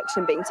see the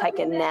action being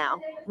taken now.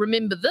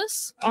 Remember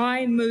this?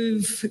 I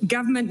move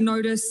government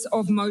notice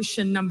of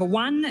motion number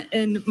 1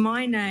 in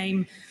my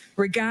name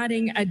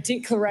regarding a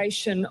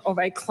declaration of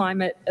a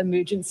climate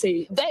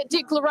emergency. That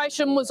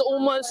declaration was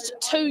almost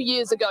 2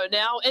 years ago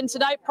now, and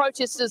today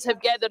protesters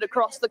have gathered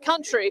across the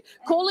country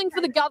calling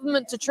for the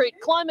government to treat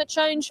climate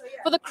change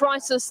for the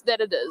crisis that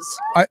it is.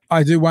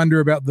 I do wonder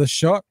about this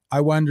shot.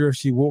 I wonder if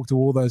she walked to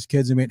all those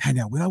kids and went, hey,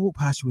 now, when I walk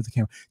past you with the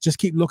camera, just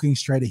keep looking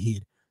straight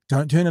ahead.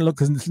 Don't turn and look,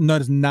 because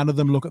notice none of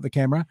them look at the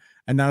camera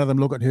and none of them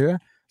look at her.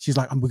 She's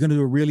like, we're going to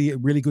do a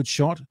really good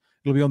shot.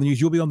 It'll be on the news.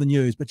 You'll be on the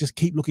news, but just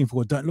keep looking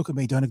forward. Don't look at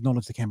me. Don't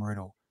acknowledge the camera at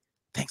all.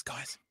 Thanks,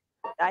 guys.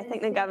 I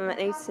think the government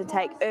needs to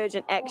take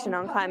urgent action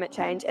on climate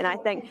change, and I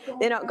think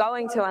they're not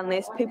going to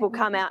unless people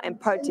come out and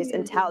protest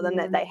and tell them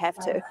that they have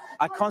to.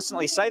 I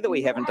constantly say that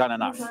we haven't done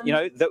enough. You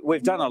know, that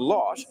we've done a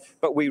lot,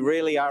 but we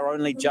really are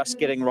only just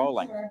getting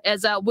rolling.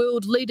 As our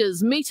world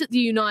leaders meet at the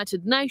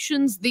United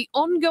Nations, the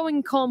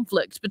ongoing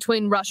conflict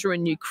between Russia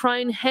and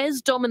Ukraine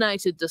has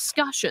dominated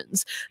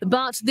discussions,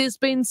 but there's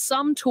been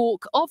some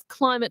talk of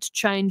climate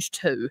change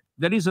too.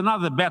 There is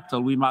another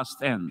battle we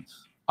must end.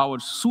 Our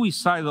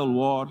suicidal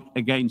war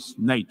against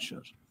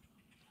nature.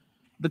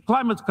 The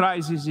climate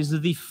crisis is the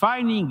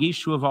defining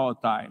issue of our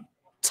time.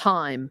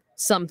 Time,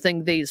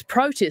 something these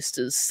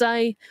protesters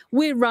say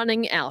we're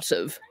running out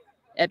of.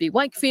 Abby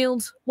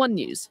Wakefield, One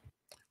News.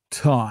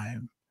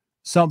 Time,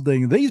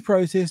 something these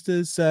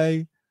protesters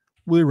say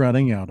we're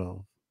running out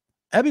of.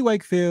 Abby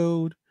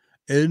Wakefield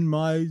in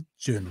my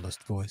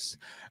journalist voice.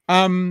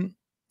 Yeah,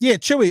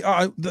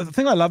 Chewy, the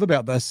thing I love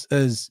about this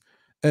is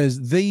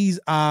these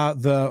are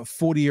the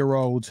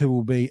 40-year-olds who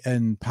will be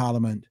in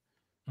Parliament,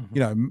 you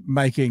know,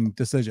 making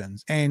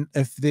decisions. And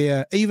if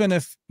they're, even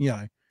if, you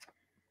know,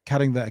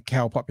 cutting the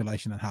cow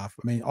population in half,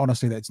 I mean,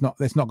 honestly, that's not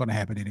going to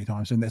happen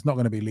anytime soon. That's not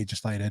going to be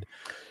legislated.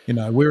 You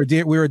know, we're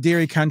a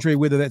dairy country,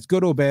 whether that's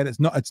good or bad. It's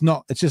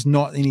just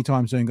not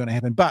anytime soon going to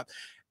happen. But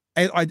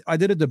I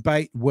did a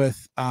debate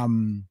with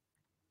Julianne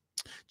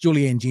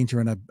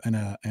Genter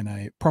in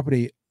a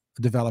property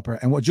developer,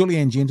 and what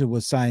Julianne Genter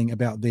was saying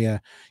about their,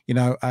 you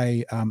know,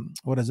 a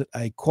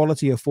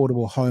quality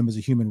affordable home is a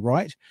human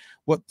right.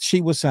 What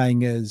she was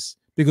saying is,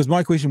 Because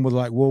my question was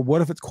like, well,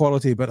 what if it's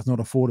quality but it's not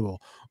affordable,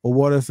 or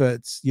what if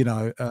it's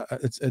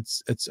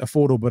it's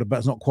affordable but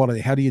it's not quality?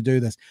 How do you do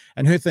this?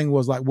 And her thing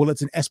was like, well,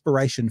 it's an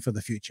aspiration for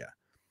the future.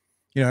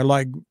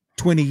 Like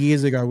 20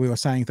 years ago, we were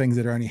saying things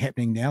that are only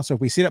happening now. So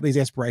if we set up these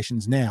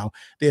aspirations now,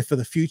 they're for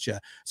the future.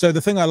 So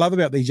the thing I love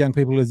about these young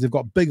people is they've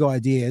got big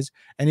ideas,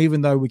 and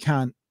even though I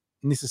can't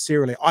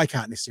necessarily,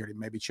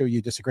 maybe Chill,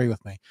 you disagree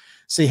with me,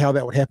 see how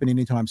that would happen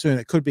anytime soon.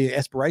 It could be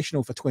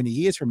aspirational for 20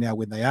 years from now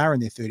when they are in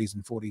their 30s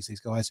and 40s, these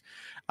guys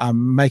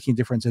making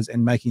differences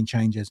and making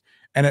changes.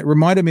 And it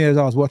reminded me as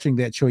I was watching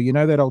that, Chill,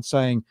 that old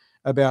saying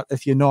about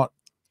if you're not,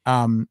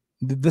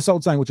 this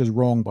old saying, which is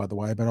wrong, by the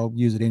way, but I'll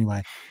use it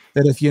anyway,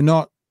 that if you're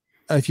not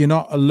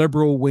a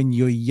liberal when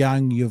you're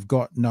young, you've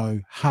got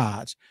no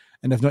heart.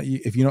 And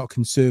if you're not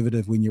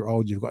conservative when you're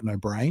old, you've got no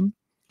brain.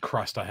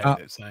 Christ, I hate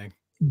that saying.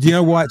 Do you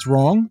know why it's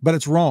wrong? But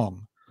it's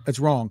wrong. It's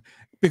wrong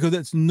because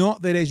it's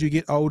not that as you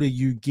get older,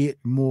 you get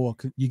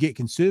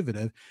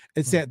conservative.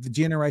 It's that the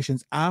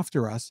generations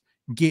after us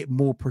get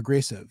more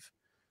progressive.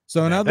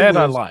 So in other words,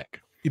 I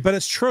like. But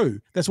it's true.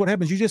 That's what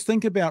happens. You just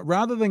think about,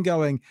 rather than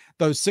going,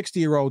 those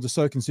 60-year-olds are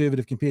so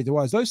conservative compared to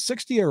us, those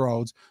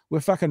 60-year-olds were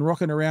fucking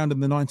rocking around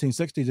in the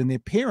 1960s and their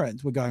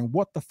parents were going,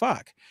 what the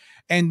fuck?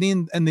 And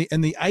then in the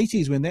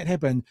 80s, when that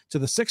happened to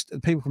the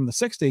people from the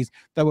 60s,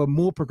 they were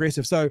more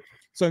progressive. So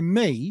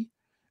me,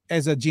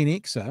 as a Gen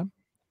Xer,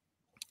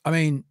 I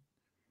mean,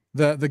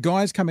 the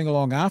guys coming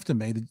along after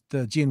me,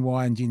 the Gen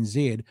Y and Gen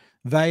Z,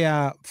 they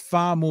are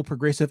far more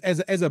progressive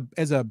as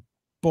a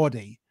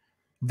body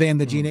than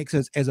the Gen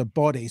Xers as a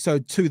body. So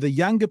to the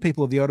younger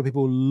people, the older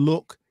people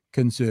look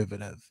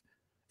conservative,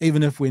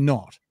 even if we're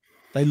not.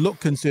 They look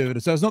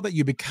conservative. So it's not that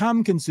you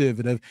become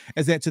conservative,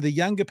 as that to the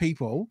younger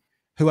people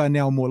who are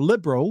now more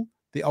liberal,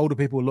 the older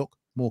people look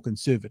more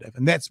conservative.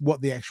 And that's what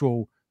the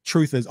actual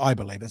truth is, I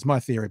believe. It's my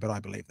theory, but I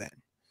believe that.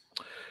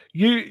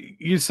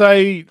 You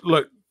say,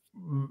 look,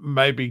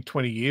 maybe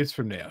 20 years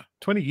from now,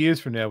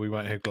 we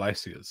won't have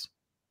glaciers.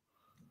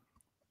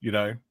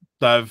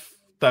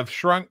 They've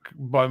shrunk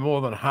by more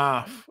than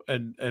half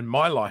in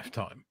my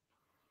lifetime.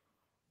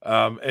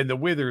 And the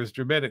weather is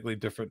dramatically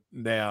different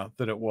now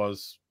than it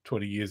was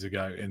 20 years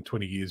ago and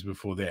 20 years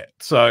before that.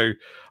 So,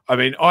 I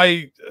mean,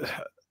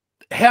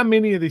 how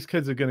many of these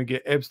kids are going to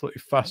get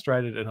absolutely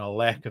frustrated in a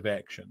lack of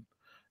action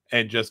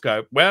and just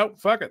go, well,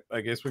 fuck it,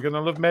 I guess we're going to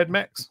live Mad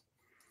Max?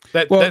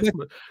 That's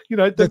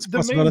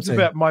the memes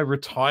about my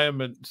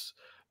retirement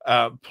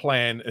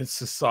plan is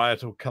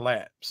societal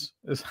collapse.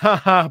 Is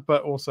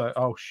but also,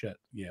 oh shit,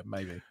 yeah,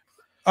 maybe.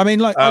 I mean,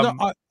 like,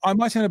 I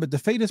might sound a bit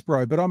defeatist,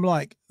 bro, but I'm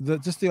like,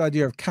 just the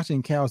idea of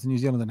cutting cows in New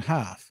Zealand in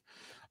half.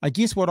 I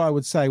guess what I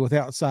would say,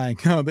 without saying,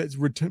 oh, that's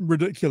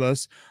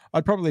ridiculous,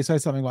 I'd probably say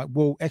something like,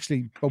 well,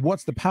 actually, but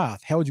what's the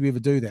path? How would you ever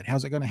do that?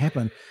 How's it going to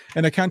happen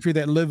in a country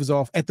that lives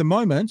off, at the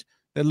moment,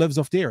 that lives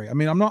off dairy? I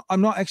mean, I'm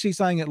not actually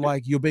saying it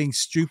like you're being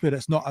stupid.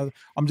 It's not.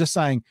 I'm just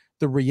saying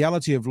the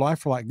reality of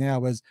life right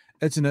now is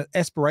it's an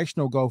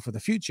aspirational goal for the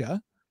future.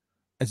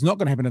 It's not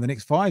going to happen in the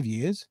next 5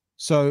 years.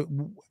 So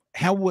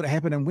how would it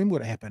happen and when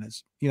would it happen?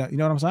 It's you know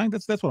what I'm saying?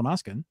 That's what I'm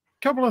asking.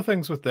 Couple of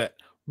things with that.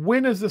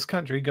 When is this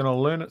country going to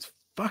learn its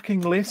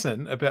fucking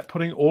lesson about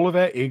putting all of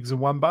our eggs in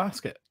one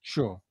basket?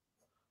 Sure.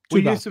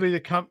 We used to be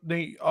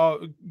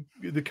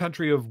the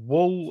country of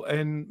wool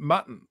and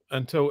mutton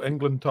until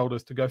England told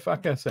us to go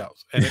fuck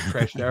ourselves, and it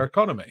crashed our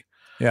economy.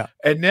 Yeah.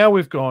 And now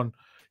we've gone,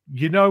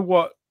 you know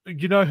what?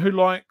 You know who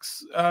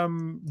likes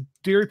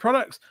dairy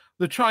products?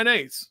 The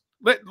Chinese.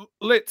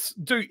 Let's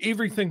do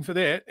everything for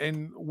that,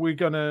 and we're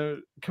going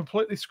to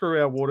completely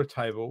screw our water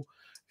table.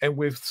 And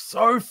we've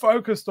so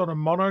focused on a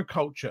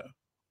monoculture,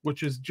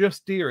 which is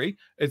just dairy.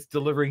 It's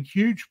delivering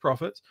huge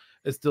profits.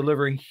 It's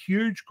delivering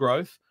huge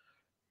growth.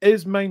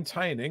 Is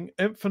maintaining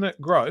infinite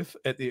growth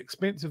at the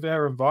expense of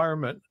our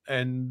environment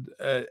and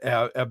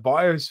our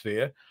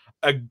biosphere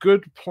a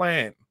good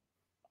plan?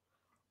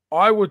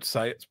 I would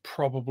say it's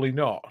probably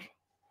not.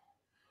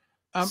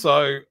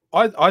 So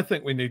I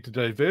think we need to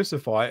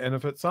diversify. And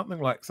if it's something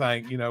like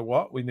saying, you know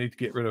what, we need to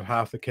get rid of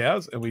half the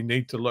cows and we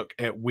need to look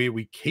at where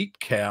we keep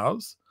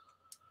cows,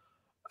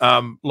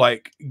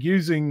 like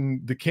using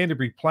the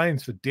Canterbury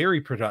Plains for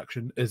dairy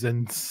production is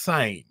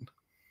insane.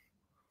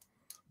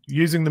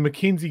 Using the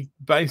Mackenzie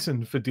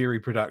Basin for dairy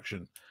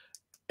production,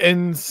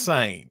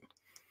 insane.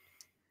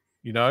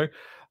 The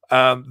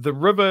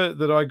river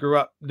that I grew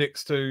up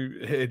next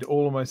to, had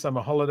all of my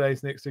summer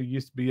holidays next to,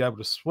 used to be able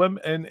to swim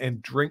in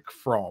and drink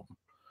from.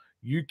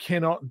 You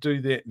cannot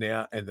do that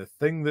now. And the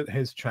thing that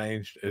has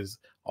changed is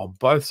on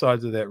both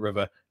sides of that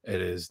river,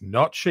 it is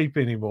not sheep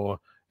anymore.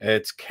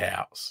 It's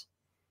cows.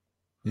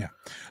 Yeah.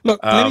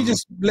 Look, can I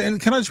just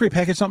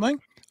repackage something?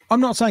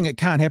 I'm not saying it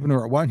can't happen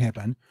or it won't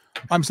happen.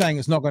 I'm saying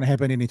it's not going to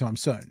happen anytime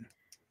soon.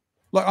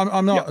 Like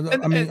I'm not.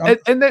 Yeah,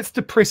 and that's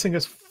depressing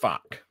as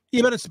fuck.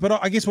 Yeah,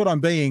 but I guess what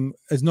I'm being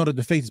is not a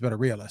defeatist, but a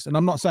realist. And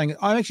I'm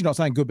actually not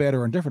saying good, bad,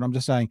 or indifferent. I'm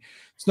just saying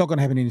it's not going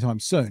to happen anytime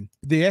soon.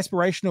 The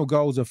aspirational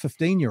goals of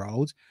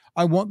 15-year-olds,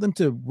 I want them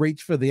to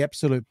reach for the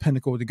absolute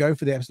pinnacle, to go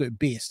for the absolute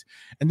best.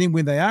 And then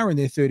when they are in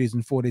their 30s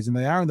and 40s and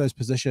they are in those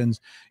positions,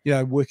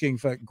 working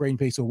for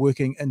Greenpeace or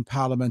working in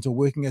Parliament or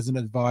working as an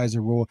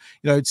advisor or,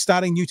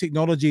 starting new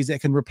technologies that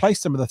can replace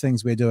some of the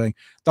things we're doing,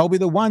 they'll be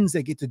the ones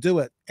that get to do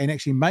it and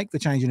actually make the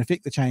change and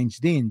affect the change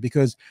then,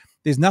 because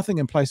there's nothing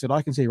in place that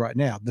I can see right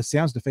now. This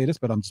sounds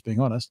defeatist, but I'm just being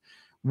honest,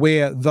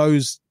 where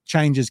those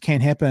changes can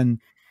happen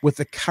with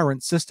the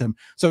current system.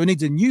 So it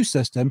needs a new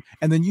system,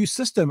 and the new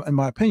system, in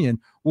my opinion,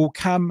 will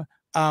come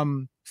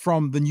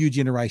from the new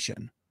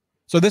generation.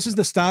 So this is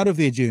the start of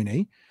their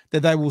journey,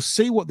 that they will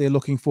see what they're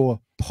looking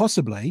for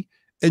possibly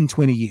in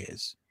 20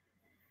 years.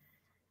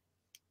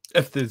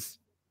 If there's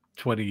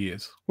 20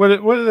 years. What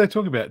are they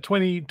talking about?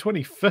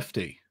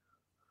 2050?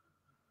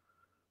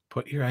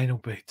 Put your anal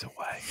beads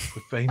away.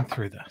 We've been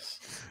through this.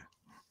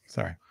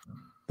 Sorry.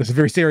 This is a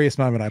very serious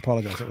moment. I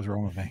apologize. It was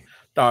wrong with me.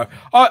 No,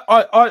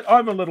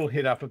 I'm a little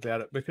head up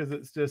about it, because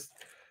it's just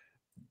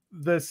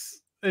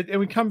this, and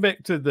we come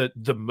back to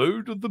the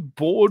mood of the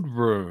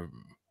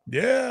boardroom.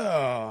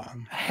 Yeah.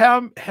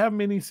 How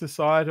many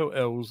societal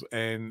ills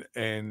and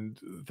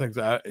things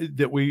are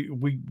that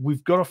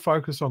we've got to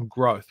focus on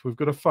growth. We've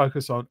got to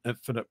focus on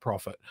infinite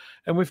profit.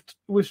 And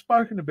we've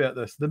spoken about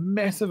this, the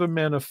massive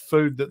amount of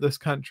food that this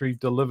country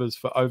delivers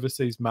for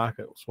overseas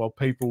markets, while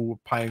people were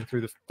paying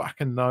through the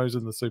fucking nose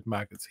in the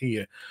supermarkets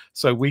here,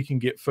 so we can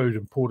get food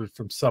imported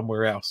from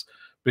somewhere else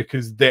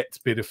because that's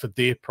better for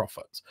their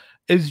profits,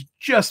 is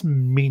just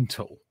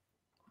mental.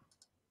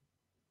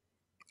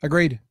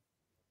 Agreed.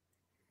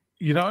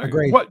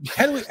 Agreed. What?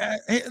 How do we?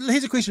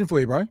 Here's a question for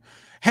you, bro.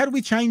 How do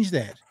we change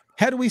that?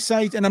 How do we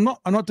say? And I'm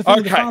not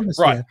defending the farmers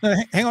here. No,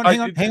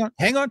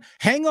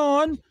 hang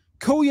on.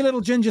 Cool your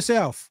little ginger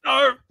self.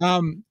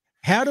 No.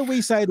 How do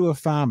we say to a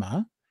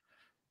farmer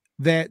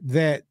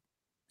that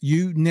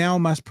you now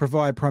must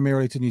provide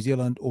primarily to New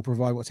Zealand, or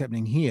provide what's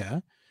happening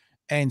here,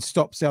 and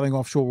stop selling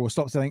offshore, or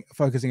stop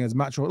focusing as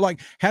much, or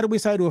how do we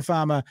say to a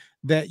farmer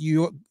that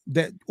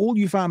all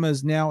you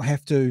farmers now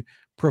have to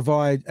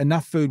provide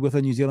enough food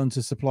within New Zealand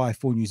to supply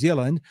for New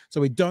Zealand, so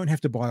we don't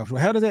have to buy offshore?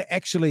 How does that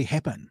actually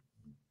happen?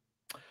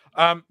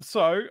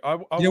 So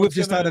we've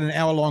just started an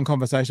hour-long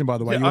conversation, by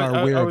the way. You are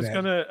aware of that. I was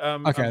going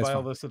to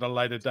unveil this at a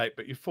later date,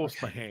 but you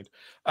forced my hand.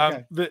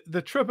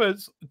 The trip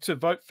is to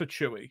vote for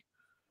Chewy.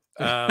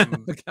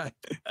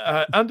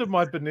 Under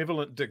my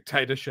benevolent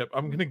dictatorship,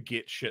 I'm going to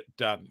get shit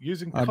done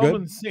using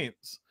common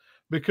sense,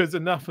 because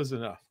enough is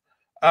enough.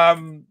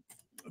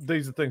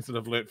 These are things that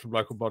I've learned from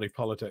local body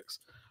politics.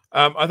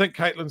 I think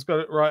Caitlin's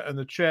got it right in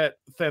the chat.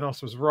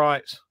 Thanos was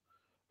right.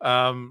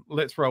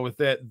 Let's roll with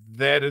that.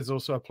 That is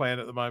also a plan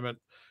at the moment.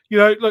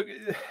 Look,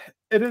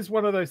 it is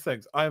one of those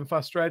things. I am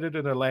frustrated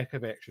at a lack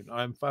of action.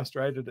 I am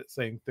frustrated at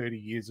seeing 30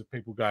 years of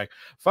people going,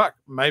 fuck,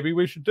 maybe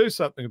we should do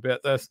something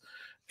about this,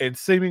 and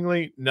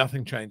seemingly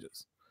nothing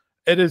changes.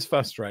 It is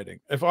frustrating.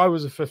 If I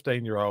was a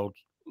 15-year-old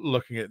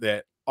looking at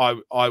that,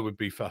 I would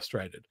be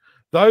frustrated.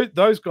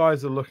 Those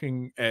guys are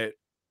looking at,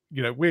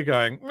 we're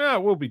going,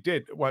 no, we'll be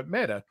dead. It won't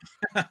matter.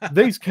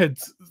 These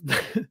kids are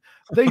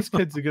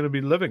going to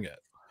be living it.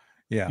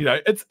 Yeah.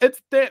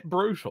 It's that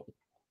brutal.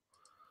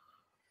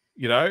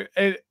 And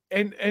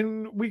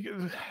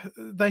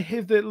they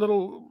have that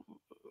little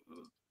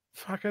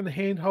fucking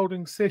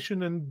hand-holding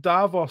session in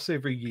Davos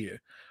every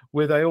year,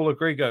 where they all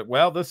agree, go,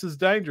 well, this is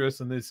dangerous,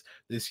 and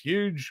there's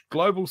huge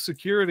global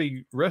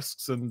security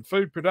risks and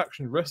food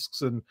production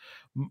risks, and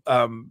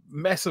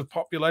massive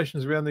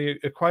populations around the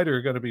equator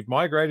are going to be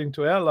migrating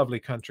to our lovely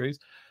countries,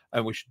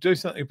 and we should do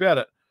something about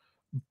it.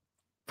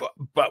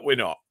 But we're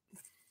not.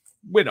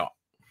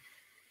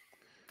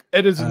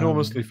 It is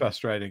enormously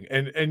frustrating,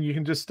 and you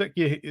can just stick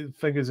your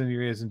fingers in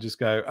your ears and just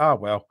go, oh,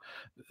 well,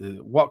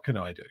 what can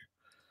I do?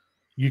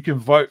 You can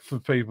vote for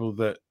people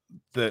that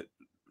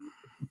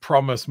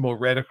promise more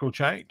radical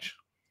change,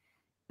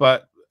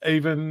 but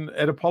even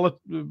at a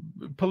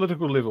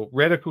political level,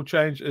 radical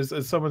change is,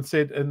 as someone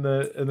said in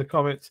the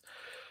comments,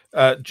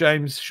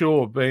 James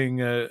Shaw being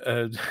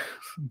the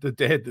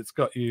dad that's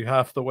got you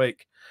half the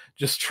week,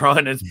 just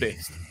trying his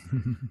best.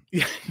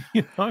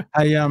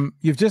 Hey,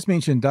 you've just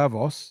mentioned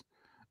Davos.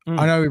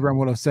 I know everyone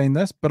will have seen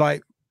this, but I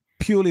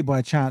purely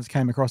by chance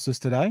came across this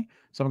today,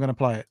 so I'm going to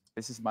play it.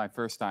 This is my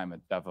first time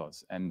at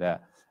Davos, and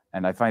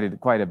I find it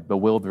quite a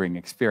bewildering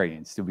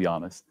experience, to be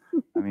honest.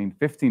 I mean,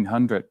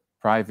 1,500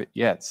 private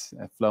jets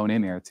have flown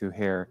in here to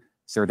hear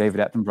Sir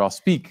David Attenborough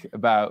speak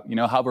about,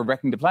 how we're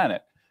wrecking the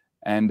planet.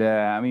 And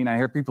I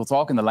hear people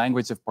talk in the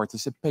language of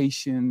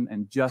participation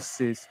and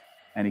justice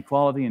and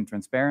equality and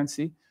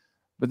transparency.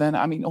 But then,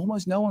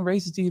 almost no one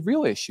raises the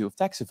real issue of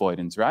tax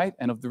avoidance, right?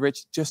 And of the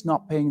rich just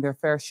not paying their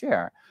fair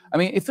share.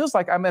 It feels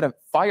like I'm at a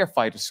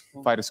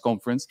firefighters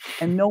conference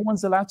and no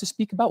one's allowed to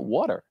speak about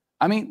water.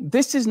 I mean,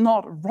 this is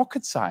not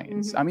rocket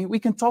science. I mean, we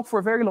can talk for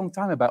a very long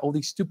time about all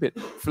these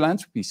stupid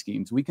philanthropy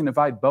schemes. We can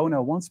invite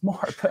Bono once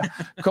more. But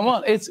come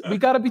on, we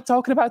got to be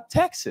talking about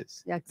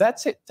taxes. Yeah,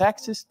 that's it.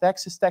 Taxes,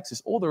 taxes,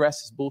 taxes. All the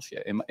rest is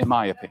bullshit, in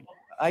my opinion.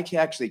 I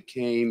actually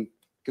came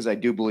because I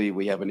do believe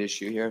we have an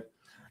issue here.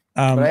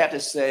 But I have to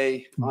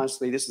say,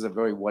 honestly, this is a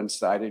very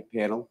one-sided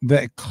panel.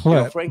 That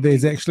clip, frankly,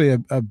 there's actually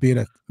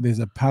there's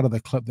a part of the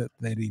clip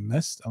that he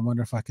missed. I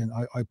wonder if I can.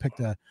 I picked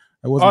a.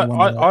 It wasn't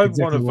one that I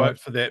exactly want to vote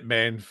for that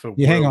man for.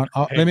 Yeah, hang on.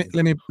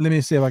 Let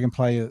me see if I can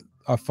play it.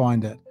 I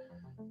find it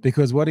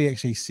because what he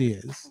actually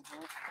says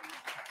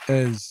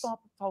is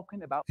Stop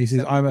talking about. He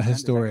says, "I'm a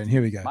historian."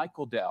 Here we go.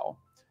 Michael Dell.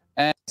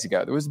 And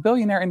ago, there was a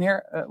billionaire in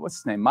here. What's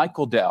his name?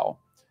 Michael Dell,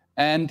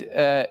 and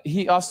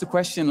he asked the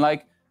question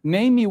like,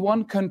 "Name me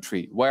one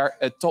country where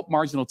a top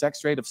marginal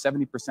tax rate of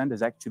 70%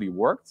 has actually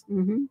worked."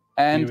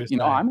 And you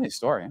know, I'm a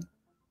historian.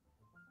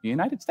 The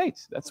United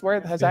States. That's where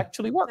it has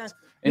actually worked.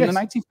 In the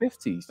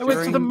 1950s,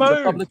 during the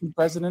Republican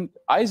President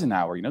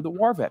Eisenhower, you know, the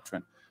war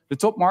veteran. The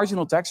top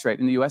marginal tax rate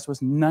in the US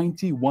was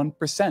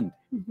 91%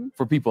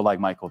 for people like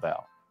Michael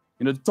Dell.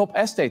 You know, the top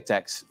estate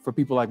tax for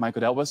people like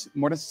Michael Dell was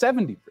more than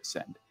 70%.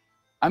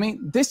 I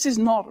mean, this is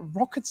not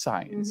rocket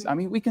science. I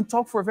mean, we can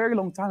talk for a very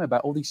long time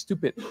about all these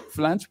stupid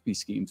philanthropy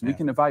schemes. We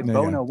can invite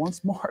Bono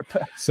once more.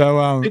 But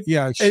so,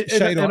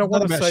 shade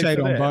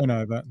on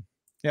Bono, but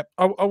yep.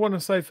 I want to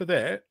say for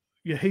that,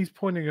 yeah, he's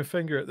pointing a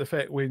finger at the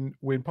fact when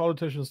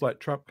politicians like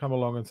Trump come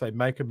along and say,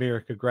 make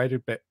America great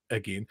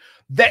again,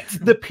 that's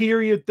the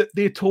period that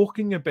they're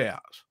talking about.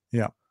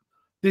 Yeah.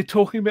 They're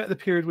talking about the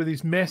period where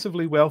these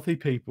massively wealthy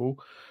people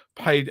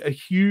paid a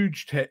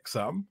huge tax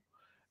sum,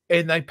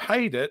 and they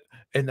paid it,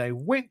 and they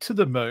went to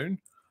the moon,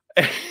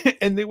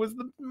 and there was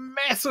the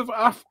massive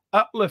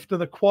uplift in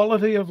the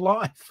quality of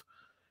life.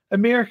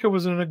 America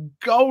was in a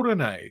golden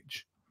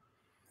age.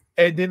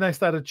 And then they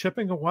started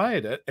chipping away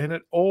at it, and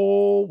it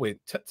all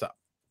went tits up.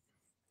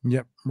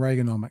 Yep,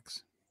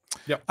 Reaganomics.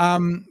 Yep.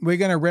 We're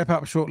going to wrap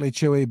up shortly,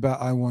 Chewy, but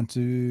I want to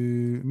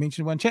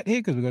mention one chat here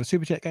because we've got a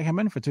super chat come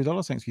in for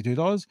 $2. Thanks for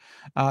 $2.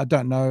 I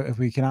don't know if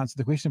we can answer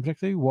the question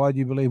particularly. Why do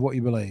you believe what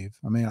you believe?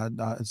 I mean,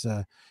 it's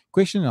a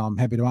question. I'm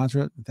happy to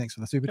answer it. Thanks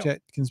for the super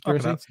chat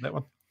conspiracy. I can answer that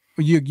one.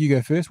 You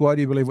go first. Why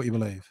do you believe what you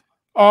believe?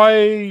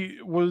 I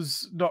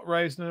was not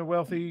raised in a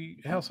wealthy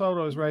household.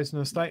 I was raised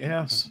in a state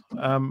house.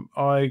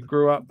 I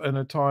grew up in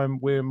a time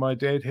where my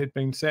dad had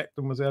been sacked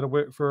and was out of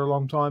work for a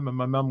long time, and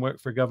my mum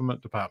worked for a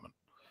government department.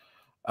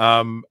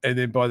 And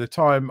then by the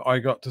time I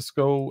got to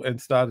school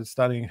and started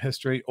studying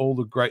history, all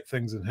the great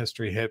things in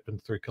history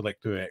happened through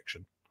collective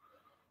action.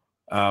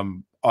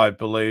 I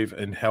believe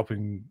in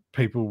helping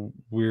people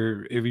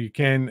wherever you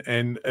can,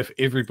 and if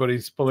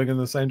everybody's pulling in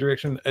the same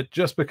direction, it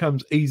just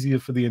becomes easier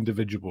for the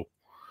individual.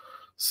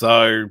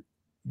 So,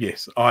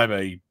 yes, I'm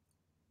a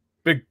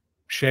big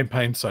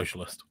champagne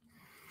socialist.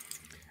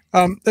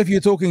 If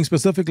you're talking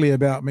specifically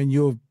about, I mean,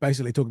 you're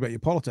basically talking about your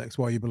politics,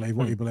 why you believe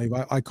what you believe.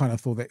 I kind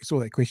of saw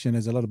that question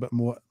as a little bit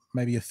more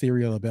maybe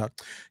ethereal about,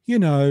 you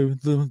know,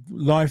 the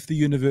life, the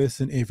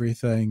universe, and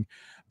everything.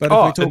 But if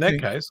we're talking, in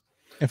that case,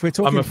 if we're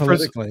talking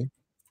politically,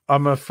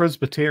 I'm a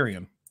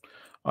Presbyterian.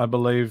 I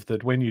believe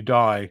that when you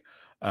die,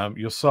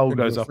 your soul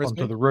goes up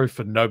onto the roof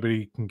and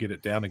nobody can get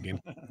it down again.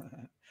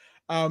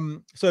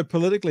 So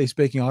politically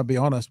speaking, I'll be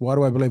honest, why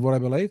do I believe what I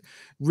believe?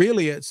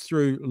 Really, it's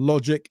through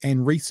logic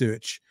and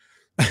research.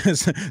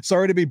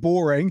 Sorry to be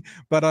boring,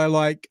 but I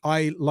like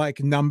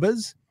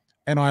numbers,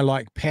 and I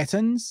like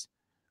patterns,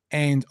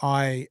 and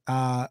I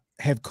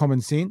have common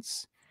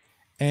sense,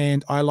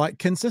 and I like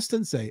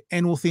consistency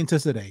and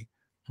authenticity.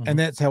 And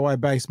that's how I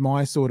base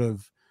my sort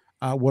of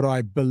what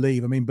I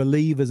believe. I mean,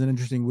 believe is an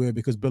interesting word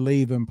because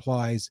believe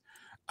implies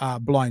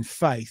blind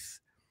faith.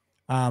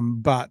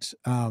 But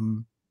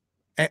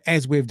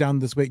as we've done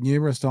this week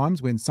numerous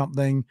times, when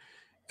something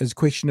is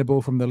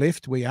questionable from the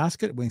left, we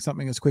ask it. When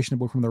something is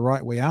questionable from the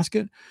right, we ask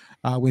it.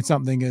 When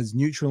something is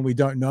neutral and we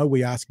don't know,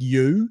 we ask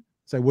you.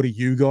 So what do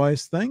you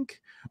guys think?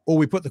 Or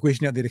we put the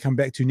question out there to come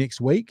back to next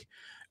week.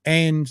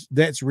 And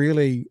that's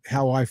really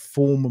how I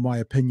form my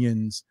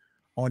opinions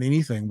on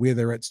anything,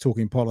 whether it's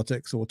talking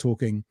politics or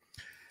talking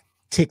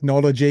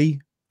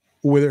technology,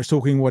 or whether it's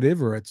talking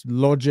whatever. It's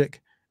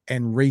logic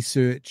and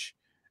research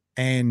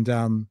and,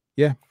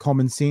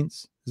 common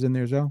sense is in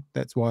there as well.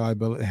 That's why I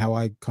believe, how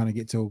I kind of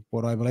get to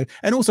what I believe.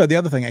 And also the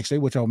other thing, actually,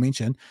 which I'll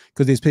mention,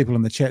 because there's people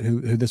in the chat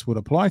who this would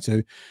apply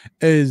to,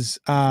 is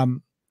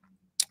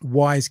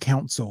wise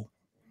counsel,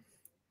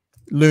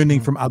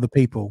 learning from other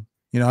people.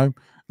 You know,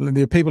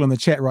 there are people in the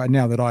chat right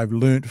now that I've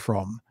learned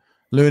from,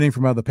 learning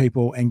from other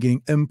people and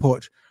getting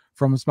input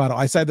from smarter.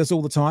 I say this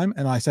all the time,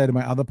 and I say to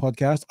my other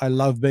podcast, I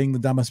love being the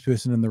dumbest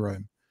person in the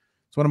room.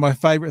 It's one of my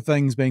favorite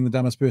things, being the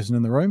dumbest person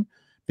in the room,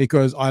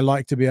 because I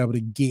like to be able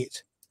to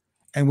get.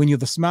 And when you're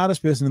the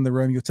smartest person in the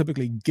room, you're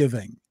typically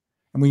giving.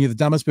 And when you're the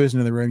dumbest person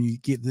in the room, you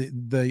get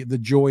the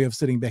joy of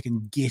sitting back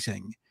and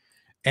getting.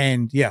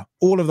 And yeah,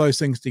 all of those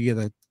things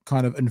together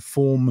kind of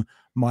inform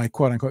my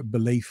quote unquote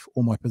belief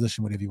or my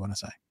position, whatever you want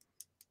to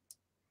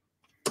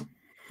say.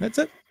 That's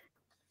it.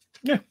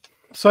 Yeah.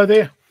 So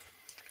there.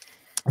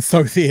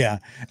 So there.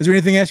 Is there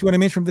anything else you want to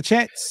mention from the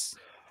chats?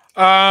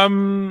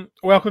 Welcome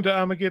to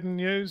Armageddon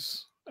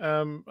News.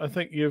 I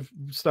think you've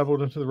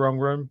stumbled into the wrong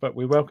room, but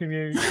we welcome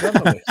you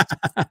nonetheless.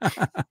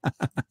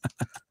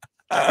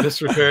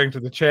 Just referring to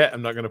the chat.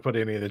 I'm not going to put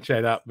any of the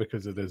chat up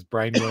because it is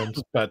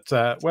brainworms, but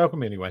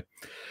welcome anyway.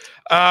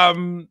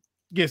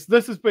 Yes,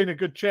 this has been a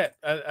good chat.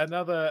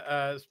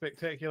 Another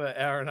spectacular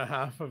hour and a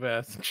half of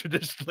our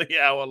traditionally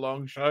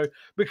hour-long show,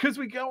 because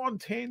we go on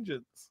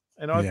tangents,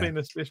 and I've been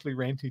especially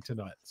ranty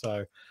tonight.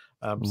 So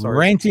sorry.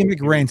 Ranty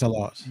McRant a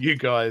lot. You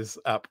guys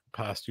up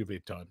past your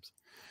bedtimes.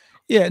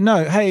 Yeah,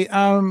 no, hey,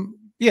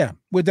 yeah,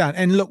 we're done.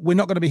 And look, we're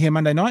not going to be here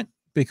Monday night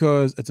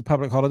because it's a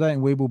public holiday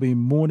and we will be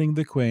mourning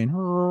the Queen.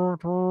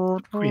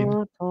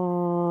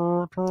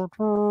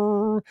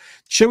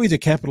 Chewy's a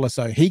capitalist,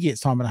 so he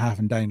gets time and a half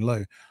and Dane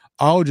Lou.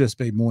 I'll just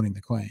be mourning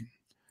the Queen.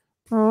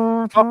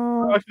 I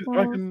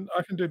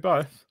can do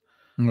both.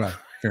 Right,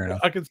 fair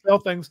enough. I can sell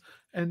things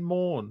and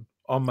mourn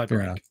on my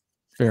break.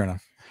 Fair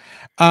enough.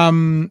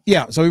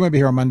 Yeah, so we won't be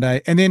here on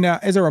Monday. And then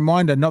as a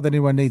reminder, not that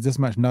anyone needs this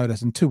much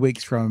notice, in 2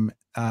 weeks from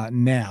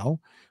now,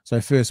 so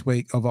first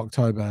week of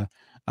October,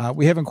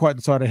 we haven't quite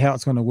decided how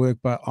it's going to work,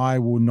 but I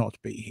will not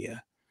be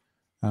here.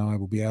 I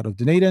will be out of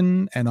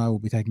Dunedin and I will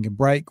be taking a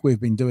break.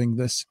 We've been doing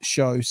this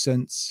show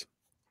since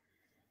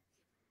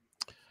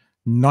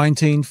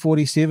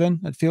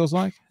 1947, it feels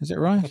like. Is that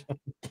right?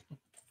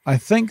 I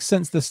think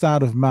since the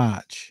start of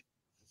March,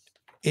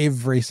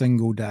 every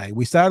single day.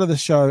 We started the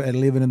show at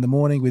 11 in the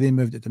morning. We then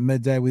moved it to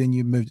midday.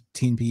 You moved it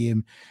to 10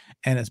 p.m.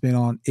 and it's been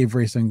on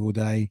every single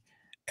day.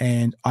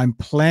 And I'm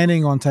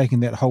planning on taking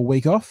that whole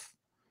week off,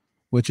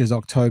 which is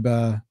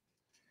October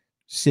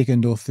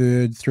 2nd or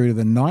 3rd through to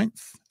the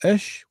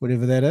 9th-ish,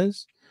 whatever that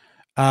is.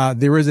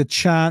 There is a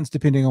chance,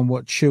 depending on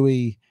what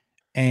Chewy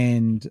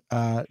and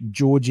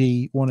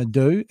Georgie want to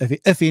do,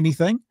 if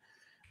anything,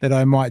 that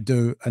I might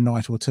do a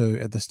night or two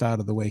at the start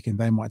of the week and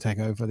they might take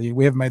over.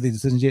 We haven't made these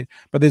decisions yet,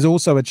 but there's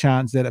also a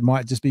chance that it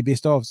might just be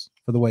best ofs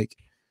for the week,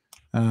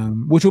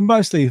 which will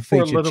mostly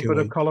feature a little Chewy. bit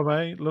of column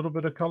A, a little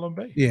bit of column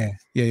B.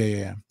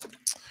 Yeah.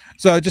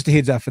 So just a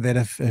heads up for that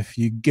if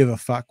you give a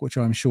fuck, which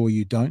I'm sure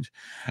you don't.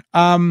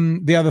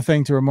 The other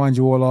thing to remind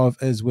you all of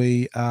is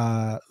we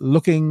are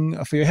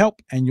looking for your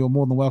help, and you're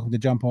more than welcome to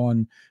jump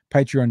on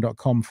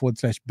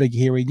patreon.com/Big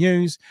Hairy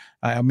News.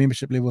 Our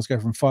membership levels go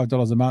from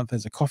 $5 a month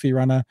as a coffee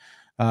runner.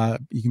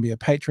 You can be a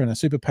patron, a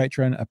super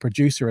patron, a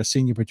producer, a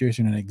senior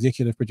producer, and an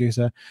executive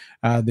producer.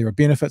 There are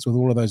benefits with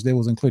all of those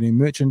levels, including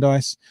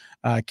merchandise,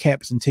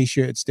 caps and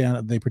t-shirts down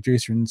at the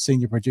producer and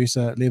senior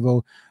producer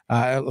level,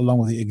 along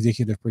with the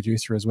executive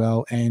producer as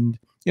well. And,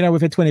 you know,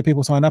 we've had 20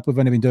 people sign up. We've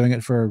only been doing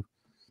it for a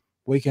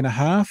week and a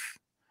half.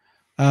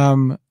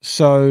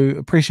 So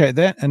appreciate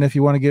that. And if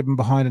you want to get in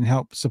behind and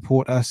help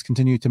support us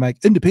continue to make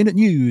independent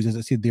news, as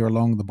it said there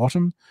along the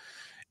bottom,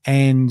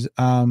 and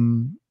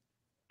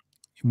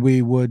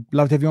we would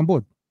love to have you on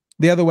board.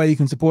 The other way you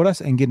can support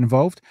us and get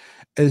involved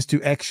is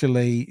to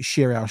actually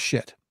share our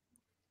shit.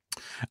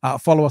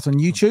 Follow us on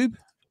YouTube,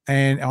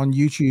 and on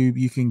YouTube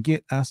you can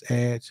get us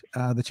at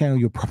the channel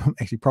you're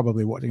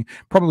probably watching.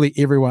 Probably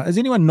everyone. Is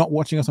anyone not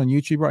watching us on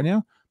YouTube right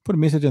now? Put a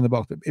message in the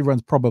box, but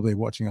everyone's probably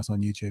watching us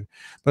on YouTube.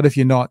 But if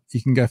you're not,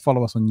 you can go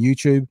follow us on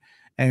YouTube.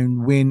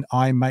 And when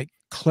I make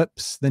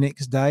clips the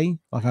next day,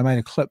 like I made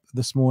a clip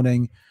this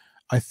morning,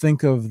 I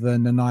think of the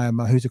Nanaia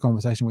Mahuta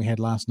conversation we had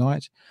last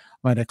night.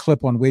 I made a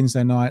clip on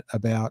Wednesday night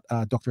about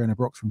Dr. Anna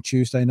Brooks from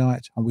Tuesday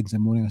night, on Wednesday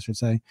morning, I should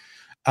say.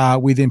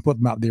 We then put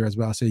them up there as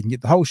well. So you can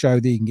get the whole show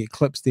there, you can get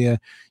clips there,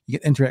 you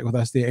can interact with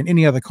us there, and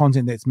any other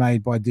content that's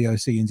made by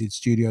DOC NZ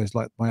Studios,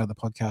 like my other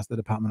podcast, The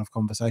Department of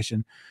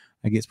Conversation,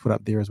 it gets put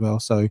up there as well.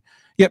 So,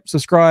 yep,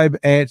 subscribe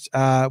at,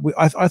 I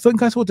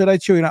think I saw today,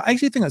 Chewy, and I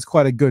actually think it's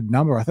quite a good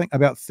number. I think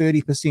about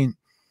 30%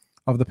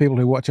 of the people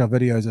who watch our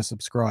videos are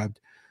subscribed.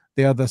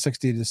 The other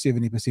 60 to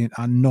 70%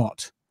 are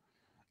not.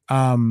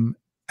 And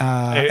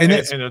I'll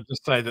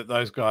just say that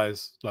those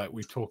guys, like,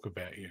 we talk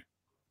about you,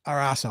 are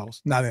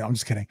assholes. No, I'm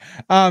just kidding.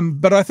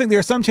 But I think there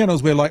are some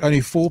channels where like only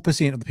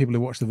 4% of the people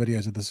who watch the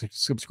videos are the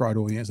subscribed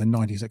audience and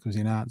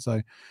 96% aren't.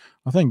 So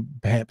I think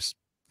perhaps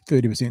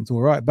 30% is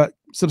all right. But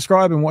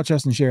subscribe and watch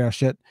us and share our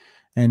shit.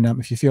 And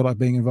if you feel like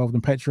being involved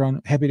in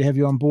Patreon, happy to have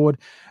you on board.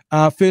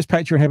 First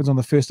Patreon happens on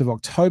the 1st of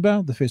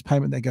October, the first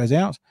payment that goes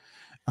out.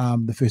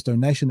 The first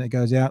donation that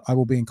goes out. I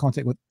will be in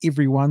contact with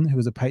everyone who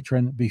is a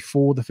patron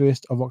before the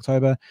 1st of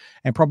October,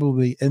 and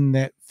probably in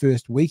that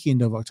first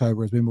weekend of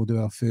October is when we'll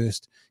do our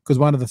first, because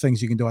one of the things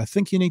you can do, I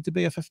think you need to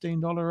be a $15.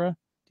 Do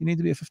you need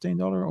to be a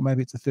 $15 or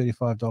maybe it's a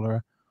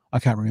 $35? I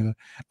can't remember.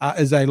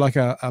 Is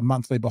a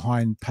monthly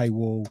behind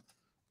paywall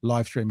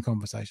live stream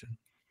conversation.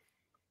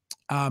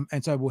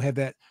 And so we'll have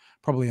that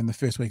probably in the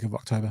first week of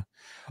October.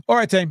 All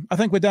right, team. I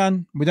think we're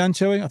done. We're done,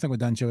 Chewy. I think we're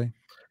done, Chewy.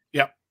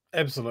 Yep,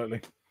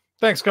 absolutely.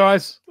 Thanks,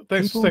 guys.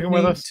 Thanks for sticking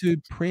with us. To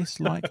press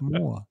like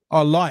more.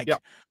 Oh, like.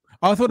 Yep.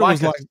 I thought it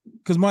was like,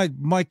 because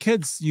my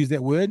kids use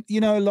that word,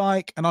 you know,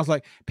 like, and I was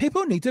like,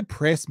 people need to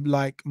press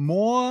like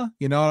more,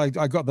 you know, I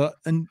got the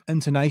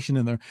intonation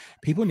in there.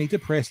 People need to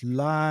press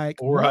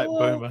like. All right,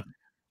 boomer.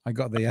 I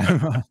got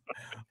the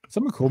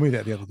Someone called me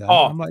that the other day.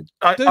 Oh, I'm like,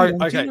 dude,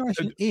 I'm okay.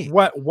 Generation X.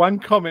 One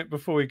comment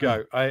before we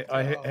go.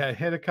 I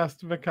had a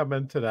customer come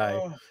in today,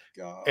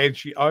 and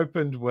she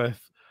opened with,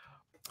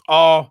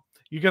 "Oh,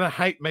 you're gonna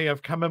hate me.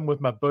 I've come in with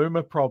my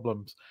boomer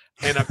problems,"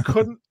 and I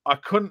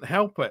couldn't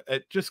help it.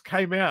 It just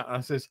came out. And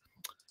I says,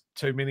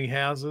 "Too many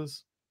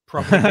houses,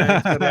 property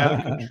gains got out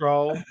of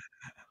control,"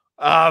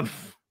 and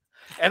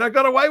I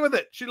got away with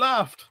it. She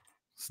laughed.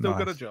 Still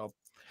got a job.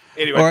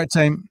 Anyway, all right,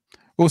 team.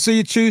 We'll see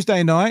you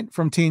Tuesday night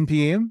from 10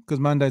 p.m. because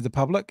Monday's a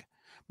public.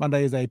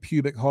 Monday is a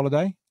pubic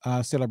holiday,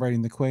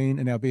 celebrating the Queen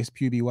in our best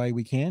puby way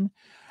we can.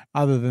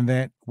 Other than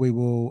that, we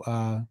will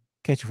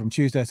catch you from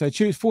Tuesday. So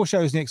choose 4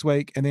 shows next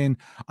week, and then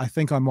I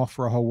think I'm off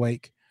for a whole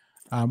week,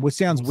 which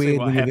sounds weird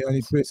when you're the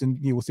only person.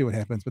 Yeah, we'll see what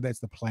happens, but that's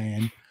the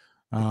plan.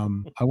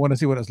 I want to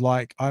see what it's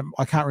like. I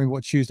can't remember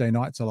what Tuesday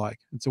nights are like.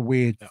 It's a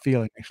weird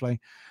feeling, actually.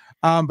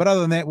 But other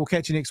than that, we'll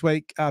catch you next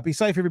week. Be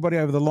safe, everybody,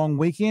 over the long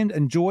weekend.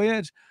 Enjoy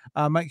it.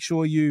 Make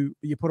sure you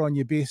put on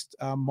your best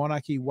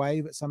monarchy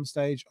wave at some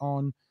stage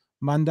on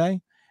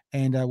Monday.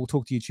 And we'll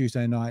talk to you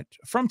Tuesday night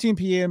from 10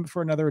 p.m.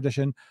 for another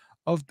edition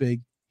of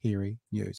Big Hairy News.